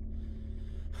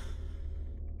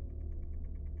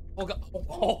 Oh God.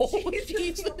 Oh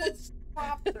Jesus.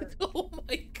 Oh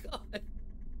my God.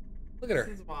 Look at her.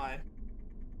 This is why.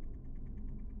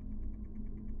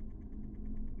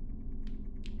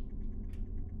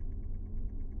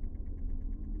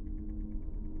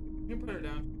 You put her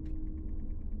down.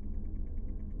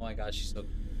 Oh my God, she's so...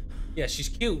 Yeah, she's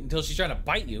cute until she's trying to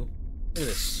bite you. Look at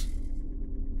this.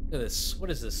 Look at this.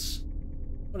 What is this?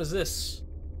 What is this?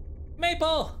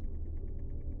 Maple!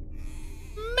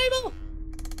 Maple!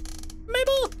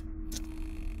 Maple!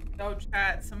 No,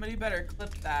 chat. Somebody better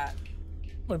clip that.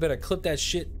 Somebody better clip that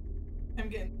shit. Him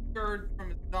getting scared from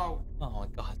his dog. Oh my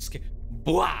god, scared.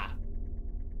 Blah!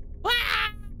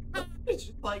 It's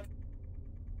just like.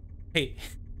 Hey,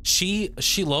 she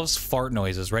loves fart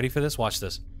noises. Ready for this? Watch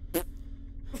this.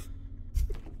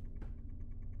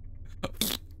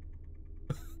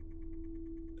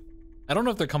 I don't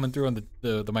know if they're coming through on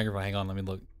the microphone. Hang on, let me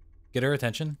look. Get her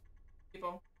attention.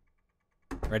 People.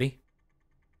 Ready?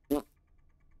 I'm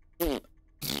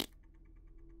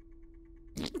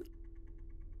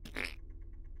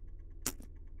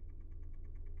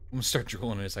gonna start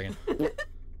drooling in a second.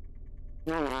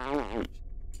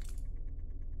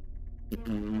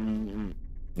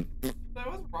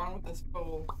 What's wrong with this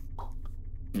fool?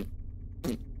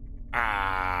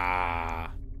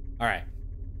 Ah. All right.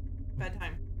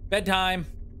 Bedtime. Bedtime.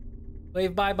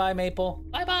 Wave bye-bye, Maple.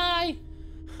 Bye-bye.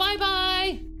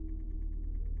 Bye-bye.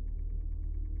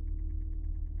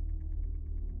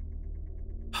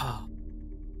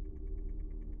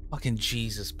 Fucking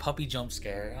Jesus. Puppy jump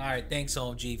scare. All right, thanks,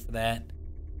 OMG, for that.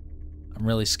 I'm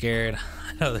really scared.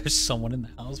 I know there's someone in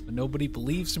the house, but nobody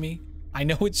believes me. I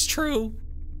know it's true.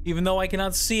 Even though I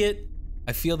cannot see it,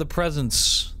 I feel the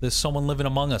presence. There's someone living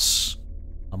among us.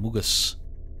 Among us.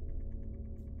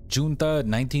 June 3rd,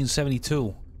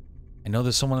 1972. I know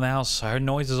there's someone in the house. I heard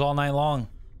noises all night long.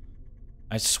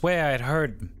 I swear I had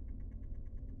heard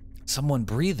someone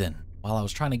breathing while I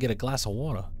was trying to get a glass of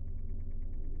water.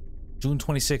 June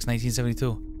 26,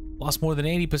 1972. Lost more than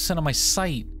 80% of my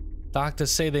sight.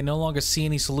 Doctors say they no longer see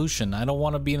any solution. I don't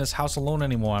want to be in this house alone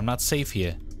anymore. I'm not safe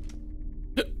here.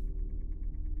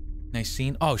 Nice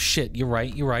scene. Oh shit, you're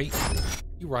right, you're right.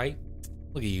 You're right.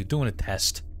 Look at you doing a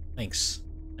test. Thanks.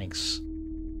 Thanks.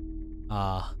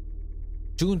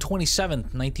 June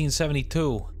 27th,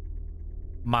 1972.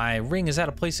 My ring is out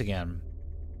of place again.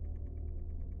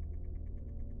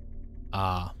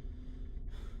 But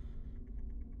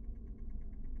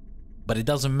it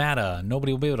doesn't matter.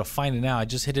 Nobody will be able to find it now. I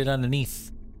just hid it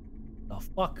underneath. The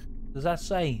fuck does that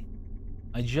say?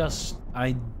 I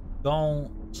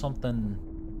don't something.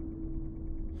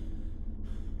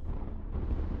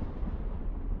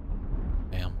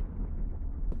 Damn.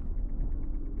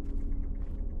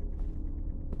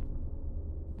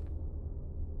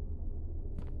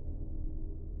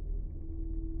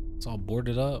 It's all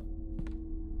boarded up.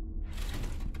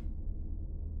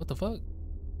 What the fuck?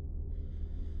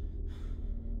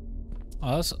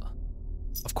 Oh, that's...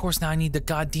 Of course, now I need the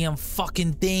goddamn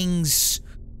fucking things.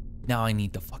 Now I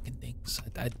need the fucking things.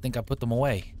 I think I put them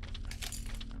away.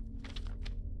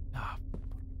 Ah,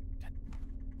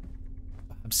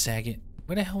 I'm sagging.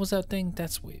 Where the hell was that thing?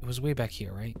 It was way back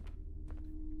here, right?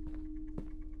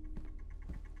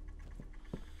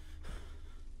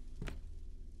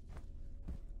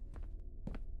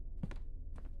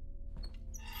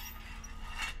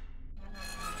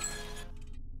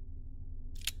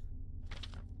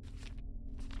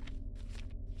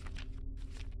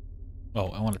 Oh,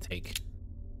 I want to take.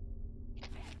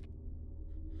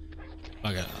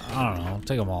 Okay, I don't know.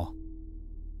 Take them all.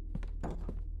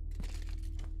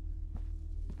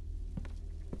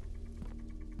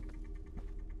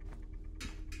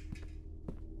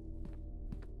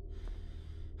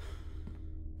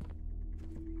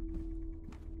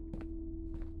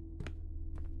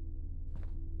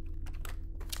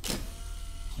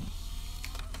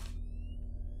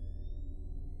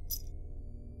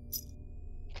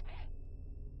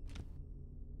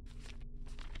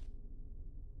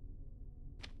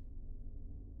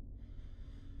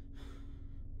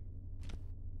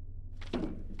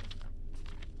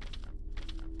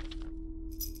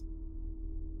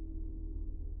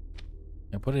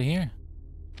 I put it here.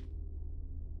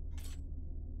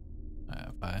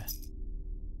 If I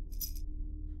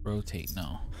rotate,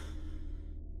 no.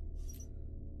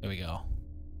 There we go.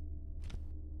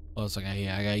 What else I got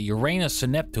here? I got Uranus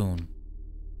and Neptune.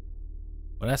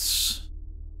 But that's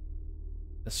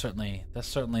certainly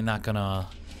not gonna.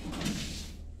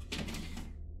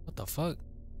 What the fuck?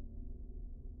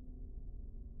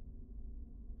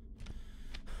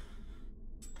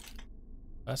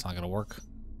 That's not gonna work.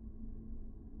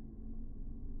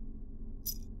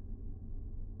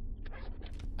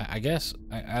 I guess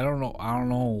I don't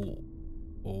know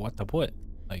what to put.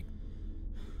 Like,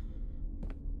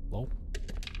 hello?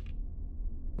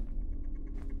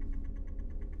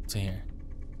 What's in here?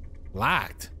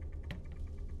 Locked.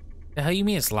 The hell you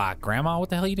mean it's locked, Grandma? What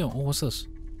the hell are you doing? Oh, what's this?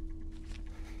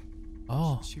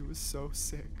 Oh. She was so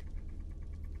sick.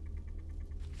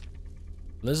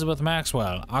 Elizabeth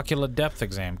Maxwell, ocular depth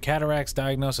exam, cataracts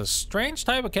diagnosis. Strange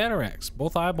type of cataracts.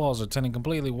 Both eyeballs are turning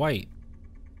completely white.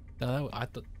 I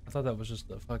thought that was just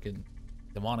the fucking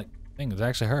demonic thing. It's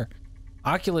actually her.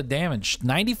 Ocular damage,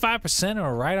 95% in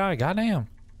her right eye. Goddamn.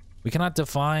 We cannot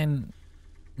define,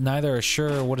 neither are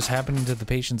sure what is happening to the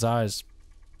patient's eyes.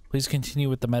 Please continue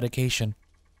with the medication.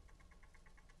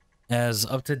 As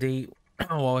up to date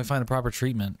while we find the proper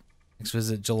treatment. Next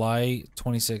visit, July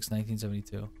 26,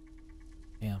 1972.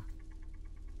 Damn.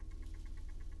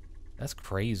 That's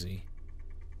crazy.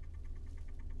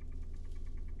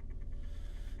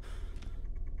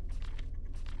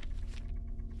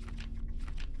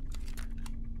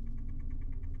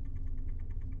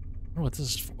 I wonder what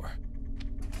this is for.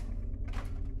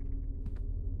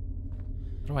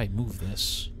 How do I move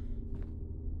this?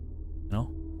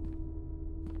 No?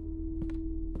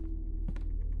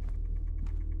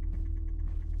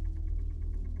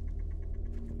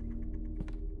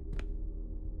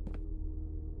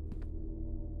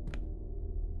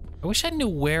 I wish I knew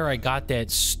where I got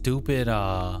that stupid,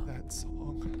 That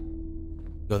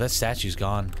song. Yo, that statue's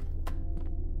gone.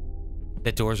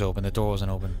 That door's open. That door wasn't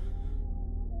open.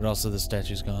 But also the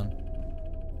statue's gone.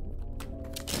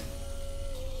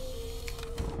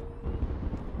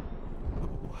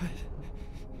 What?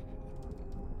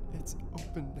 It's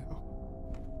open now.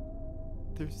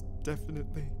 There's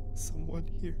definitely someone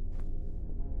here.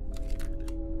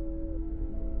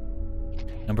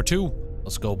 Number 2.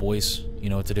 Let's go, boys.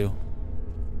 You know what to do.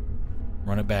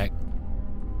 Run it back.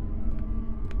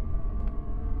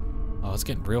 Oh, it's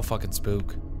getting real fucking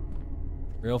spook.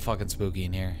 Real fucking spooky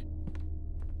in here.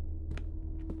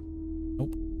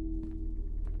 Nope.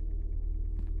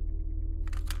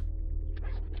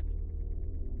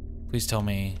 Please tell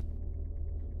me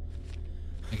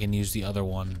I can use the other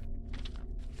one.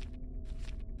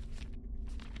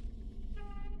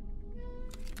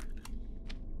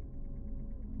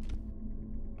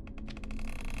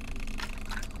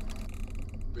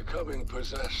 Becoming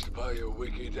possessed by a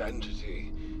wicked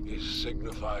entity is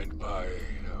signified by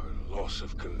a loss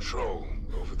of control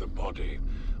over the body,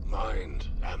 mind,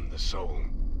 and the soul.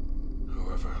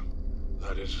 However,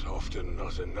 that is often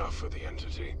not enough for the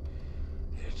entity.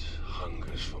 It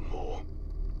hungers for more.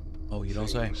 Oh, you don't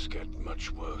say? Things get much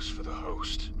worse for the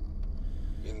host.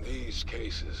 In these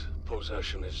cases,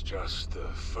 possession is just the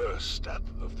first step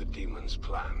of the demon's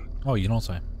plan. Oh, you don't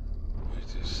say.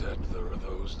 It is said there are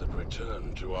those that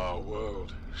return to our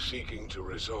world, seeking to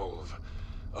resolve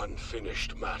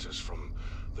unfinished matters from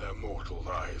their mortal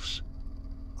lives.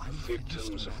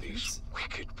 Victims of these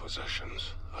wicked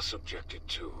possessions are subjected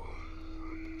to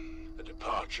a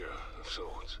departure of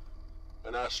sorts.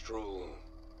 An astral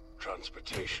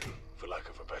transportation, for lack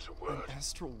of a better word. An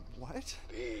astral what?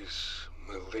 These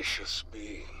malicious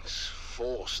beings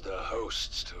force their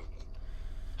hosts to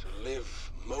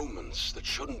live moments that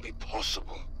shouldn't be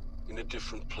possible in a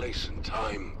different place and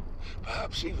time,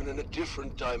 perhaps even in a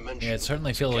different dimension. Yeah, it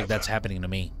certainly feels like that's happening to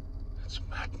me. It's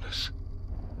madness.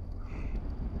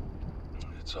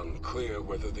 It's unclear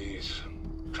whether these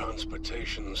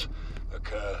transportations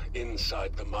occur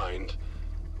inside the mind,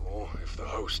 or if the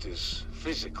host is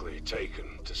physically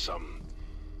taken to some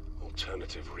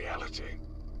alternative reality.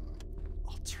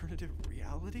 Alternative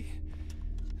reality?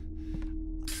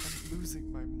 I'm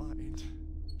losing my mind.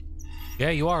 Yeah,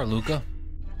 you are, Luca.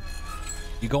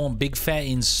 You're going big fat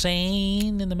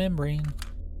insane in the membrane.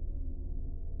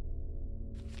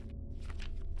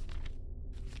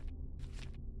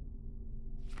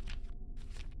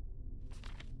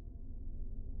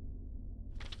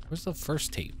 Where's the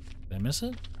first tape? Did I miss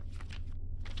it?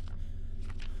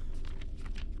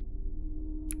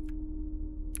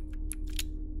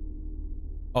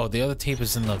 Oh, the other tape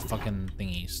is in the fucking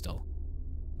thingy still.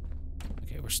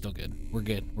 Okay, we're still good. We're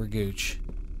good. We're gooch.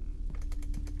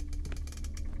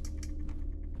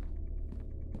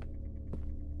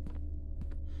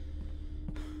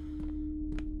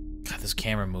 God, this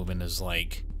camera movement is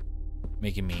like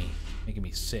making me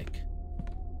sick.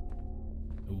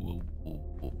 Ooh, ooh,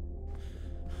 ooh, ooh.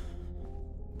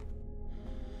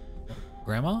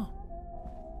 Grandma?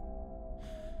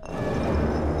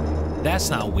 That's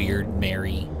not weird,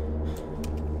 Mary.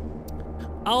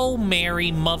 Oh,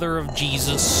 Mary, Mother of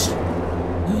Jesus,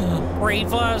 pray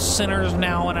for us sinners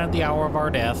now and at the hour of our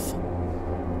death.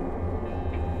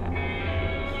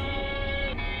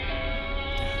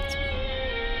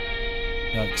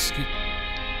 No, excuse.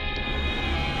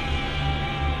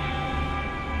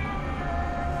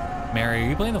 Mary, are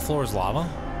you playing The Floor is Lava?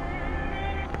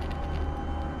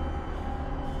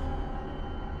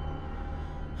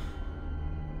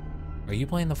 Are you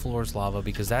playing the floor's lava?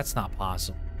 Because that's not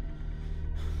possible.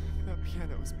 That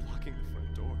piano is blocking the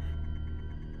front door.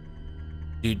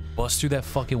 Dude, bust through that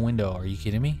fucking window. Are you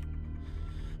kidding me?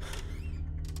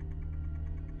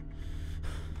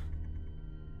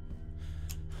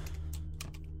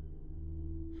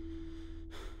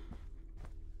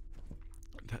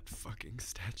 That fucking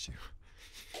statue.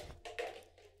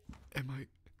 Am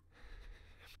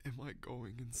I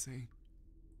going insane?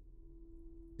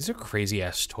 These are crazy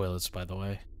ass toilets, by the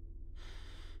way.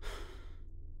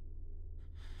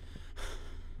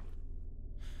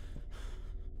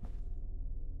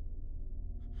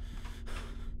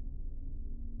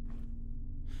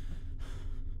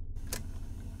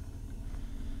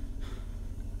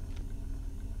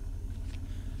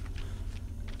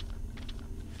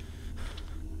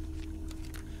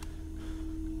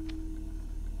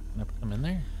 Can I put them in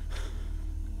there?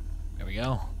 There we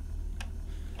go.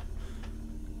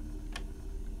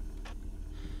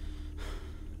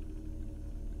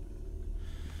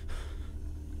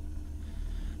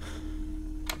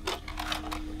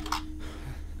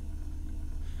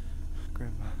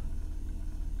 Grandma.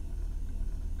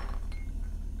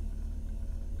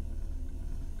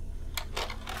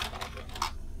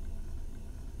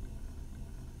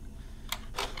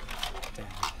 Dad.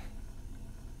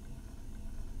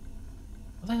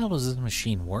 How the hell does this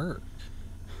machine work?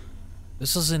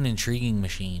 This is an intriguing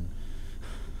machine.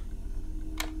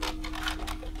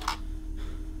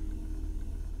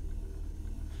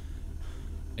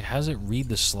 It has it read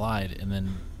the slide and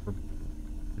then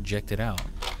project it out.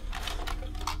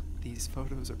 These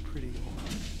photos are pretty old.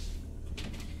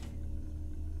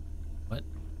 What?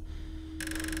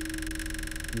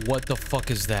 What the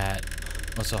fuck is that?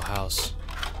 What's a house?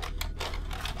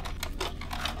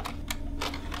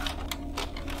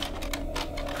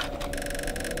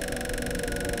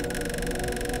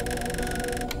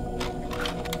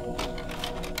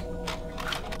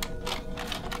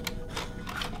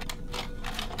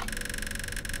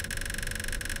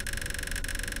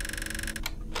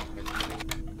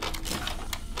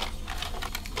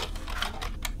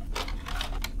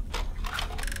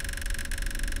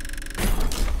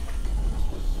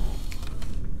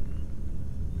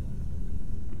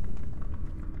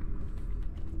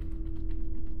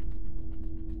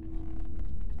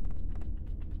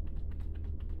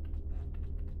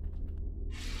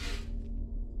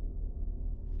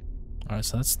 Alright,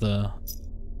 so that's the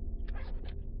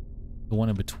one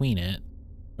in between it.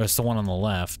 Or it's the one on the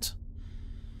left.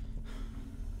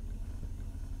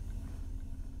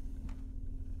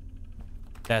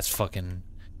 That's fucking...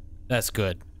 That's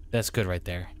good. That's good right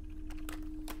there.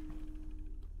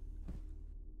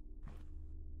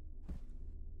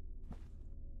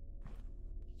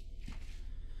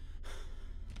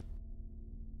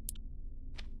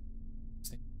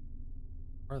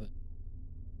 Where are they?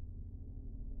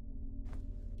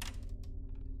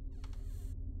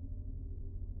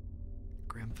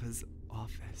 Grandpa's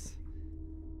office.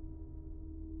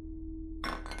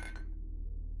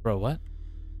 Bro, what?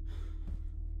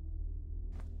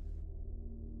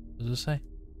 What does it say?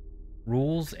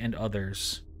 Rules and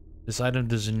others. This item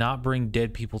does not bring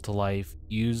dead people to life.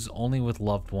 Use only with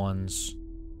loved ones.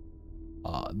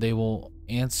 They will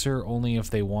answer only if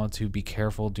they want to. Be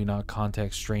careful. Do not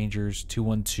contact strangers.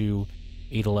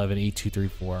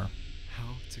 212-811-8234.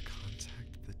 How to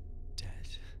contact the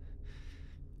dead.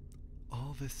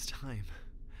 All this time,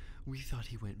 we thought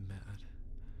he went mad.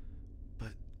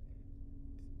 But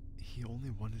he only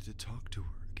wanted to talk to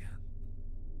her again.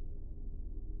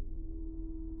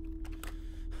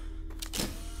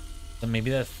 Then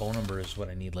maybe that phone number is what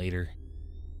I need later.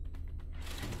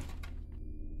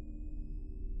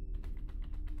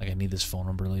 Like I need this phone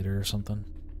number later or something.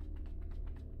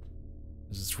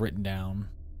 Because it's written down.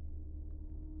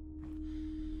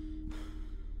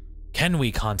 Can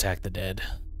we contact the dead?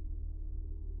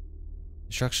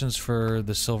 Instructions for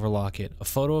the silver locket. A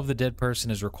photo of the dead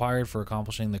person is required for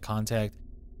accomplishing the contact.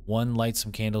 1, light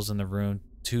some candles in the room.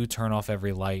 2, turn off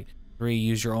every light. 3,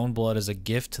 use your own blood as a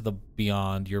gift to the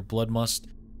beyond. Your blood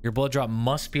drop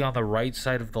must be on the right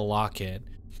side of the locket.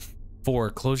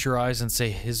 4, close your eyes and say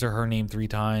his or her name 3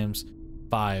 times.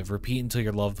 5, repeat until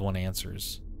your loved one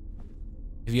answers.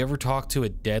 Have you ever talked to a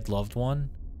dead loved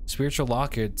one? Spiritual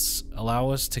lockets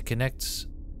allow us to connect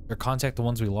or contact the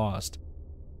ones we lost.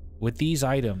 With these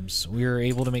items, we are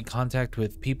able to make contact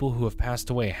with people who have passed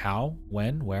away. How?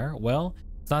 When? Where? Well,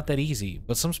 it's not that easy,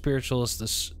 but some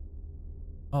spiritualists...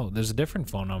 Oh, there's a different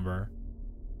phone number.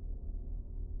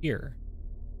 Here.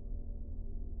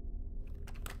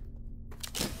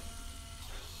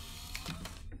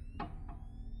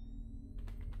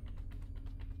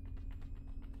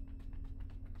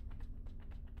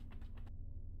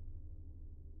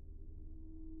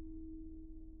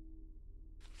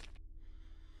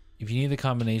 If you need the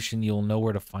combination, you'll know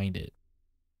where to find it.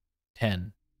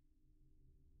 10.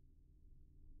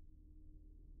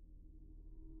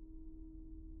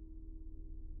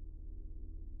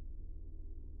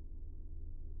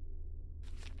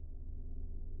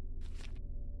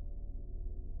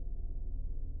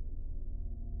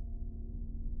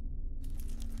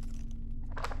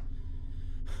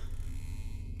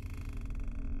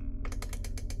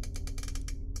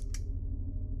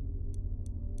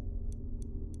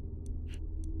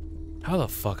 How the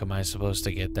fuck am I supposed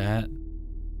to get that?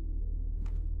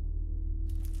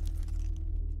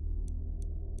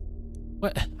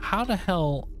 What? How the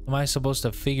hell am I supposed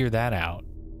to figure that out?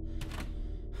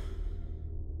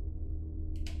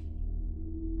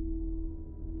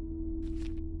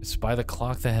 It's by the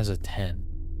clock that has a 10.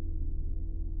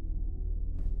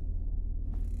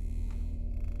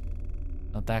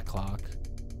 Not that clock.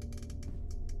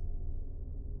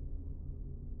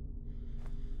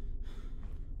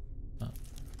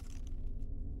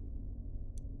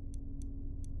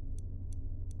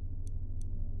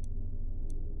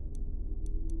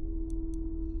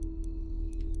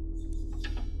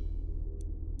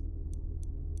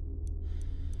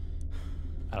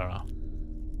 I don't know.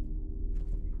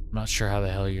 I'm not sure how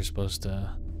the hell you're supposed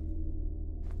to...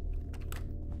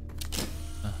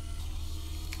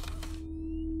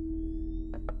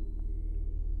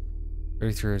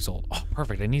 33 years old. Oh,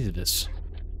 perfect. I needed this.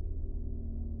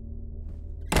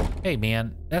 Hey,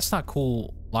 man. That's not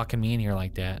cool locking me in here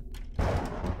like that.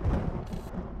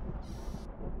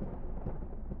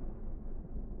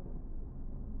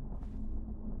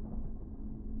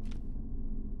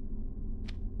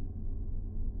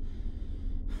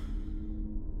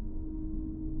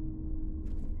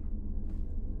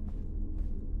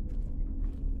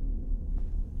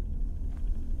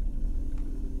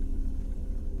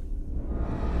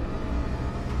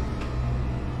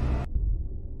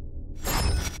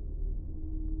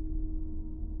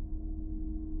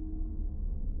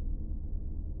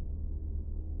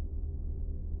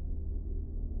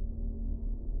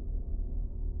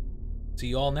 See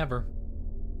you all never.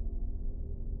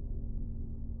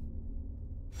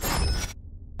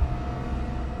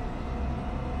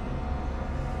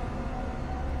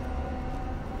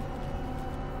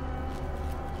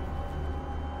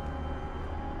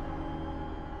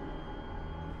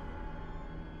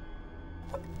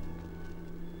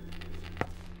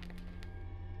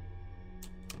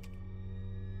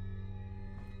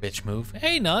 Bitch move.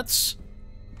 Hey, nuts.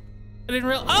 I didn't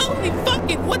realize. Oh, he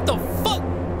fucking. What the fuck?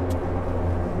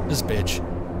 This bitch.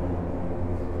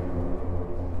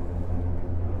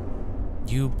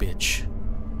 You bitch.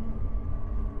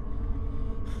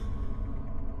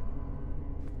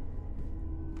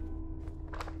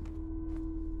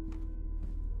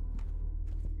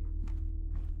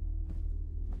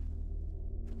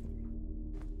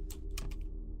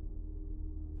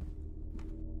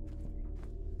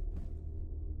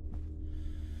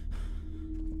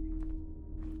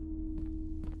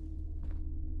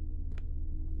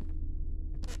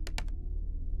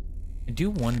 I do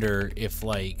wonder if,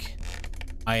 like,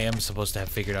 I am supposed to have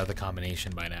figured out the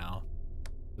combination by now.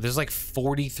 There's like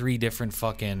 43 different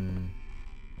fucking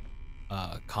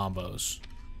combos.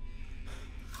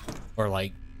 Or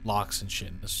like locks and shit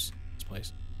in this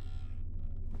place.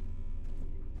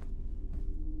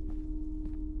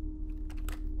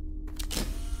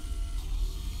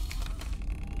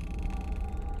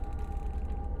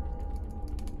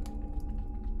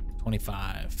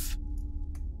 $25.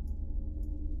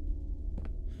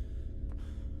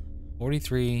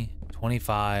 43,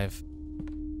 25,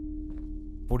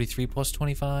 43 plus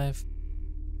 25,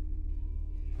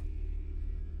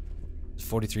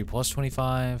 43 plus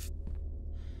 25.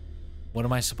 What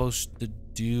am I supposed to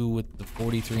do with the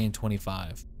 43 and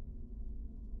 25?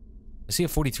 I see a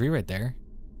 43 right there.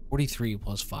 43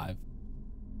 plus 5.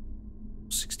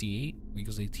 68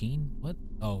 equals 18? What?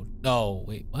 Oh, no,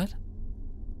 wait, what?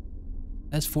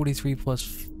 That's 43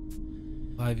 plus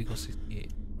 5 equals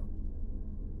 68.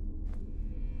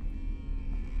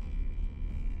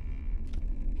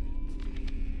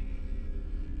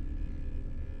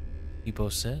 Depot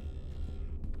set.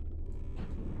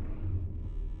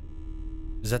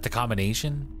 Is that the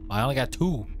combination? I only got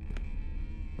 2.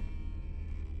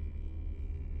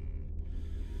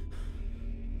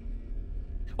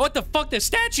 What the fuck? The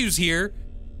statue's here.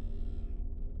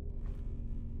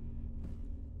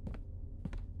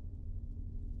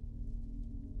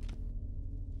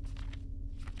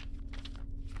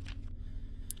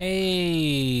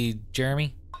 Hey,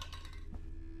 Jeremy.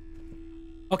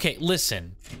 Okay,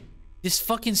 listen. This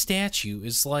fucking statue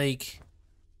is like...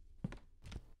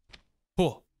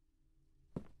 Oh.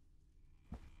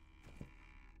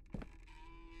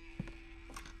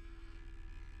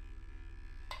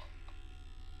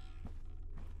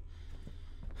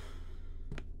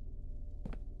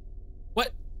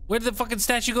 Where did the fucking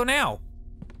statue go now?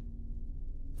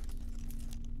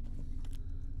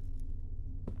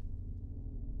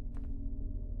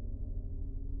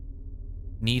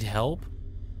 Need help?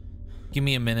 Give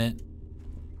me a minute.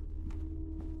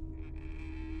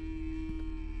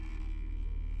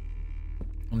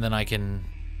 And then I can...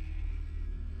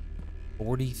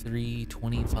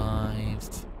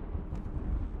 43.25.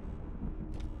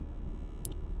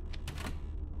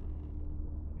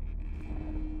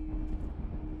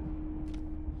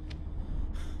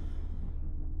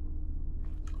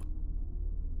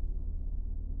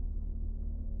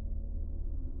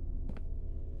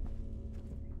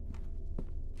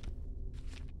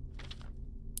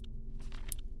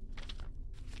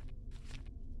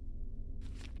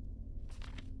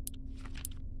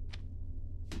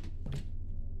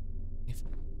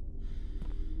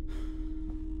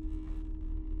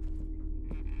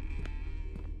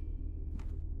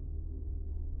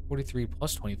 $43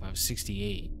 plus 25,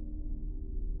 68.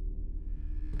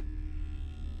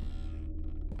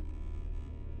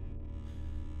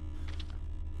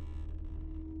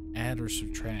 Add or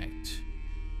subtract.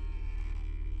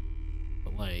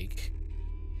 But like...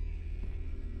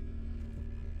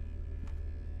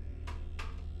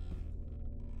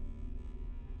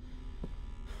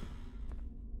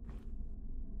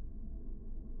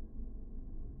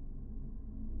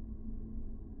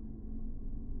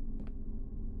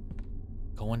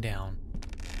 Going down.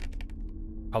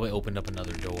 Probably opened up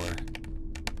another door.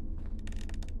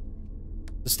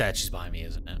 The statue's behind me,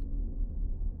 isn't it?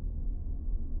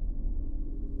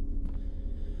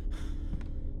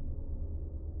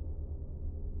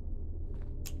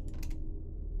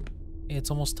 Hey, it's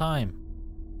almost time.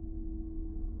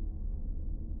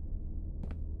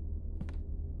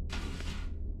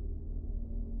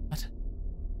 What?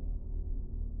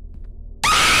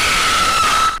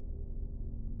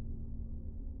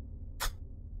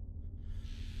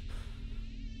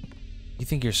 You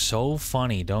think you're so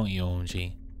funny, don't you,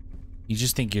 OMG? You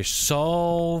just think you're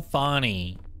so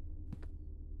funny.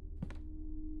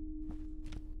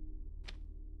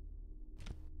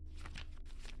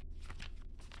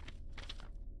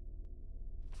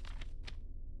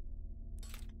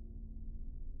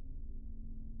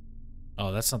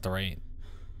 Oh, that's not the right.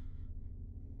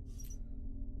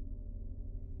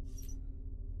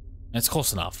 It's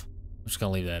close enough. I'm just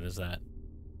gonna leave that as that.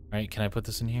 All right, can I put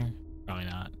this in here? Probably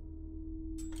not.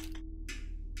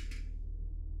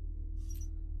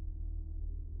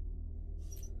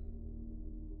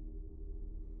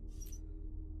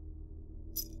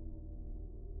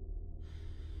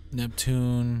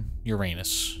 Neptune,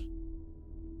 Uranus.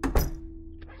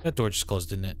 That door just closed,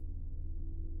 didn't it?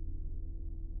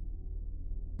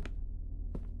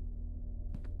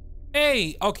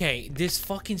 Hey, okay, this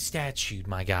fucking statue,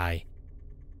 my guy.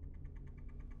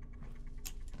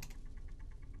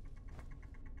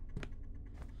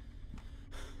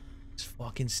 This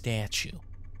fucking statue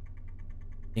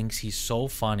thinks he's so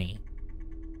funny.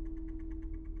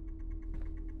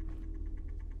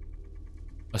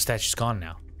 The statue's gone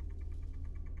now.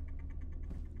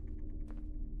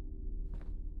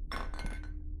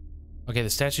 Okay, the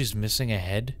statue's missing a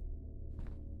head.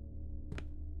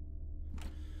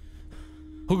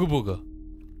 Hooga booga.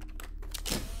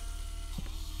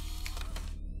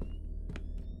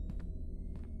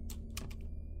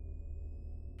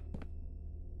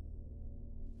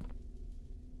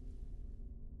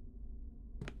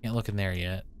 Can't look in there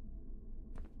yet.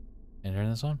 Can I turn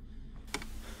this on?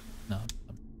 No.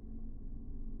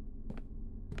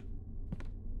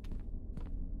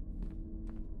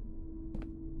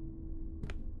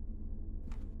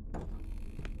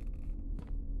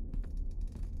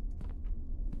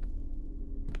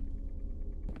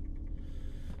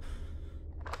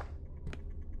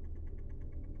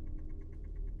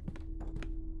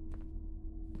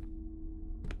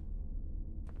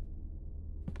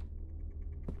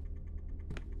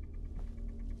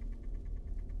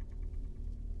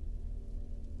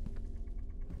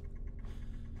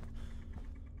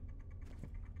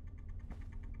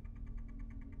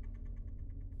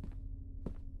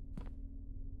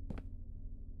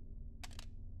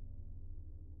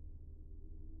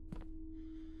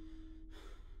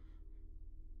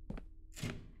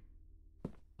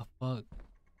 Fuck.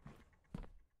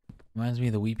 Reminds me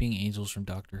of the Weeping Angels from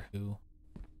Doctor Who.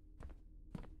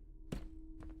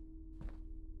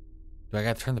 Do I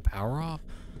gotta turn the power off?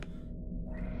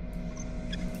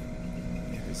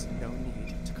 There is no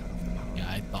need to cut off the power. Yeah,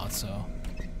 I thought so.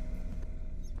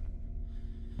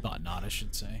 Thought not, I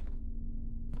should say.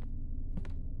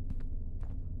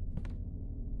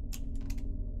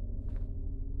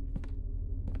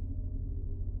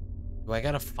 Do Do I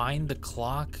gotta find the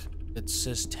clock that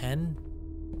says 10?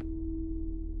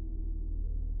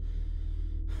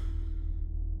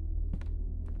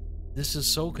 This is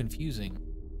so confusing.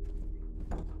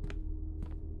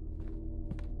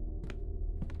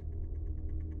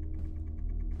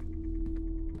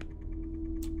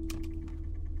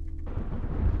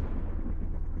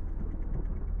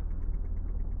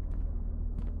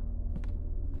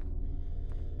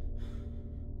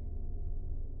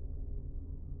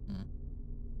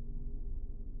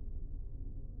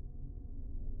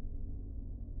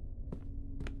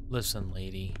 Listen,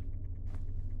 lady.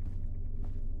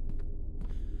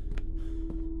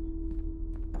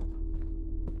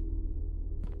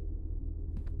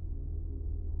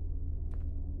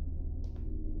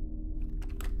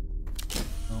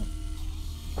 Oh.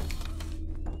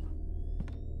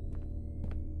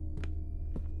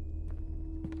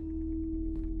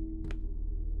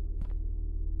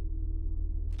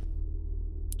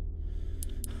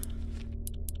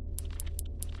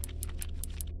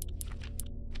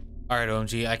 All right,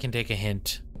 OMG, I can take a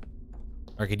hint.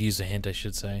 Or I could use a hint, I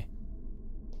should say.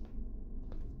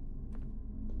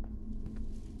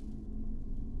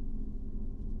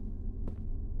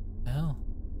 The hell?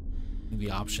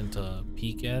 The option to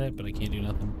peek at it, but I can't do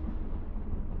nothing.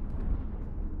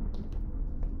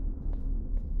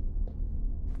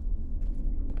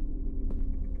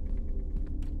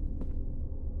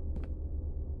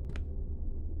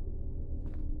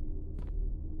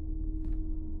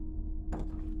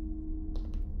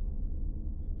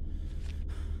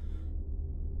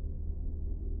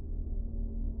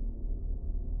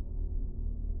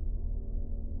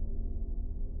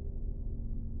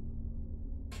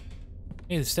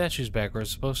 Hey, the statue's back where it's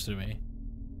supposed to be.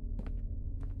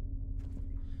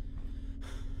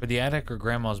 For the attic or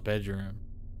grandma's bedroom?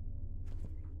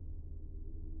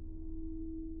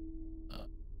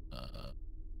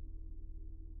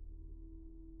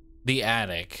 The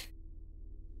attic.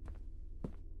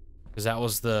 Because that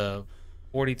was the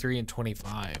 43 and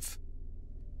 25.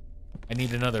 I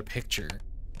need another picture.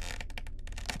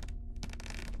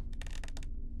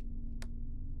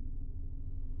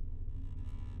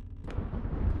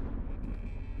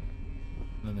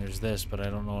 And then there's this, but I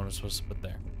don't know what I'm supposed to put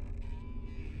there.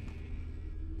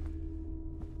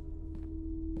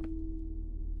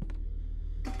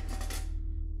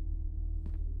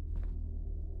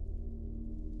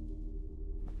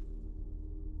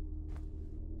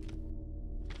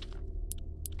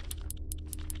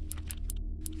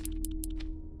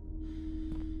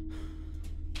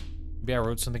 Maybe I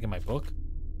wrote something in my book?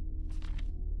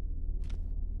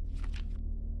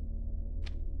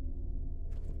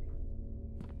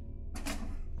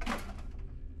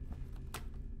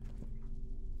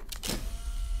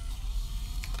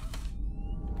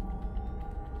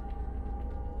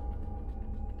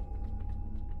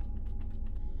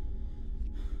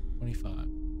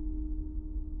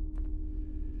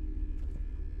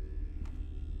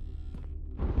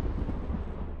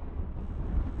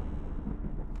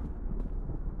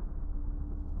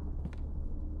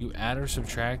 You add or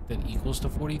subtract that equals to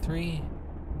 43?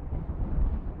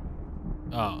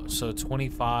 Oh, so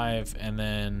 25 and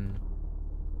then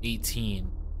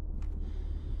 18.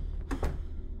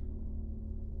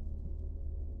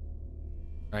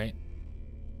 Right?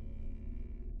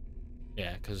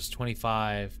 Yeah, because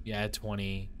 25, you add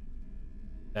 20,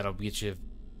 that'll get you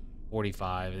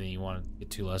 45, and then you want to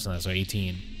get 2 less than that, so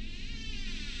 18.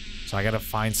 So I gotta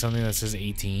find something that says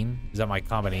 18. Is that my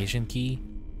combination key?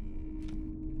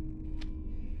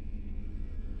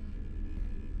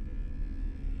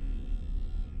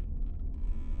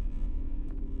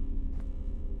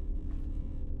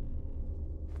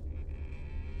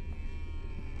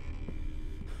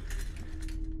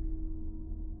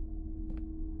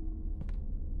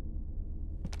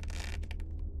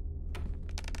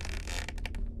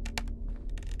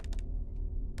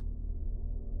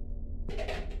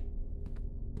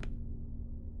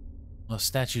 Well, the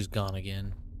statue's gone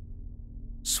again.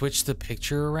 Switch the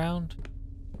picture around?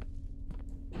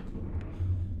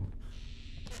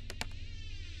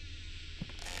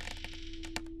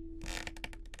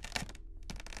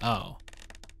 Oh.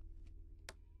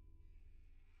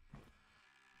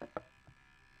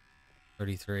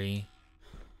 $33.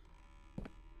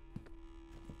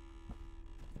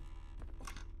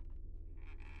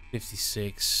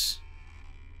 $56.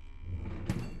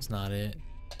 It's not it.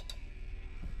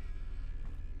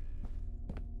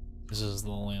 This is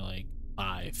only like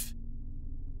 5. So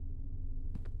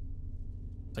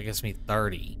that gets me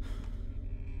 30.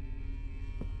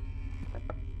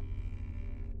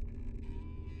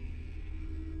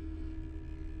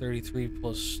 $33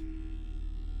 plus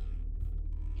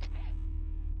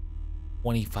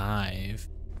 25.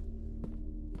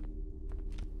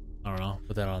 I don't know.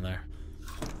 Put that on there.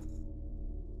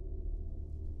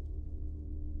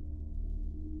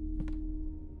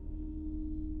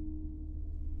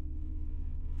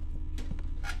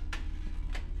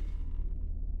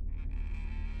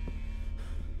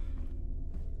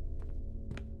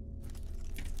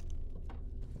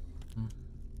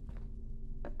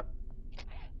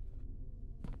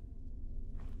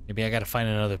 Maybe I gotta find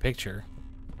another picture.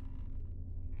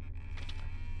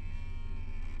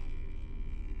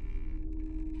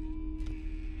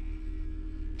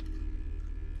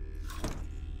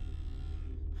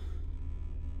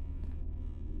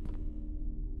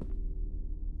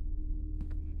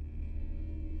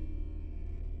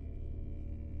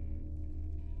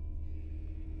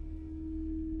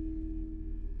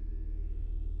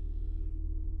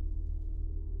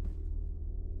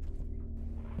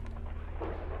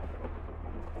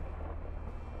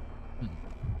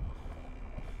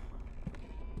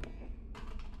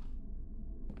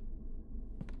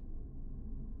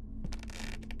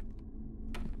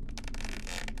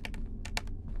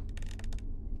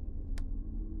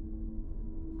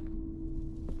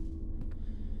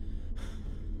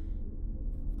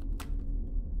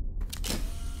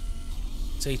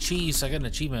 Say cheese. I got an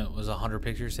achievement. Was 100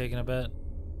 pictures taken, I bet.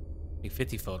 Like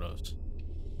 50 photos.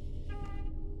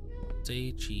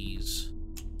 Say cheese.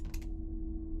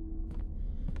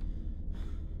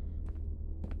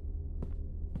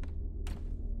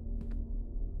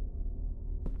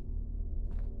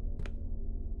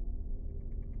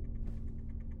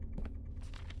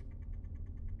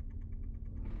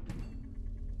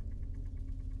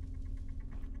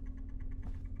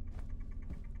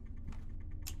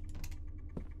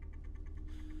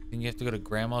 Then you have to go to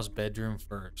grandma's bedroom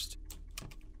first. Is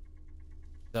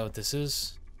that what this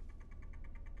is?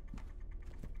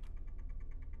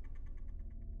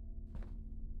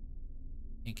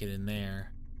 Can't get in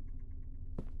there.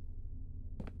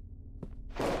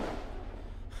 Can't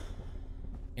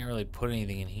really put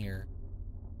anything in here.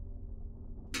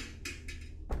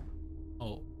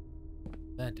 Oh,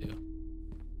 what'd that do?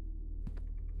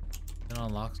 Did it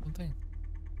unlock something?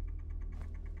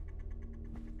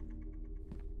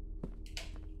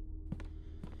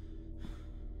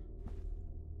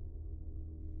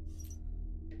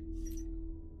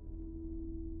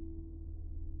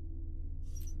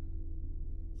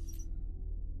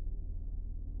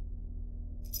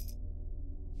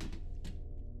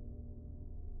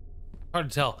 Hard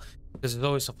to tell because there's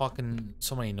always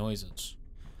so many noises.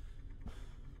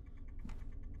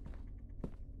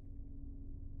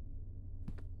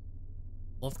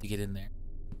 Love to get in there.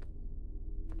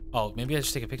 Oh, maybe I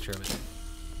should take a picture of it.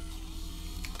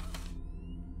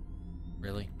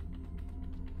 Really?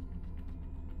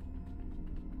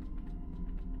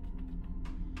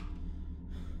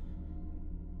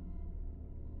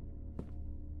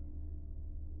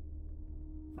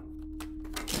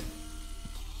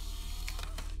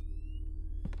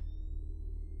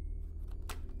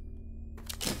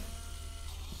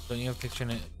 Don't you have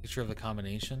a picture of the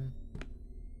combination?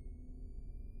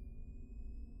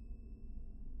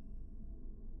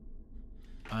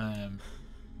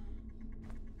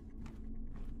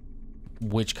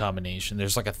 Which combination?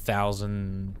 There's like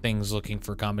 1,000 things looking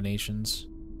for combinations.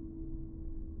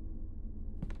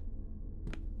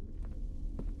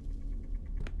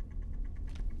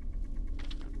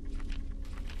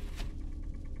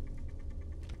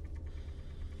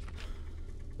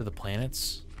 To the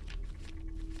planets?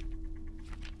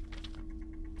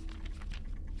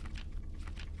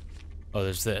 Oh,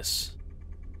 there's this.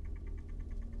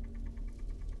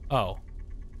 Oh.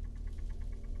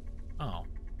 Oh.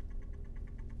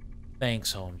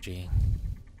 Thanks, OMG.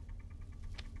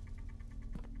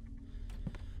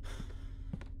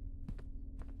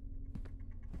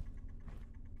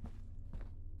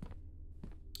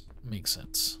 Makes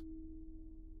sense.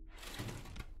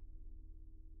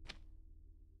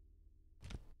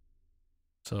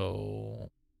 So,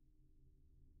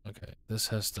 okay, this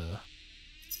has to...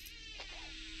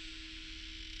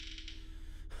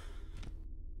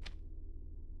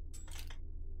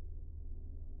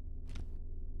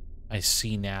 I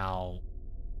see now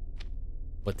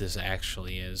what this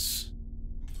actually is.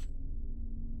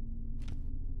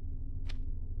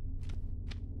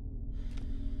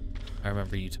 I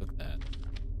remember you took that.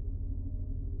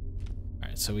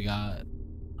 Alright, so we got...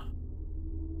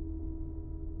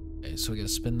 Okay, so we gotta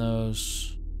spin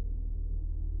those.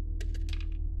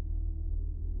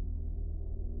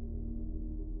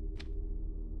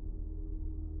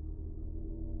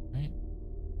 Right.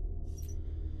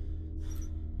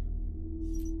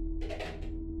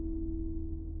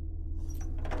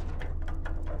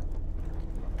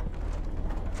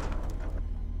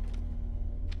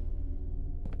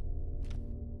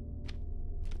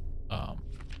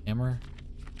 Hammer.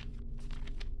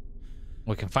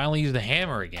 We can finally use the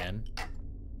hammer again.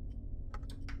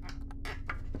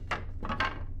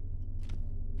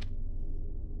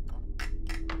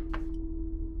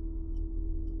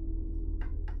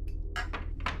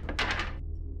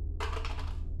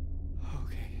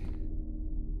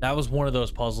 That was one of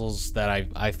those puzzles that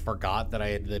I forgot that I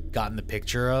had gotten the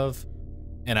picture of,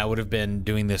 and I would have been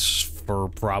doing this for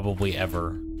probably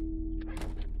ever.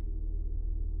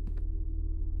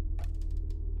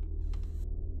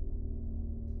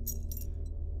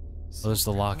 So there's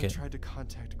the Grandma locket. tried to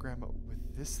contact Grandma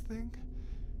with this thing?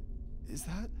 Is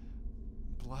that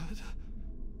blood?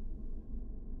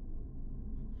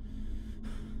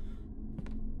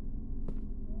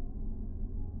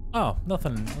 Oh,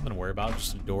 nothing to worry about.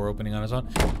 Just a door opening on its own.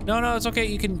 No, it's okay.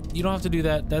 You don't have to do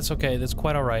that. That's okay. That's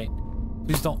quite all right.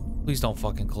 Please don't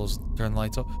fucking turn the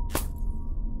lights off.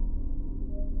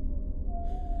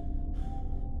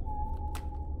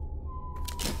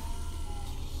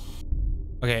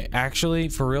 Okay, actually,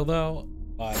 for real though,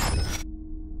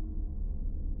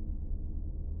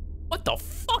 what the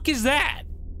fuck is that?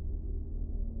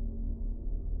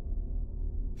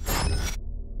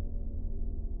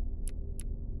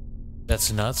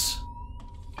 That's nuts.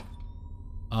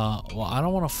 Well, I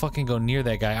don't want to fucking go near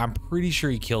that guy. I'm pretty sure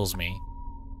he kills me.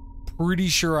 Pretty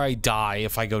sure I die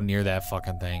if I go near that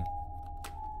fucking thing.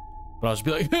 But I'll just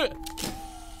be like,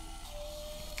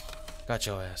 got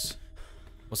your ass.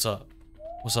 What's up?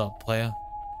 What's up, playa?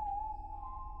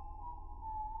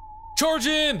 Charge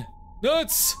in!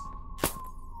 Nuts!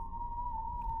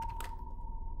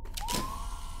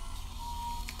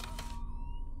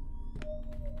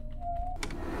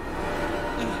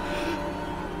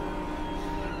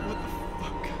 What the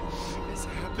fuck is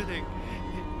happening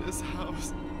in this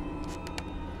house?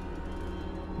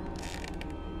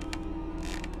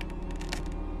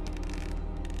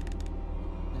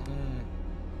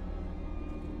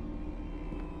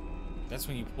 That's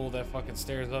when you pull that fucking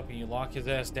stairs up and you lock his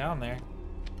ass down there.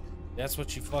 That's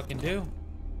what you fucking do.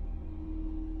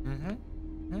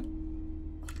 Mm-hmm.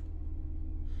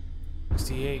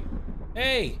 68.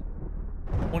 Hey!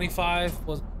 25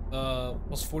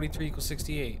 plus 43 equals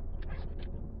 68.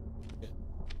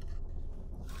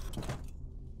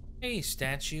 Hey,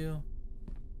 statue.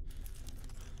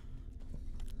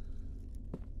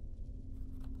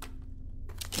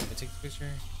 Can I take the picture?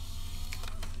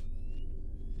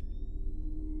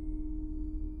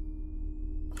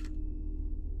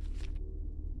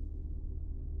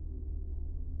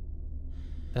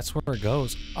 That's where it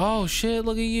goes. Oh shit,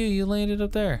 look at you. You landed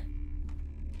up there.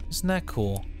 Isn't that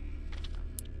cool?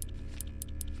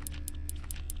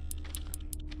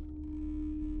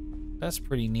 That's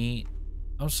pretty neat.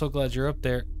 I'm so glad you're up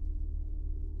there.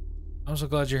 I'm so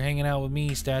glad you're hanging out with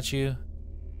me, statue.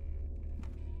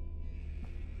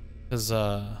 Cause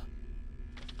I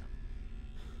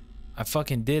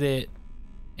fucking did it,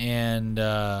 and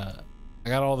I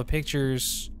got all the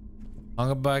pictures, hung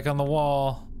them back on the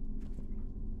wall.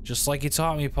 Just like you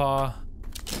taught me, Pa.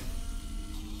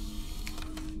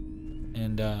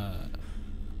 And,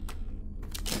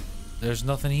 there's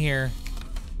nothing here.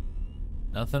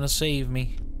 Nothing to save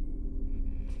me.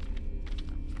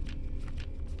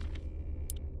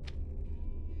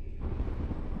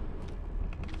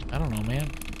 I don't know,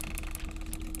 man.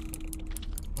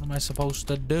 What am I supposed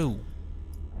to do?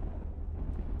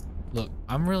 Look,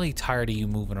 I'm really tired of you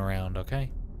moving around,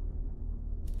 okay?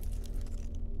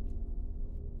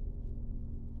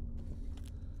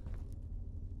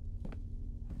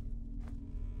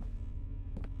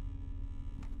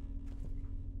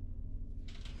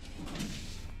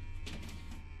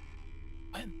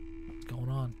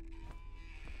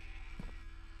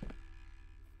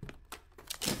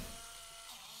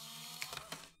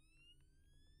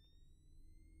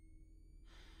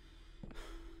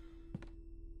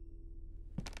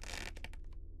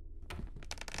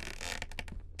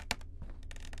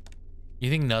 You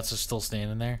think Nuts is still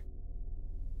standing there?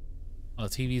 Oh, the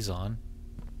TV's on.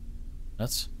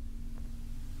 Nuts?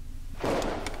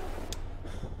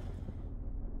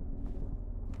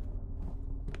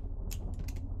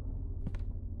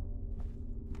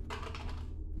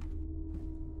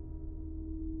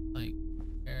 Like,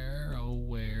 where, oh,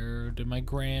 where did my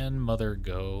grandmother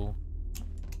go?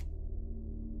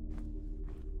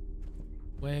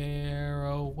 Where,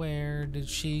 oh, where did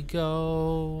she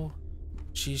go?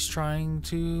 She's trying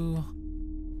to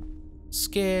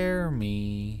scare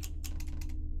me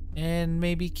and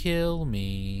maybe kill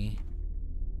me,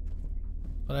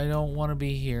 but I don't want to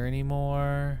be here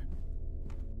anymore.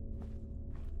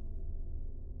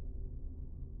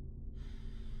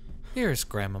 Here's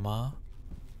Grandmama.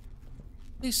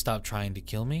 Please stop trying to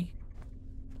kill me.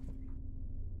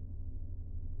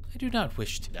 I do not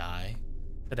wish to die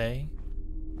today.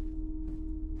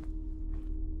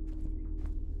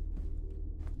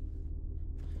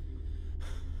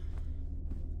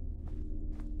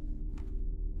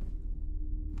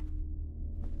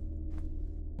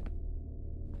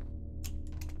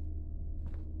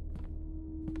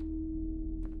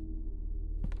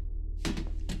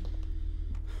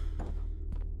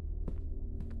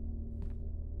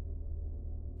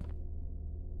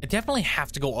 I definitely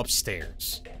have to go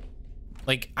upstairs.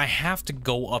 Like, I have to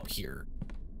go up here.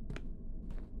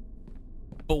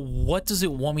 But what does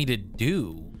it want me to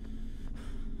do?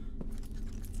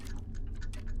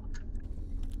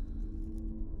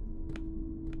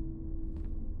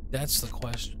 That's the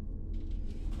question.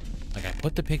 Like, I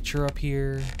put the picture up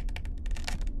here.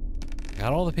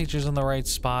 Got all the pictures in the right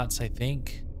spots, I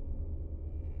think.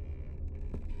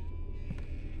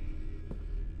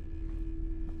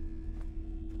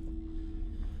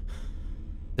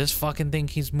 This fucking thing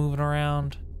keeps moving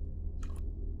around.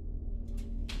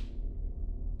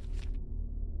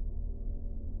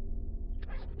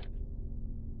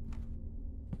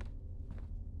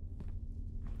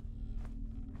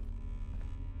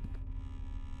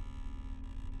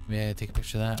 Yeah, take a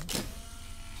picture of that.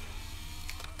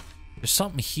 There's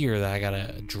something here that I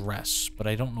gotta address, but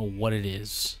I don't know what it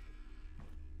is.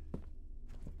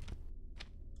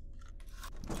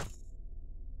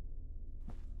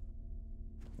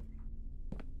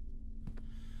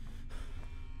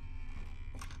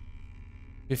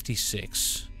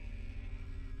 $56.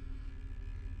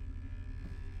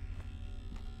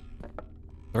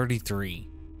 33.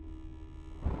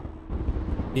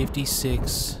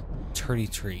 56.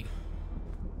 33.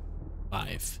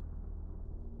 5.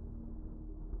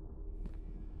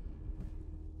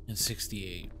 And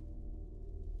 68.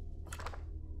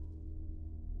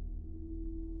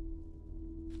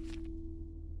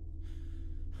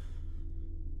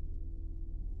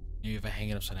 Maybe if I hang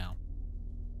it upside down.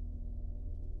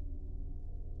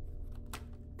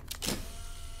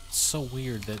 It's so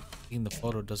weird that seeing the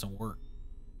photo doesn't work.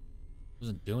 It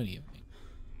doesn't do anything.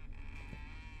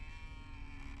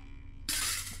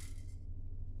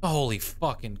 Holy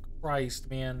fucking Christ,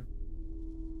 man.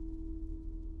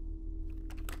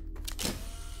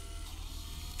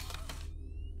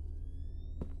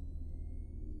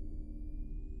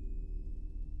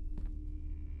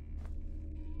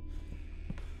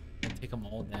 Take them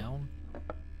all down?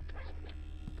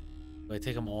 Do I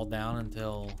take them all down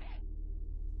until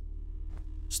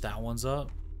just that one's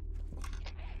up?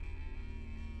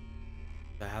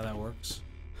 Is that how that works?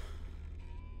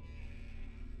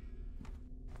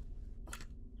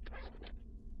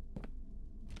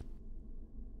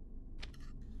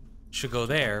 Should go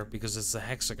there because it's a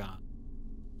hexagon.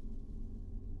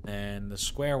 And the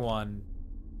square one.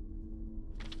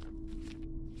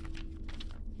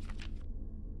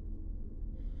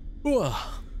 Ugh.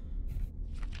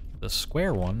 The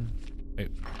square one.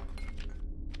 Wait.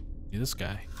 See this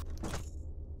guy.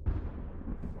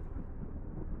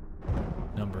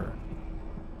 Number.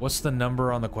 What's the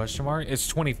number on the question mark? It's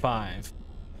 25.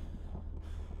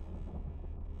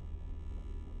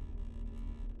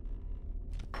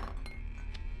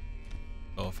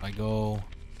 So if I go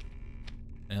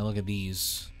and I look at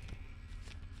these,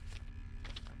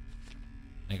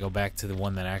 and I go back to the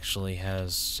one that actually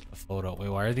has a photo. Wait,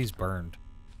 why are these burned?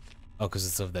 Oh, because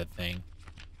it's of that thing.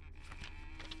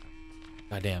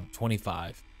 Goddamn,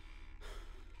 25.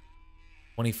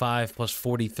 25 plus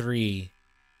 43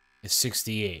 is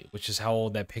 68, which is how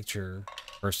old that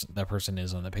person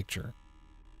is on the picture.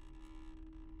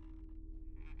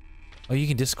 Oh, you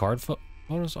can discard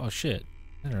photos? Oh shit.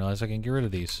 I didn't realize I can get rid of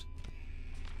these.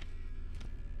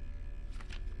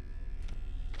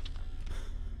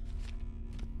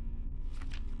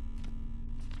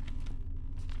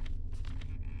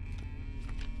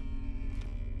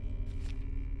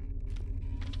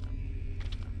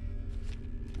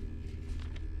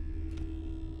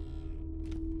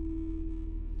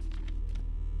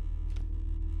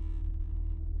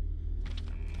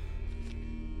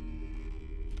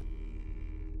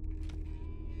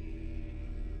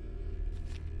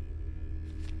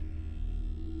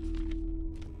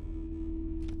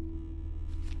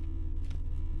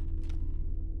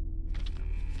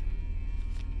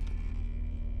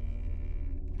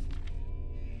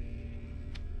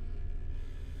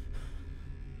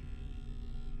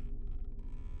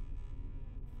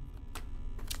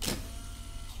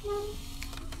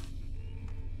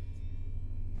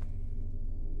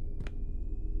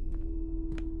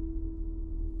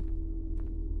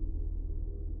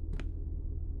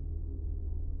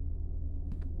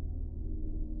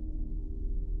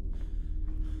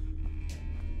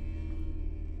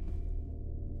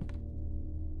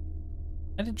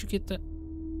 How did you get that?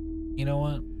 You know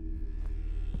what?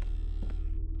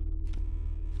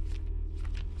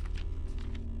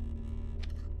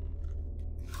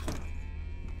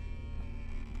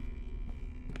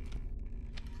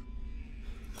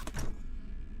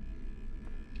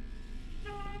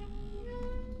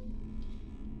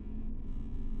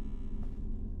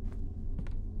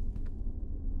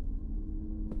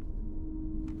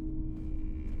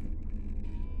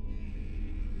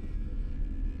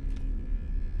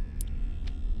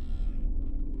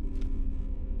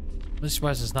 I'm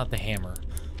surprised it's not the hammer.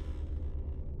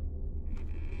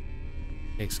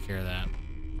 Takes care of that.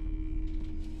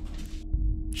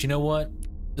 But you know what?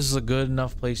 This is a good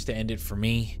enough place to end it for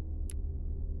me.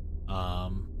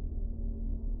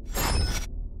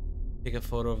 Take a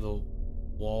photo of the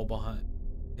wall behind.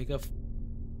 Take a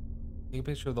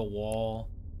picture of the wall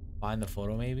behind the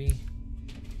photo, maybe.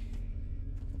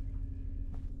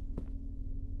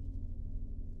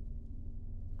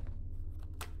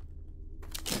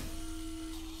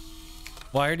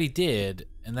 Well, I already did,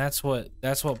 and that's what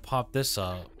popped this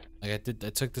up. Like I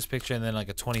took this picture, and then like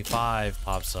a 25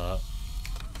 pops up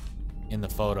in the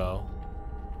photo,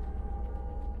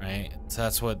 right? So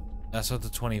that's what the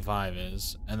 25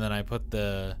 is, and then I put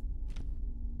the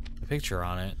picture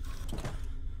on it.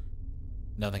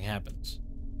 Nothing happens.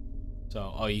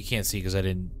 So, oh, you can't see because I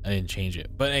didn't change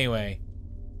it. But anyway,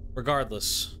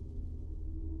 regardless,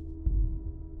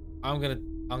 I'm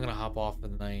gonna hop off for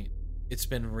the night. It's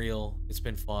been real. It's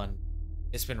been fun.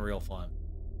 It's been real fun.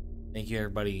 Thank you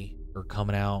everybody for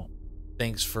coming out.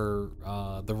 Thanks for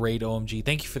the raid OMG.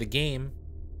 Thank you for the game.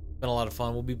 Been a lot of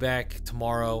fun. We'll be back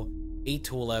tomorrow, 8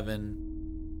 to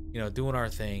 11. You know, doing our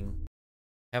thing,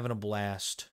 having a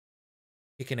blast,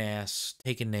 kicking ass,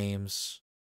 taking names,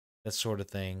 that sort of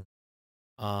thing.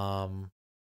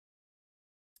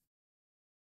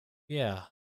 Yeah,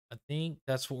 I think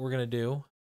that's what we're gonna do.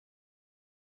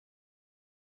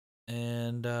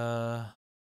 And I'll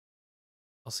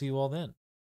see you all then.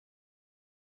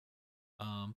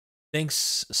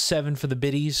 Thanks 7 for the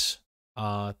biddies.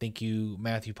 Thank you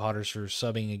Matthew Potters for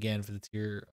subbing again for the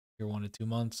tier 1 to 2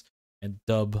 months, and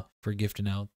Dub for gifting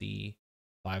out the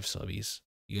 5 subbies.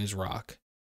 You guys rock.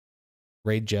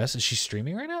 Raid Jess, is she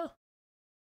streaming right now?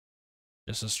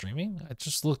 Jess is streaming? I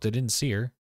just looked, I didn't see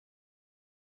her.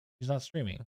 She's not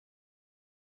streaming.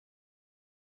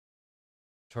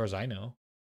 As far as I know.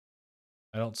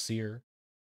 I don't see her.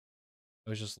 I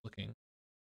was just looking.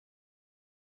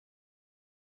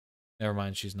 Never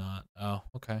mind, she's not. Oh,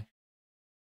 okay.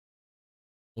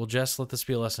 Well, Jess, let this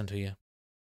be a lesson to you.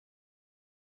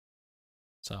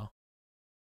 So,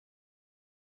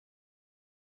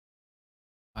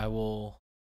 I will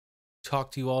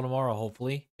talk to you all tomorrow,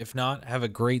 hopefully. If not, have a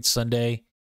great Sunday.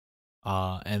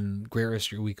 And great rest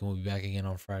of your week, and we'll be back again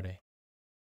on Friday.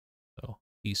 So,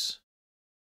 peace.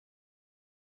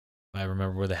 I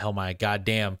remember where the hell my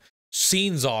goddamn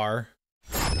scenes are.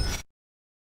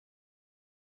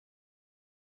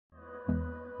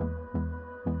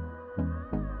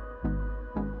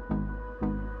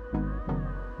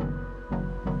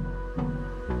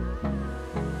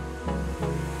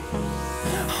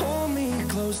 Hold me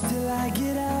close till I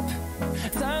get up.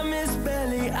 Time is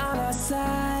barely on our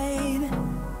side.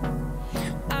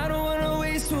 I don't wanna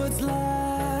waste what's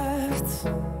left.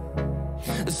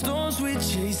 The storms we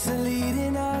chase are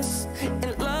leading us,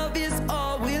 and love is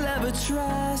all we'll ever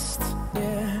trust.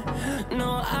 Yeah,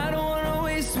 no, I don't wanna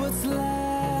waste what's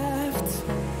left.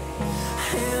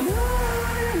 And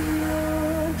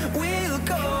on we'll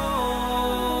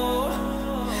go,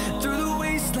 through the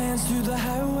wastelands, through the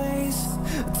highways,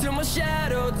 till my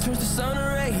shadow turns to sun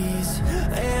rays.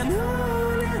 And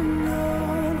on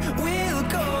we'll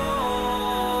go,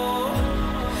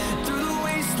 through the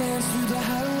wastelands, through the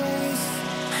highways,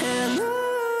 and on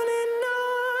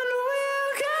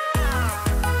we'll go.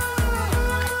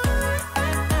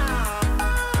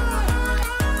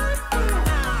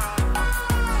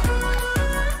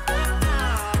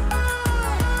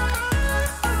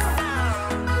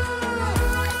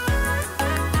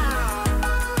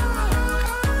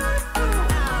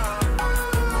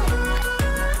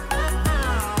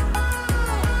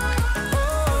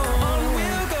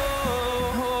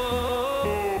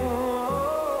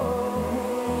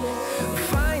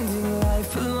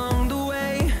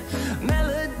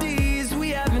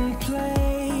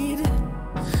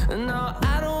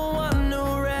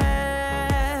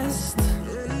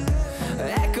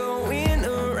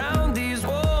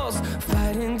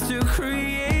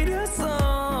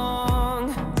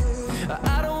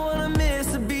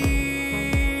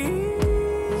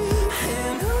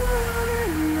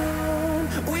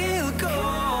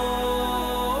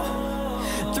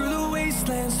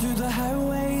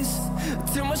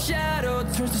 my shadow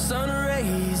turns to sun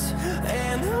rays,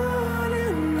 and